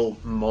real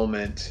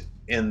moment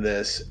in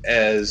this,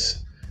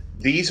 as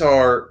these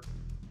are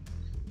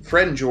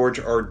Fred and George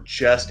are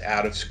just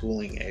out of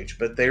schooling age,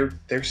 but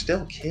they're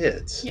still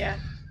kids. Yeah.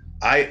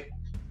 I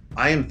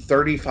am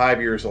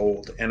 35 years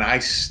old, and I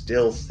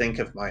still think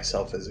of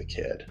myself as a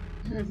kid.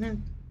 Mm-hmm.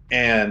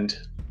 And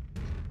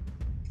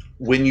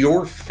when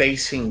you're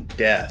facing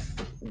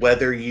death,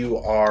 whether you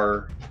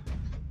are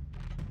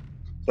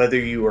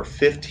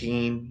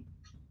 15,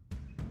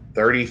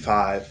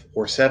 35,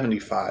 or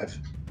 75,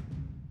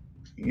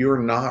 you're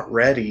not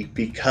ready,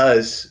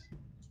 because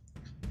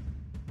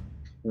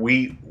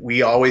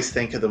we always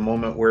think of the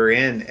moment we're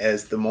in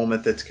as the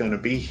moment that's going to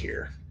be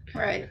here.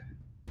 Right.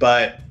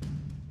 But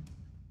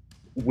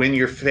when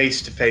you're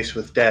face to face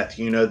with death,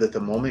 you know that the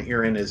moment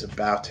you're in is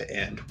about to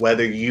end,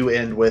 whether you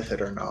end with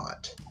it or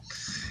not.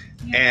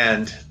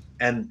 Yeah.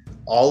 And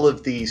all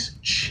of these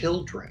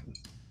children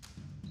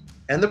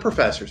and the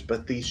professors,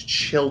 but these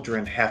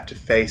children have to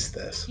face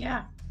this.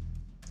 Yeah.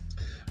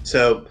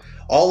 So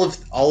all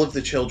of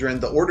the children,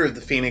 the Order of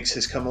the Phoenix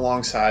has come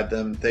alongside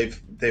them.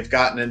 They've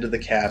gotten into the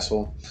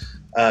castle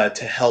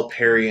to help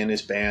Harry and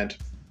his band.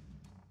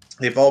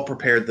 They've all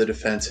prepared the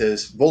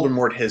defenses.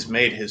 Voldemort has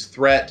made his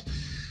threat.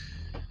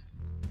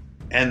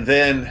 And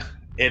then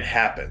it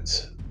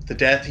happens. The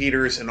Death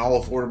Eaters and all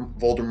of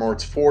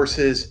Voldemort's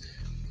forces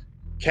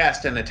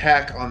cast an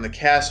attack on the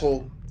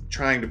castle,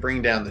 trying to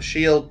bring down the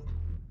shield.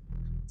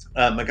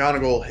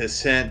 McGonagall has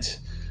sent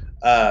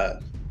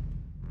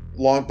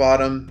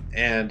Longbottom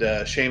and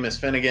Seamus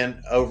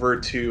Finnegan over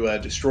to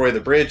destroy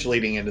the bridge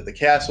leading into the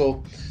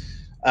castle.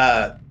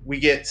 We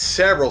get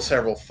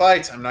several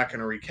fights. I'm not going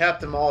to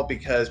recap them all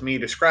because me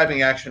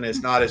describing action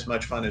is not as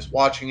much fun as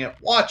watching it.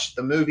 Watch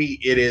the movie.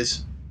 It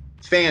is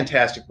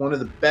fantastic. One of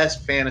the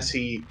best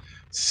fantasy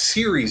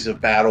series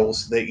of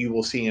battles that you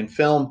will see in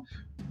film.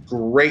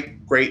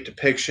 great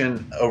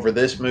depiction over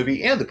this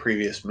movie and the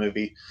previous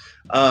movie.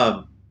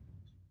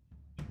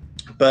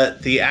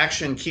 But the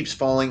action keeps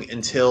falling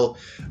until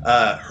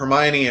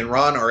Hermione and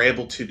Ron are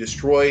able to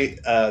destroy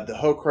the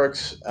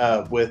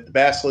Horcrux with the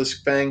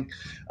Basilisk Fang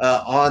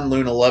on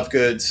Luna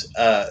Lovegood's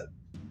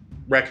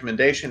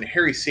recommendation.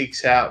 Harry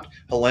seeks out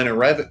Helena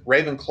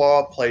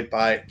Ravenclaw, played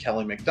by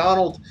Kelly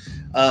MacDonald,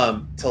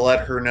 to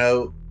let her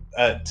know,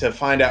 to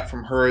find out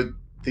from her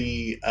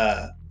the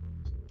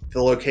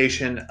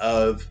location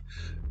of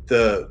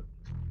the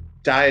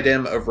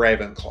Diadem of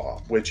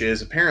Ravenclaw, which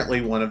is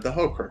apparently one of the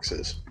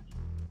Horcruxes.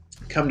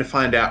 Come to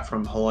find out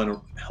from Helena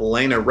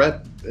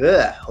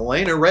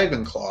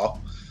Ravenclaw,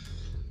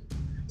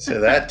 say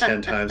that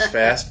 10 times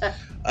fast,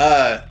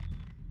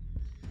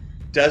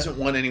 doesn't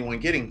want anyone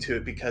getting to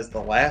it because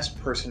the last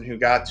person who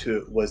got to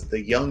it was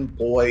the young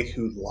boy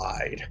who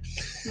lied.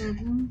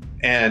 Mm-hmm.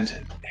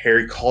 And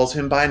Harry calls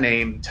him by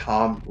name,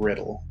 Tom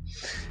Riddle.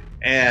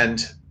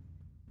 And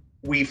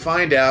we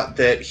find out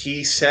that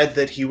he said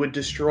that he would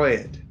destroy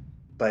it,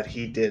 but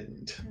he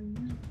didn't.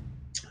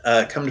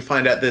 Come to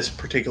find out, this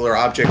particular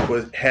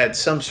object had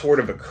some sort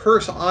of a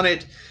curse on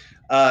it,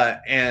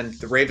 and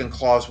the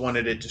Ravenclaws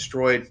wanted it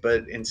destroyed,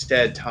 but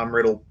instead Tom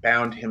Riddle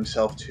bound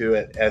himself to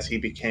it as he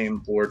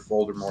became Lord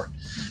Voldemort.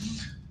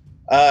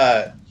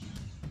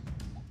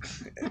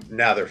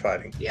 Now they're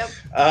fighting. Yep.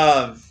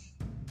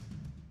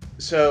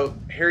 So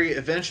Harry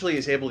eventually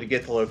is able to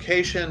get the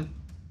location.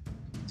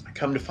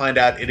 Come to find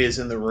out, it is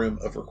in the Room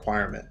of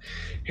Requirement.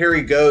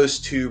 Harry goes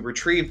to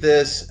retrieve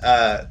this,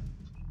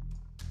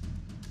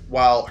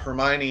 while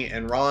Hermione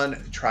and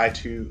Ron try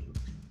to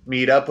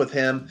meet up with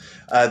him.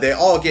 They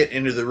all get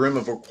into the Room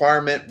of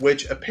Requirement,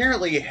 which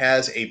apparently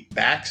has a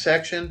back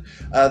section.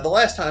 The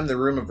last time the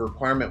Room of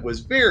Requirement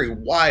was very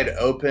wide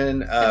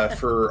open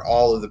for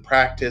all of the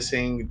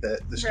practicing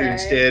that the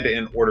students did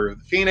in Order of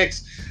the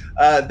Phoenix.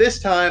 This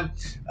time,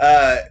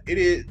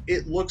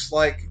 it looks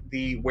like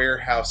the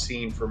warehouse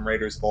scene from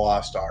Raiders of the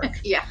Lost Ark.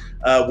 Yeah.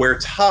 Where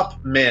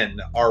top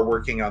men are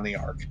working on the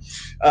Ark.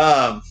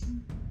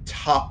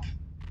 Top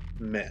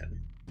men.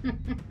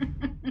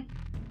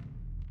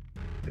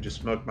 I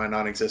just smoked my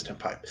non-existent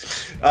pipe.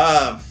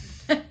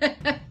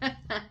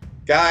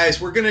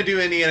 Guys, we're gonna do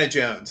Indiana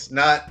Jones.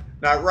 Not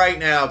right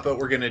now, but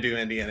we're gonna do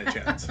Indiana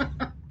Jones.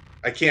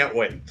 I can't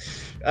wait.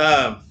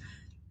 But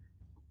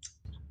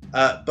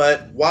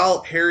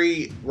while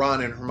Harry,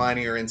 Ron, and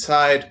Hermione are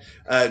inside,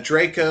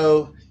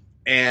 Draco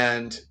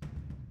and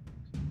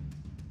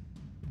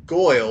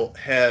Goyle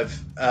have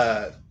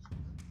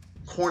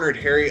cornered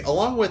Harry,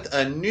 along with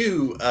a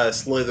new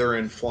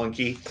Slytherin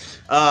flunky,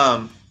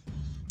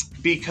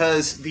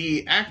 because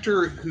the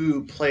actor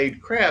who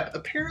played Crabbe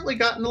apparently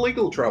got in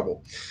legal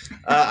trouble.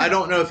 I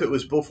don't know if it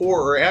was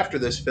before or after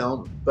this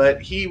film,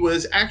 but he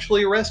was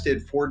actually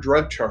arrested for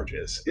drug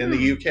charges in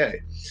the UK.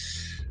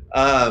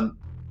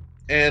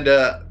 And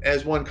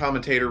as one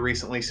commentator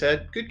recently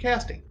said, good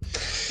casting.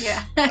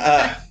 Yeah.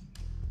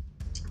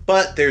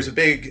 But there's a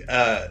big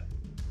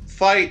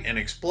fight and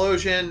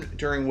explosion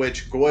during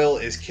which Goyle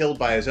is killed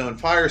by his own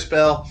fire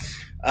spell.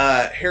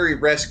 Harry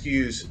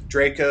rescues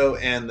Draco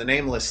and the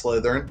Nameless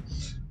Slytherin,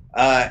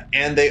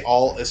 and they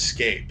all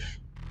escape.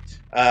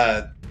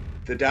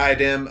 The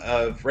Diadem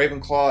of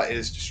Ravenclaw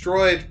is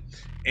destroyed,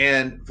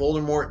 and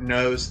Voldemort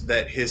knows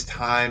that his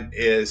time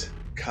is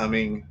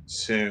coming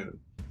soon.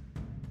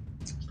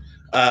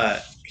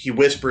 He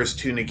whispers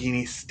to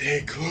Nagini,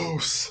 "Stay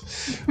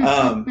close."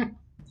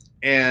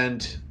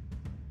 And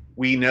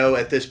we know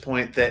at this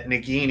point that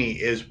Nagini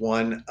is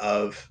one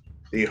of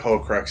the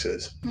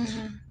Horcruxes.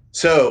 Mm-hmm.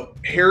 So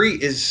Harry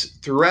is,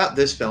 throughout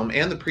this film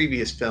and the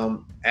previous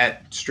film,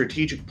 at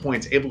strategic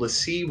points able to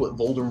see what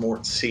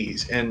Voldemort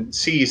sees, and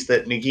sees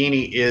that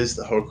Nagini is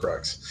the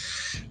Horcrux.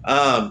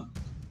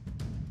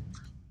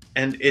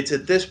 And it's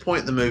at this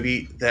point in the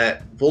movie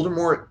that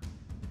Voldemort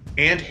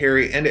and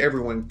Harry and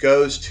everyone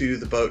goes to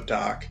the boat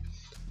dock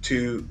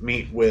to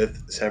meet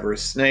with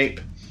Severus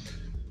Snape,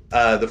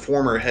 the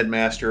former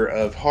headmaster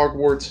of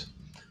Hogwarts.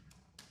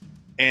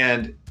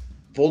 And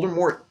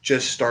Voldemort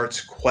just starts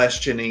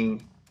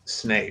questioning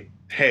Snape.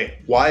 Hey,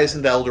 why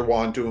isn't the Elder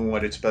Wand doing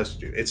what it's supposed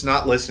to do? It's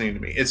not listening to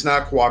me. It's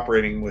not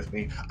cooperating with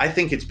me. I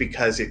think it's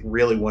because it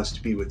really wants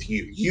to be with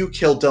you. You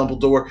killed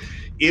Dumbledore.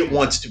 It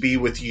wants to be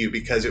with you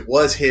because it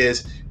was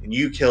his and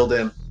you killed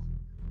him.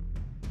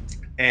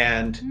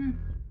 And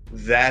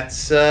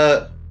that's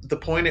the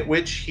point at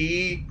which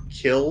he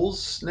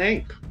kills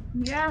Snape.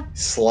 Yeah.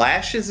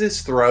 Slashes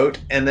his throat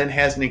and then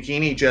has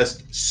Nagini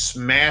just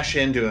smash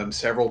into him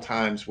several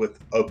times with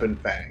open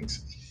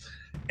fangs.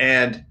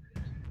 And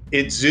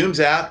it zooms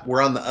out.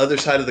 We're on the other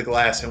side of the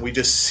glass, and we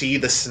just see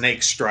the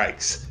snake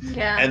strikes.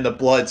 Yeah. And the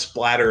blood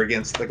splatter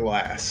against the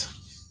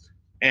glass.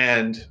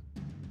 And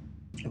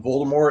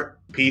Voldemort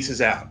pieces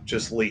out,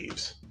 just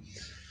leaves.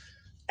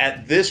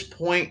 At this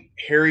point,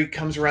 Harry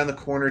comes around the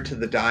corner to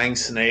the dying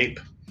Snape,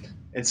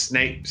 and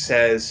Snape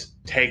says,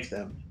 "Take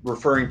them,"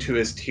 referring to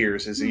his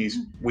tears as he's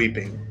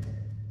weeping.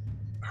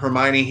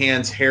 Hermione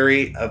hands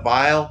Harry a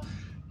vial.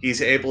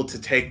 He's able to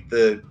take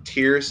the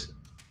tears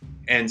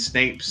And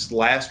Snape's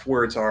last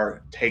words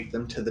are, "Take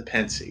them to the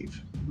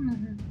Pensieve."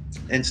 Mhm.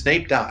 And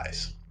Snape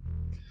dies.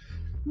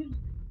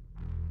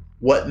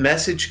 What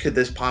message could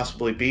this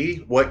possibly be?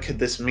 What could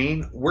this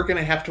mean? We're going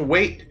to have to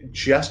wait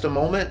just a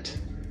moment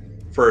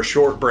for a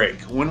short break.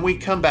 When we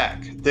come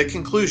back, the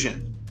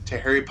conclusion to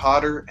Harry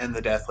Potter and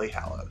the Deathly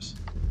Hallows.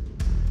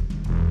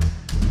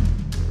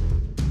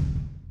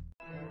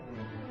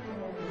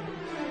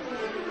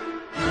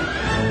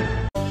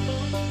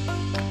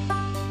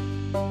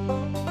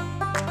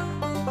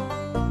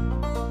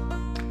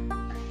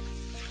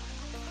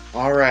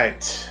 All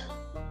right.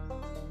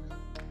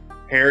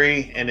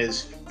 Harry and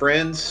his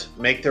friends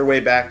make their way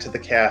back to the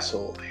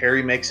castle.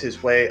 Harry makes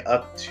his way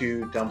up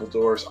to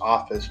Dumbledore's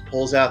office,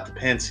 pulls out the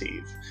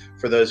Pensieve.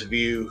 For those of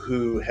you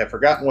who have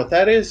forgotten what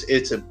that is,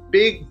 it's a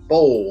big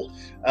bowl.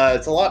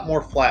 It's a lot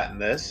more flat than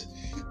this,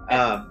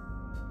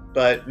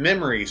 but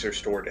memories are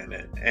stored in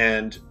it,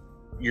 and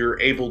you're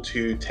able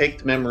to take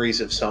the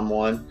memories of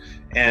someone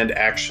and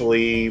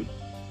actually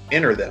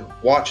enter them,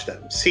 watch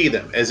them, see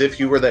them as if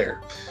you were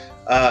there.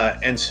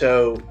 And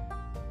so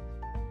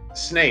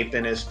Snape,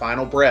 in his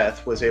final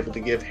breath, was able to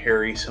give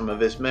Harry some of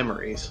his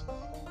memories.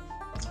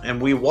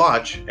 And we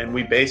watch, and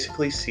we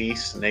basically see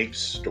Snape's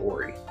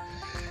story.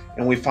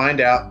 And we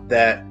find out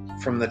that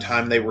from the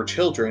time they were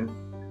children,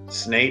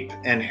 Snape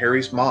and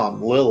Harry's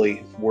mom,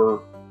 Lily,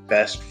 were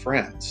best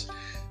friends.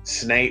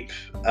 Snape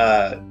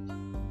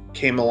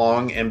came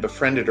along and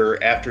befriended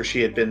her after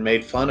she had been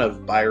made fun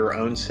of by her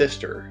own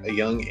sister, a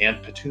young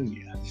Aunt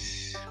Petunia.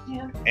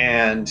 Yeah.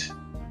 And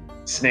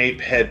Snape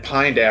had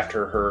pined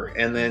after her,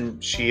 and then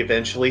she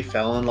eventually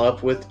fell in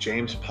love with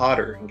James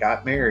Potter and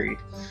got married.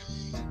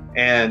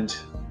 And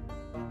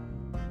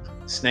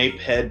Snape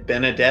had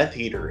been a Death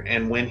Eater,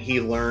 and when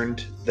he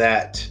learned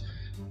that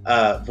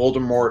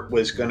Voldemort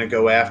was going to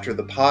go after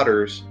the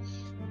Potters,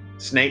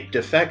 Snape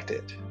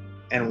defected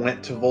and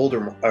went to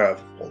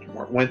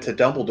went to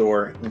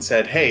Dumbledore and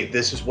said, "Hey,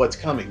 this is what's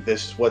coming.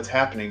 This is what's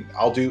happening.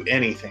 I'll do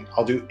anything.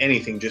 I'll do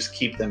anything. Just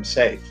keep them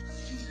safe."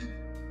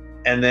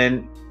 And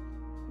then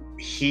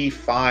he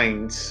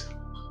finds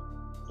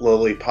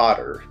Lily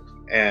Potter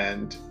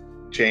and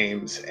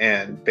James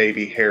and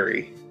baby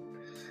Harry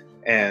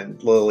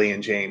and Lily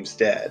and James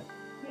dead.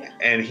 Yeah.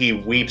 And he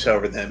weeps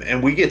over them.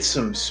 And we get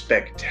some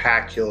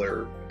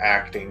spectacular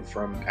acting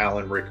from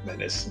Alan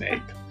Rickman as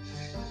Snape.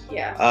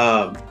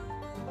 Yeah.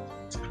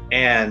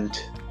 And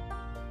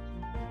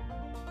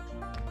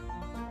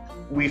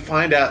we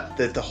find out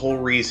that the whole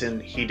reason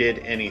he did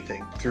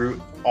anything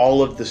through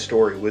all of the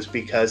story was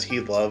because he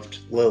loved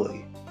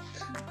Lily.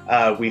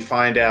 We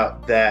find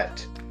out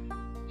that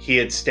he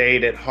had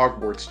stayed at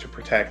Hogwarts to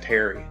protect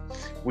Harry.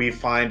 We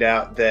find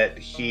out that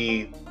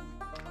he,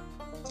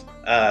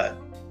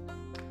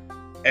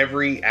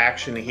 every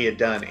action he had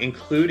done,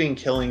 including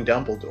killing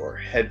Dumbledore,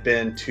 had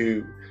been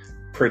to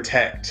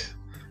protect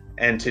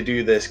and to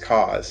do this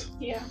cause.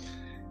 Yeah.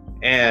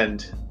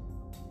 And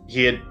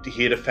he had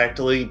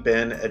effectively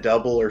been a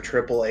double or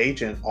triple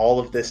agent all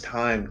of this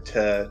time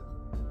to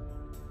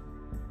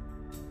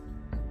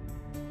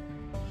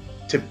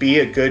be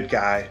a good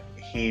guy.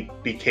 He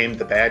became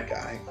the bad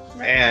guy.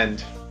 Right.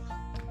 And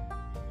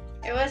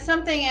it was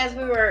something, as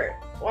we were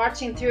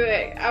watching through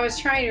it, I was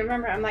trying to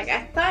remember. I'm like,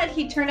 I thought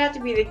he turned out to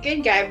be the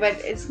good guy, but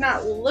it's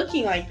not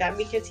looking like that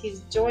because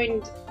he's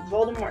joined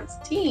Voldemort's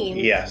team.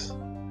 Yes.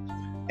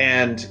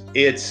 And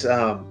it's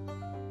a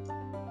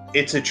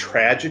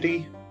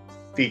tragedy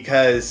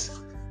because,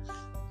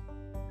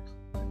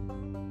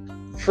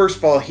 first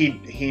of all,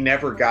 he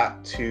never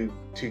got to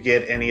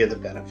get any of the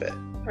benefit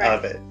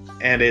of it.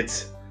 And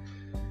it's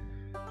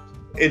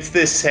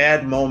this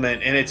sad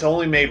moment, and it's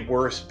only made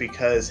worse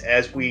because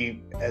as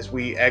we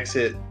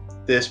exit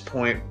this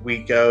point, we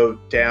go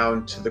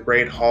down to the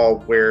Great Hall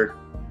where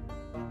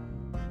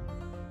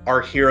our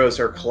heroes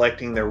are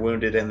collecting their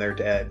wounded and their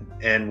dead,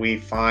 and we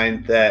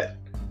find that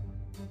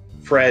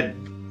Fred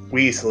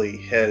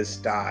Weasley has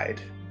died.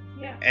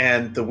 Yeah.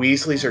 And the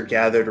Weasleys are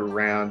gathered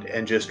around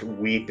and just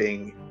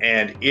weeping,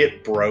 and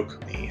it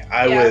broke me.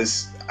 I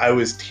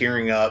was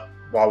tearing up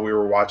while we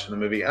were watching the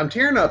movie. I'm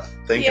tearing up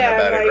thinking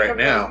about it right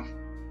now.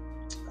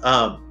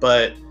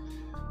 But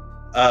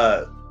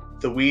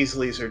the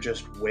Weasleys are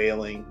just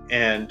wailing,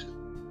 and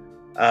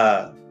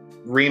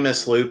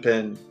Remus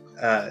Lupin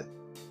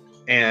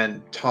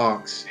and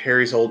Tonks,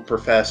 Harry's old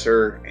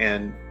professor,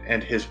 and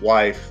his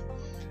wife,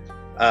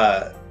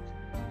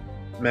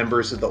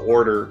 members of the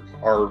Order,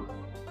 are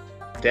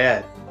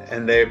dead.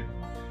 And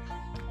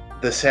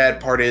the sad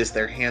part is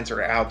their hands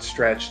are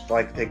outstretched,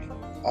 like they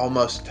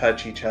almost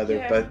touch each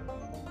other, but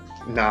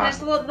not. That's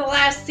the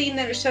last scene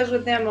that it shows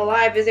with them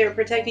alive as they were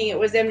protecting it,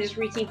 was them just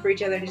reaching for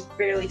each other and just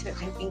barely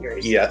touching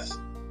fingers. Yes.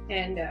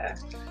 And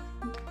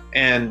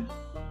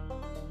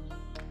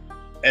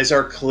as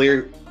our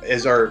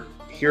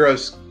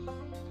heroes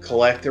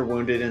collect their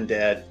wounded and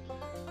dead,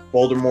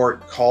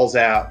 Voldemort calls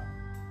out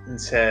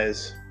and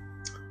says,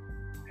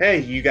 "Hey,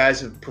 you guys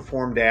have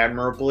performed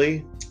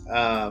admirably.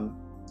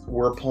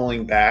 We're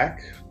pulling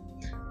back.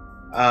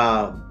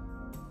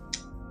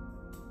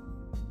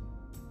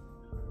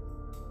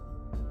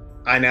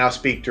 I now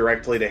speak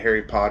directly to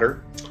Harry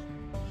Potter.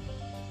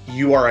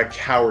 You are a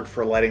coward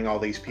for letting all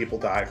these people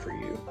die for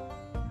you.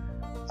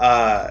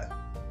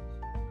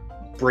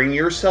 Bring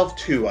yourself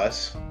to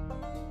us,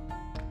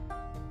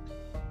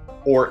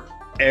 or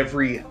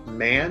every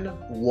man,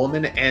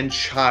 woman, and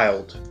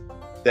child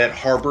that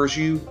harbors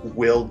you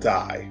will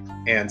die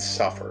and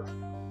suffer.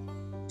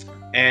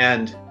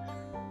 And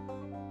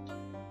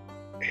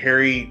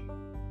Harry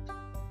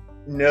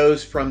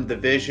knows from the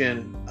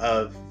vision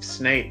of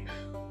Snape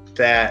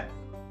that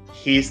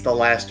he's the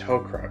last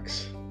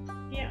Horcrux.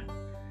 Yeah.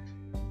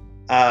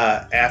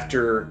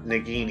 After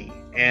Nagini.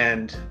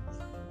 And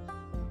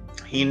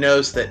he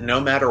knows that no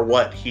matter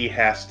what, he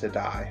has to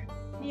die.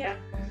 Yeah.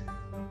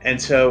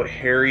 And so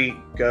Harry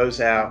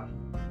goes out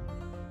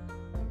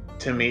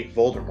to meet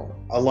Voldemort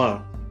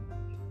alone.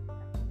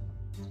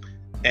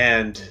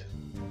 And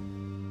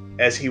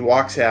as he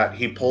walks out,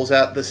 he pulls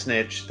out the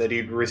snitch that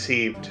he'd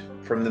received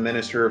from the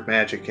Minister of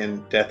Magic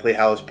in Deathly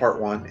Hallows Part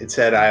 1. It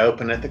said, "I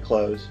open at the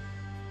close."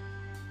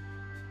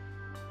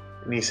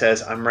 And he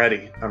says, I'm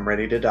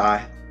ready to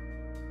die.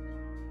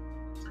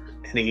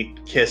 And he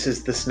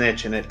kisses the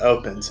snitch and it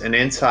opens. And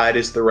inside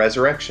is the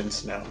Resurrection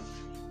Stone.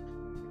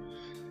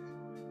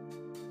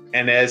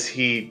 And as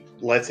he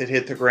lets it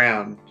hit the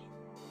ground,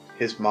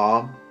 his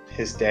mom,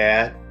 his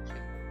dad,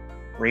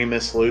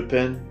 Remus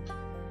Lupin,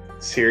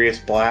 Sirius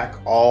Black,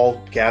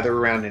 all gather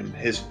around him.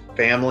 His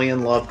family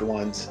and loved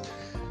ones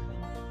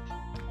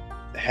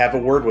have a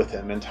word with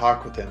him and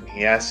talk with him.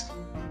 He asks,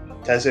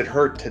 does it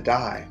hurt to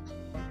die?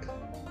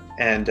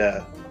 And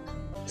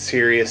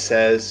Sirius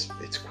says,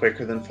 it's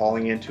quicker than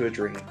falling into a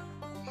dream.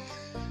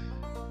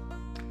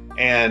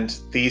 And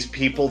these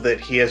people that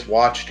he has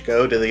watched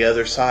go to the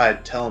other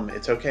side tell him,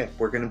 it's okay,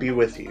 we're going to be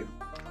with you.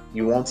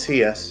 You won't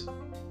see us,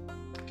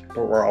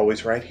 but we're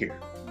always right here.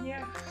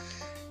 Yeah.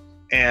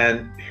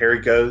 And Harry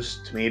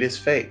goes to meet his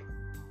fate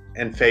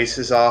and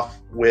faces off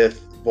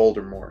with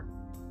Voldemort.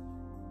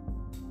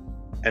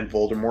 And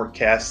Voldemort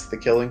casts the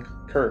killing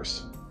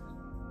curse.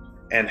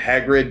 And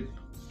Hagrid,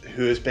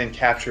 who has been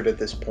captured at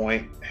this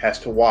point, has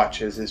to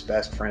watch as his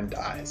best friend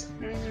dies.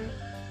 Mm-hmm.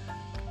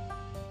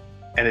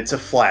 And it's a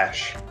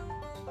flash.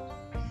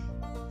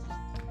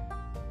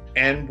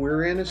 And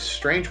we're in a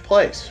strange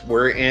place.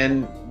 We're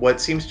in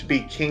what seems to be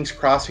King's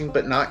Crossing,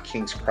 but not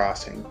King's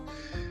Crossing.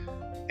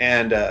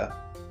 And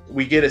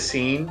we get a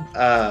scene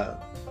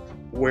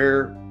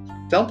where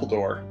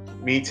Dumbledore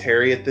meets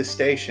Harry at this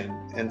station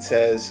and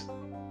says,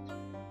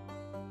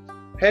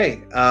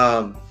 hey,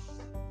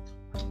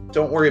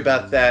 don't worry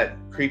about that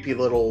creepy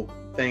little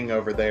thing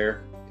over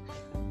there.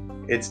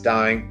 It's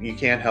dying. You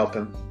can't help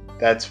him.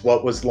 That's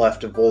what was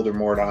left of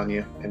Voldemort on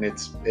you, and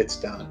it's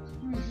done.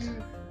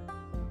 Mm-hmm.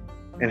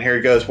 And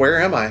Harry goes,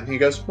 where am I? And he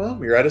goes, well,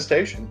 you're at a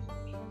station.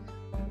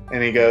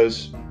 And he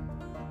goes,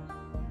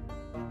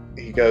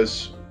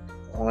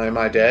 well, am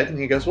I dead? And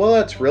he goes, well,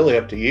 that's really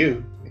up to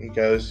you. He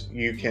goes,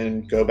 you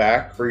can go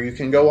back or you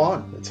can go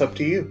on. It's up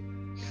to you.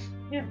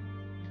 Yeah.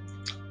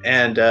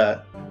 And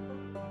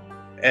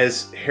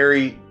as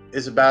Harry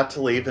is about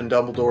to leave and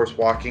Dumbledore's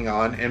walking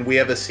on, and we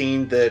have a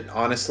scene that,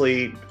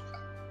 honestly,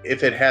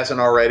 if it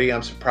hasn't already,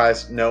 I'm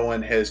surprised no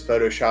one has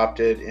photoshopped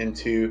it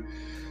into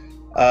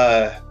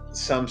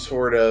some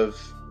sort of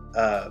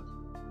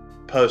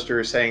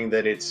poster saying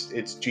that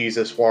it's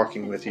Jesus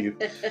walking with you.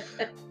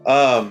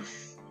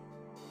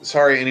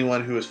 Sorry,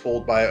 anyone who was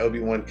fooled by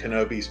Obi-Wan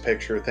Kenobi's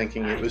picture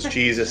thinking it was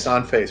Jesus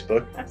on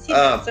Facebook. I've seen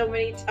that so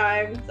many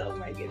times. Oh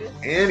my goodness.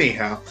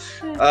 Anyhow,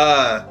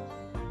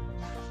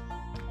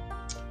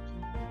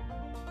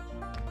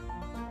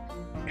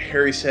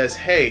 Harry says,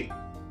 hey,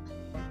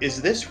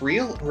 is this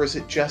real or is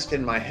it just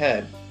in my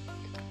head?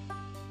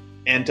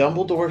 And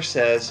Dumbledore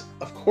says,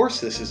 of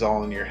course this is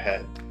all in your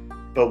head,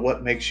 but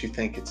what makes you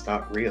think it's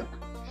not real?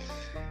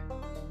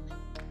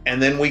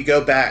 And then we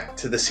go back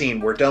to the scene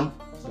where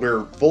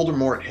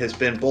Voldemort has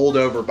been bowled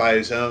over by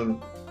his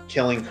own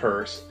killing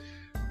curse,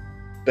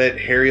 but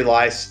Harry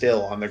lies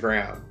still on the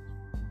ground.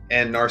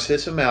 And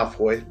Narcissa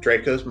Malfoy,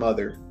 Draco's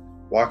mother,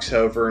 walks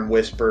over and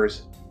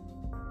whispers,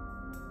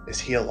 is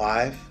he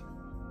alive?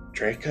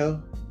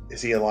 Draco?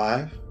 Is he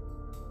alive?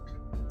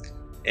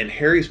 And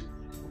Harry's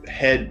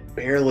head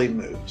barely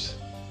moves.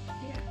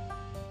 Yeah.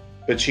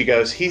 But she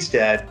goes, he's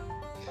dead.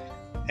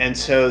 And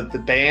so the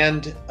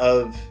band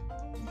of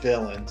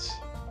villains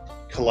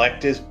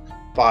collect his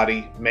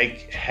body,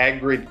 make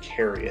Hagrid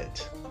carry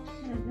it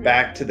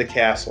back to the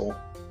castle,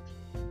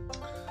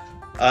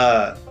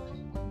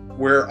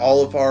 where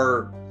all of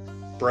our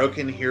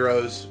broken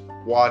heroes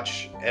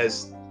watch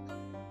as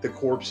the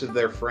corpse of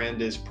their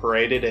friend is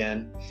paraded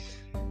in.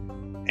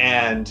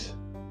 And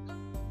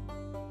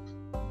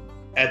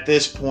at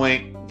this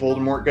point,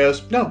 Voldemort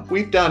goes, no,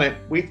 we've done it.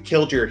 We've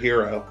killed your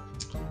hero.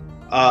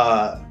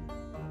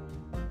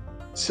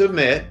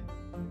 Submit.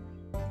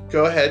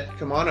 Go ahead.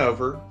 Come on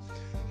over.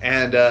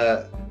 And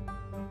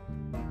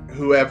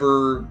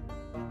whoever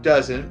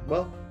doesn't,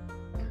 well,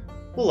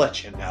 we'll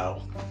let you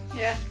know.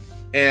 Yeah.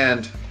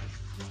 And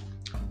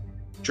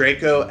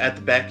Draco, at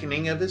the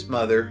beckoning of his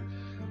mother,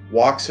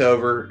 walks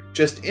over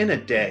just in a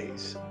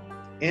daze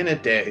in a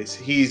daze.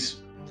 He's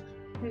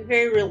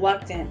very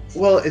reluctant.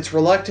 Well, it's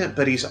reluctant,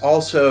 but he's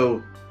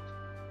also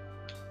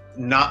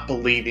not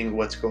believing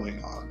what's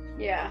going on.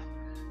 Yeah.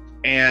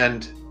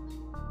 And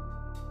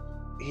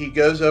he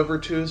goes over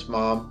to his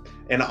mom,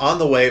 and on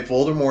the way,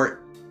 Voldemort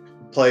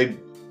played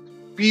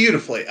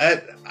beautifully.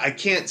 I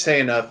can't say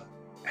enough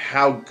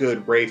how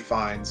good Ralph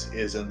Fiennes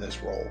is in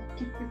this role.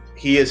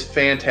 He is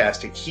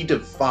fantastic. He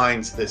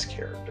defines this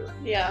character.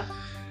 Yeah.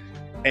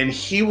 And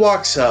he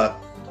walks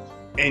up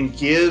and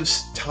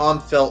gives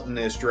Tom Felton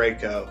as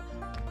Draco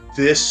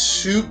this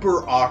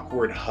super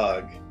awkward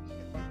hug.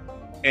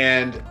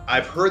 And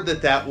I've heard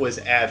that was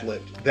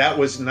ad-libbed. That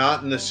was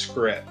not in the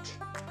script.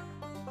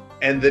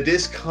 And the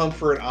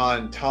discomfort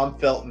on Tom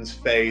Felton's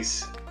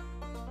face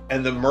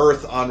and the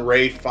mirth on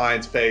Ralph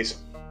Fiennes'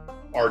 face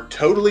are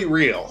totally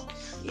real.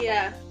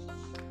 Yeah.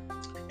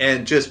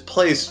 And just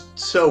plays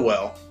so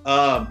well.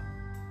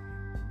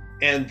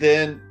 And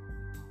then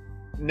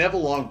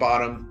Neville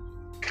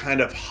Longbottom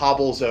kind of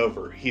hobbles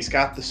over. He's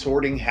got the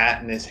Sorting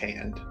Hat in his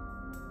hand.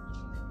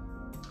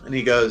 And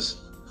he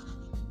goes,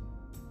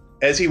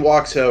 as he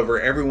walks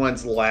over,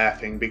 everyone's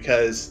laughing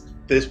because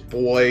this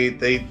boy,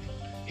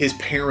 his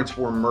parents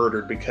were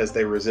murdered because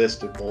they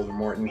resisted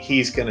Voldemort, and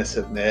he's going to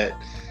submit.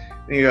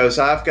 And he goes,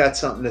 I've got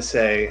something to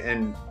say.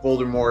 And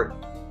Voldemort,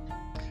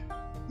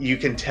 you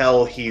can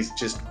tell he's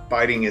just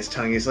biting his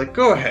tongue. He's like,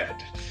 go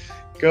ahead.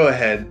 Go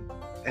ahead.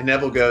 And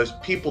Neville goes,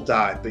 people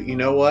died, but you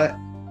know what?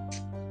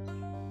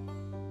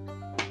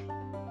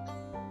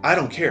 I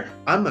don't care.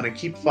 I'm going to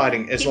keep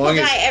fighting People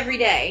die every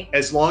day.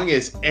 As long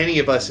as any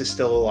of us is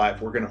still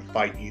alive, we're going to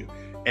fight you.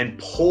 And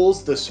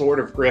pulls the Sword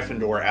of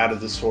Gryffindor out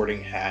of the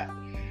Sorting Hat.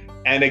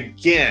 And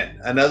again,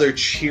 another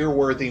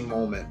cheer-worthy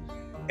moment.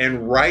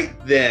 And right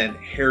then,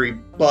 Harry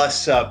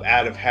busts up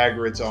out of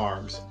Hagrid's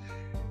arms.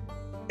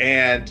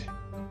 And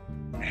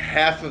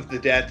half of the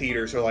Death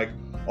Eaters are like,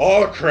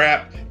 oh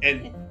crap,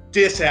 and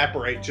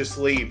disapparate, just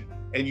leave.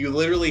 And you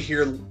literally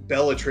hear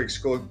Bellatrix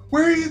going,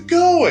 where are you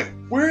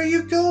going? Where are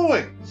you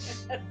going?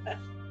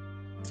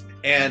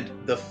 And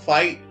the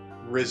fight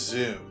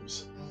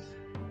resumes.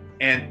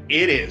 And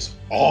it is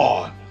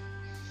on.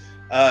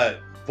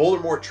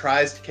 Voldemort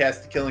tries to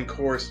cast the killing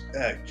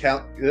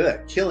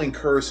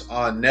curse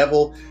on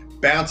Neville,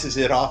 bounces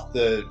it off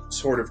the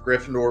Sword of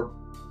Gryffindor.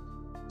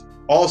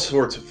 All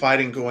sorts of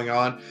fighting going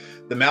on.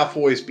 The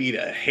Malfoys beat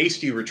a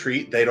hasty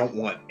retreat. They don't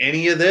want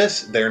any of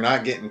this. They're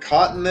not getting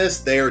caught in this.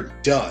 They are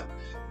done.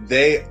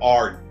 They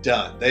are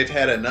done. They've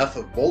had enough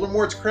of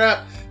Voldemort's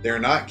crap. They are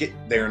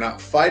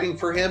not fighting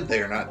for him.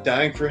 They are not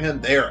dying for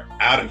him. They are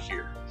out of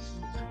here.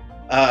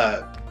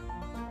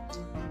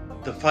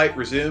 The fight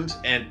resumes,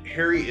 and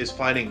Harry is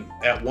fighting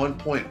at one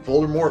point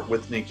Voldemort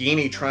with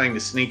Nagini trying to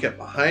sneak up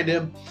behind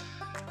him.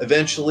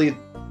 Eventually,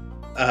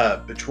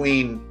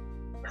 between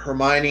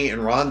Hermione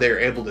and Ron, they're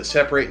able to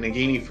separate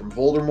Nagini from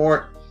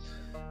Voldemort.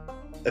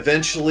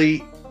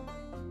 Eventually,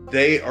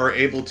 they are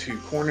able to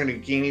corner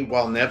Nagini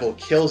while Neville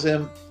kills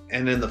him.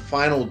 And in the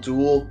final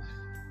duel,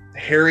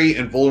 Harry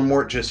and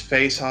Voldemort just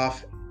face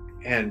off,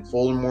 and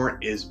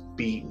Voldemort is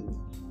beaten.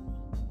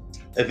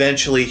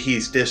 Eventually,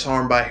 he's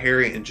disarmed by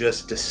Harry and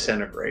just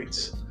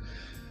disintegrates.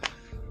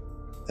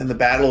 And the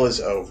battle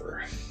is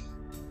over.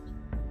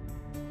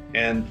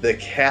 And the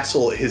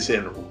castle is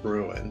in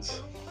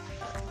ruins.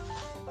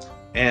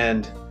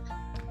 And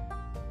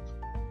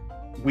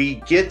we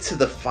get to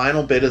the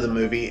final bit of the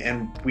movie,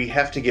 and we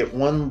have to get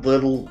one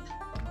little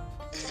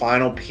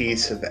final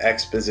piece of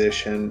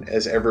exposition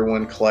as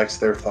everyone collects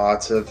their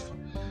thoughts of,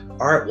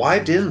 all right, why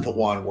didn't the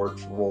wand work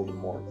for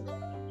Voldemort?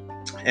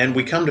 And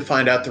we come to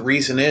find out the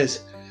reason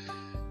is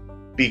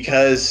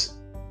because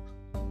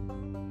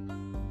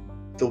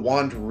the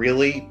wand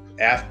really,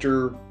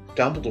 after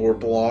Dumbledore,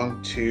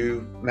 belonged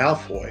to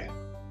Malfoy.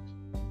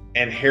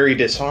 And Harry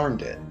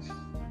disarmed it.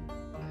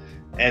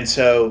 And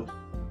so,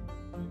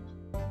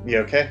 you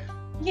okay?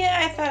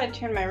 Yeah, I thought I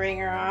turned my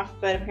ringer off,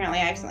 but apparently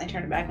I accidentally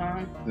turned it back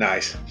on.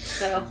 Nice.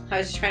 So I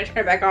was just trying to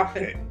turn it back off.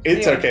 And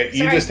it's anyway, okay.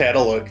 You sorry. just had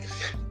a look.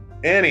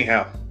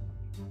 Anyhow,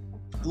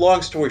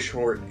 long story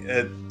short,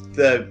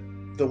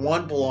 the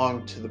one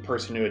belonged to the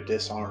person who had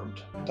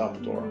disarmed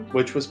Dumbledore,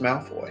 which was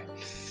Malfoy.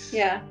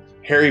 Yeah.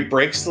 Harry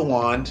breaks the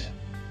wand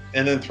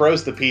and then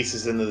throws the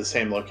pieces into the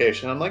same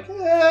location. I'm like,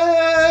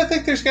 I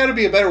think there's got to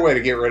be a better way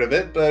to get rid of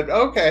it, but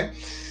okay.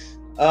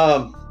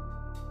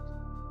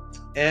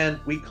 And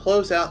we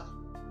close out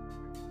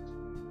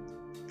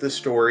the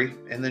story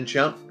and then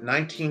jump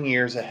 19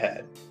 years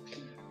ahead,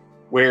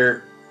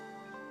 where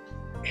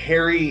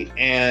Harry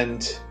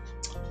and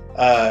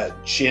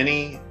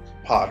Ginny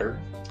Potter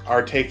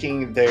are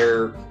taking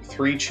their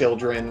 3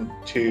 children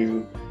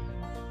to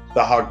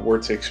the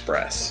Hogwarts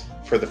Express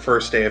for the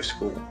first day of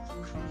school.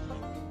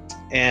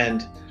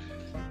 And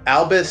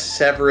Albus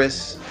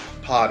Severus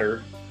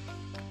Potter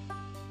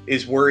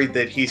is worried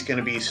that he's going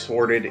to be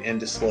sorted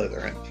into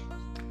Slytherin.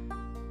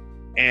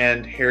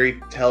 And Harry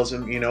tells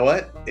him, you know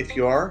what? If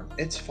you are,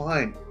 it's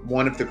fine.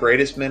 One of the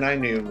greatest men I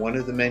knew, one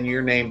of the men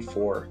you're named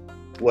for,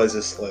 was a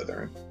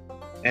Slytherin.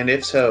 And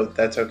if so,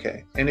 that's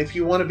okay. And if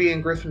you want to be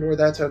in Gryffindor,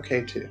 that's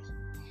okay too.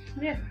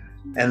 Yeah.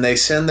 And they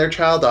send their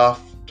child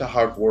off to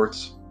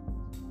Hogwarts.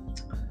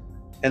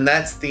 And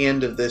that's the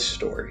end of this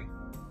story.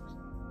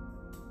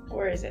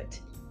 Or is it?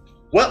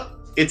 Well,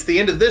 it's the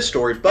end of this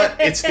story, but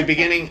it's the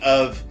beginning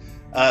of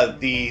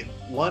the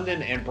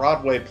London and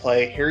Broadway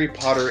play Harry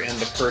Potter and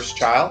the Cursed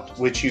Child,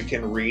 which you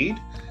can read.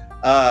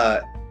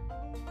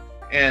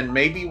 And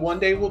maybe one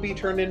day will be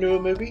turned into a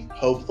movie,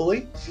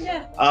 hopefully.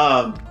 Yeah.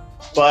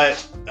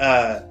 But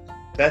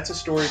that's a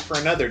story for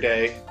another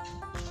day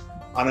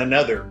on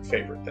another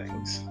favorite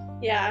things.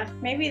 Yeah,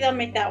 maybe they'll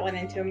make that one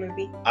into a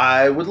movie.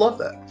 I would love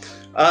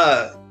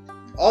that.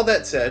 All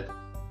that said,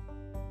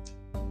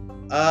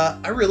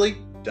 I really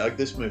dug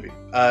this movie.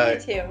 Me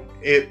too.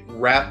 It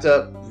wrapped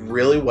up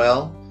really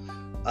well.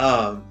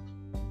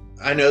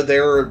 I know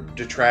there are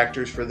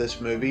detractors for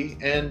this movie,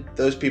 and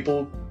those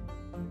people,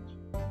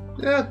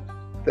 yeah,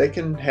 they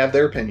can have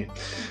their opinion.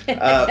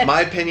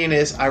 My opinion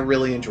is I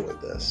really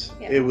enjoyed this.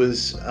 Yeah. It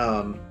was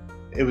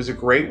a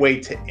great way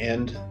to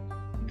end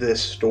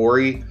this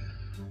story.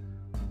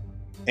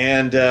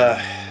 And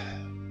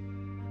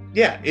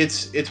yeah,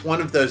 it's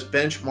one of those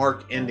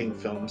benchmark ending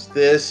films.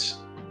 This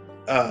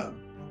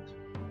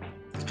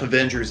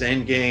Avengers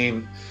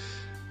Endgame,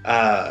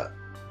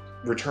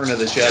 Return of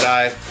the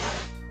Jedi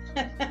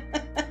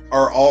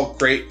are all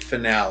great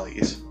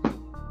finales.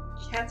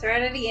 Cats are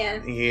at it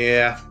again.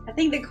 Yeah. I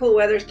think the cool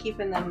weather's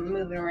keeping them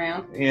moving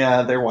around.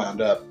 Yeah, they're wound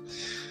up.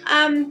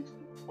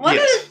 One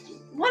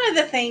of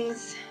the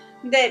things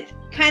that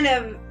kind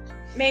of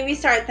made me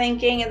start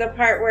thinking of the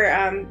part where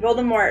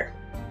Voldemort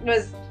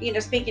was,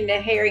 speaking to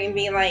Harry and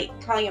being like,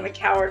 calling him a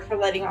coward for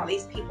letting all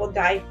these people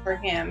die for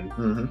him.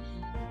 Mm-hmm.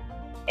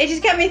 It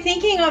just got me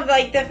thinking of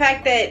like the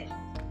fact that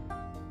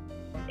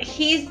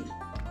he's,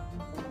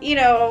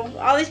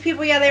 all these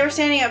people, yeah, they were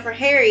standing up for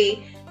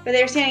Harry, but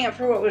they were standing up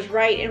for what was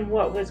right and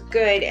what was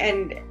good.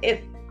 And if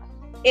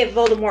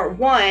Voldemort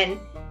won,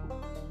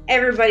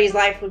 everybody's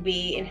life would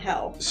be in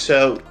hell.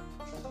 So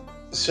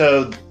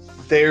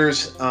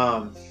there's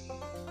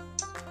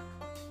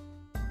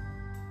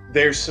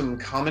some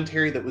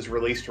commentary that was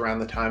released around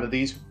the time of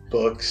these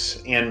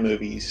books and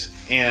movies,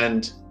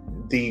 and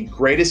the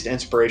greatest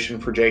inspiration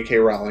for J.K.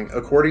 Rowling,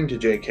 according to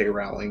J.K.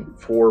 Rowling,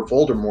 for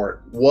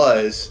Voldemort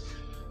was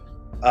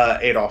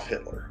Adolf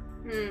Hitler.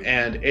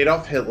 And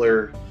Adolf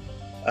Hitler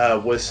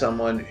was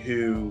someone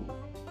who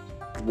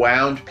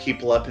wound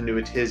people up into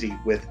a tizzy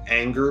with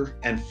anger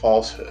and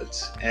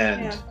falsehoods.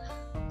 And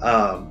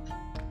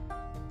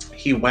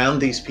he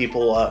wound these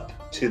people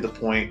up to the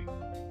point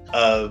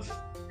of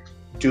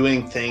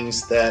doing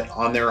things that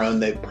on their own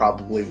they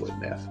probably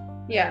wouldn't have.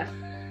 Yeah.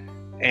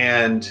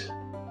 And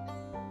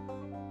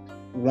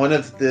one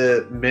of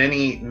the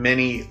many,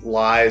 many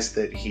lies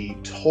that he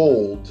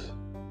told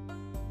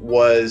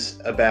was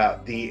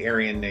about the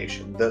Aryan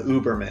nation, the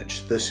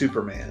Ubermensch, the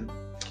Superman.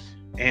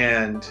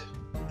 And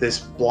this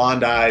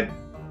blue-eyed,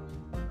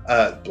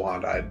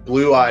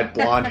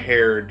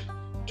 blonde-haired,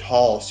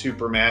 tall,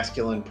 super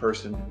masculine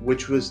person,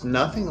 which was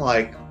nothing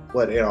like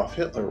what Adolf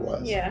Hitler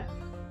was. Yeah.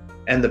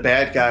 And the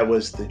bad guy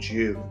was the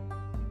Jew.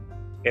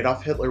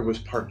 Adolf Hitler was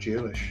part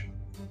Jewish.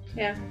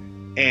 Yeah.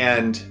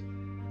 And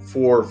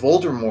for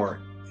Voldemort,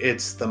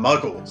 it's the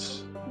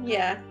Muggles.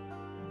 Yeah.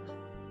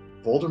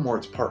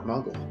 Voldemort's part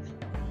Muggle.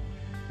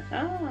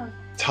 Oh.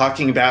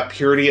 Talking about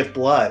purity of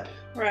blood.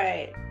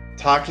 Right.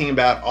 Talking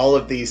about all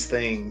of these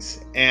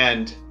things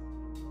and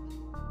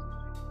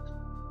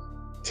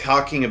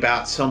talking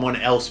about someone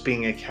else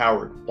being a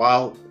coward.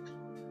 While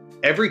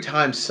every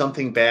time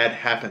something bad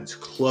happens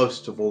close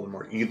to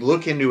Voldemort, you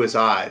look into his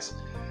eyes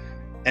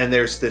and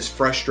there's this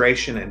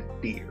frustration and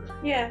fear.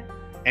 Yeah.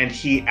 And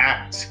he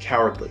acts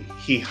cowardly.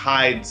 He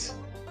hides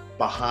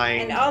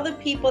behind... And all the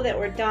people that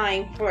were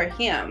dying for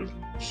him.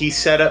 He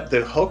set up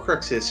the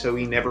Horcruxes so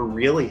he never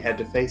really had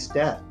to face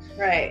death.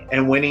 Right.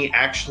 And when he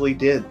actually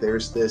did,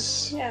 there's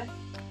this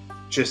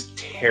just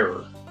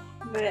terror.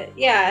 But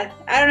yeah,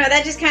 I don't know.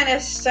 That just kind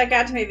of stuck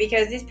out to me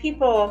because these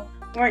people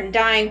weren't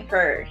dying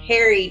for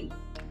Harry,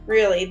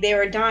 really. They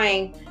were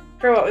dying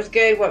for what was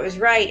good, what was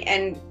right,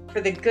 and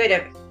for the good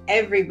of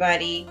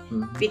everybody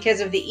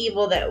because of the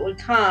evil that would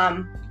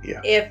come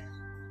if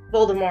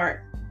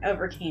Voldemort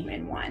overcame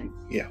and won.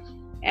 Yeah.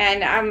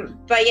 And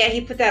but yeah,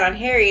 he put that on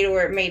Harry to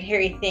where it made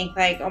Harry think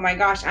like, oh my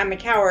gosh, I'm a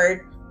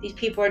coward. These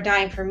people are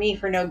dying for me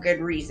for no good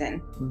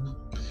reason. Mm-hmm.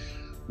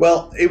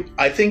 Well,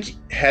 I think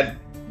had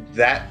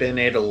that been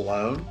it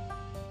alone,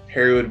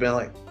 Harry would have been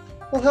like,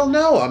 well, hell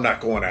no, I'm not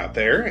going out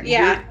there.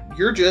 Yeah.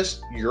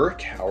 You're a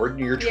coward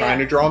and you're trying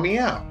to draw me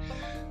out.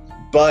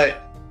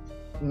 But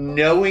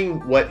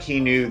knowing what he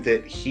knew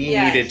that he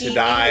needed to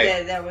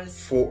die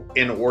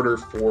in order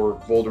for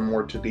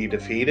Voldemort to be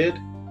defeated,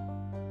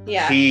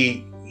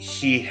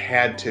 he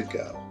had to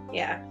go.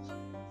 Yeah.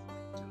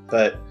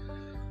 But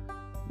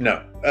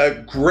no, a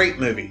great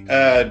movie.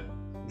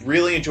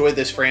 Really enjoyed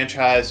this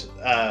franchise.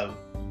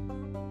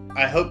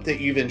 I hope that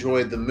you've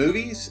enjoyed the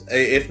movies,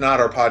 if not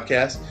our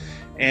podcast,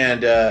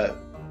 and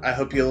I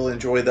hope you'll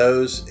enjoy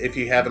those if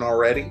you haven't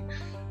already.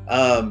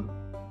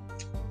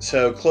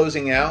 So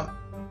closing out,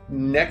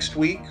 next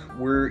week,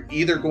 we're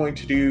either going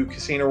to do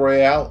Casino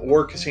Royale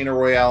or Casino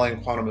Royale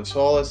and Quantum of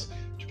Solace,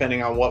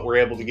 depending on what we're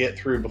able to get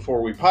through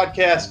before we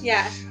podcast.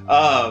 Yeah.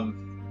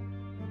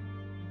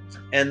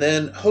 And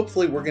then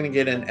hopefully we're going to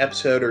get an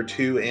episode or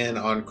two in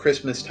on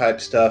Christmas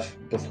type stuff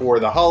before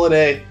the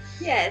holiday.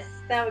 Yes,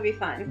 that would be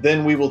fun.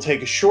 Then we will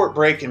take a short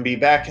break and be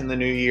back in the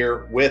new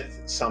year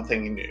with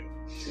something new.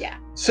 Yeah.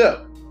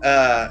 So,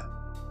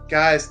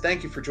 guys,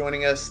 thank you for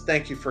joining us.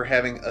 Thank you for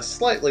having a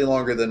slightly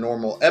longer than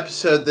normal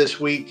episode this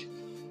week.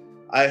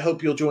 I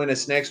hope you'll join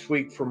us next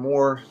week for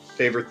more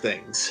favorite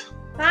things.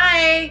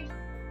 Bye.